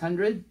at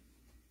 600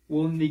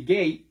 will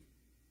negate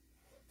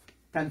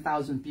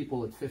 10,000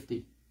 people at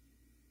 50.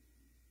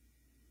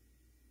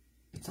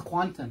 It's a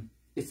quantum.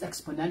 It's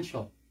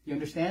exponential. You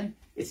understand?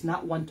 It's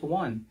not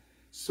one-to-one.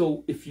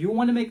 So if you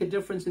want to make a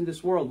difference in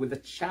this world with the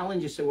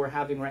challenges that we're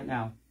having right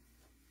now,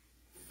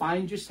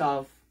 find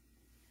yourself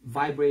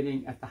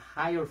vibrating at the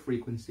higher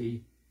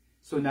frequency.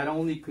 So not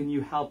only can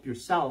you help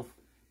yourself,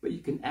 but you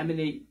can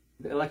emanate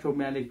the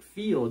electromagnetic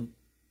field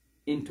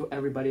into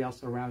everybody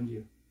else around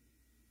you.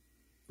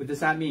 What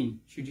does that mean?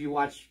 Should you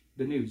watch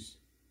the news?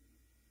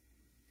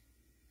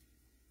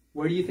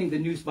 Where do you think the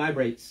news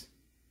vibrates?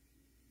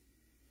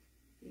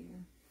 Fear.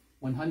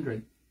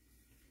 100.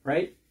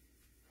 Right?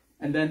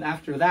 And then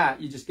after that,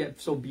 you just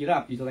get so beat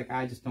up, you're like,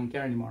 I just don't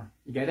care anymore.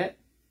 You get it?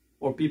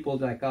 Or people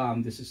like,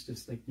 this is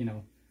just like, you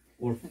know,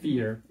 or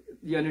fear.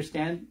 You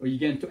understand? Or you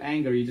get into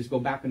anger, you just go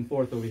back and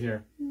forth over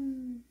here.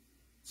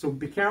 So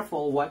be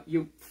careful what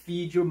you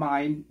feed your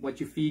mind, what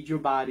you feed your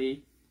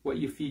body, what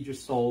you feed your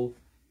soul.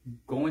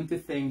 Go into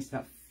things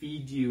that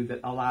feed you, that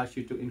allows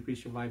you to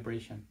increase your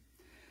vibration.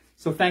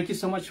 So thank you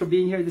so much for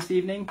being here this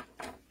evening.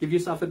 Give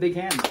yourself a big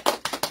hand.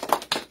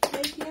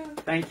 Thank you.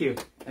 Thank you.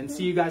 And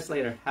see you guys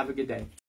later. Have a good day.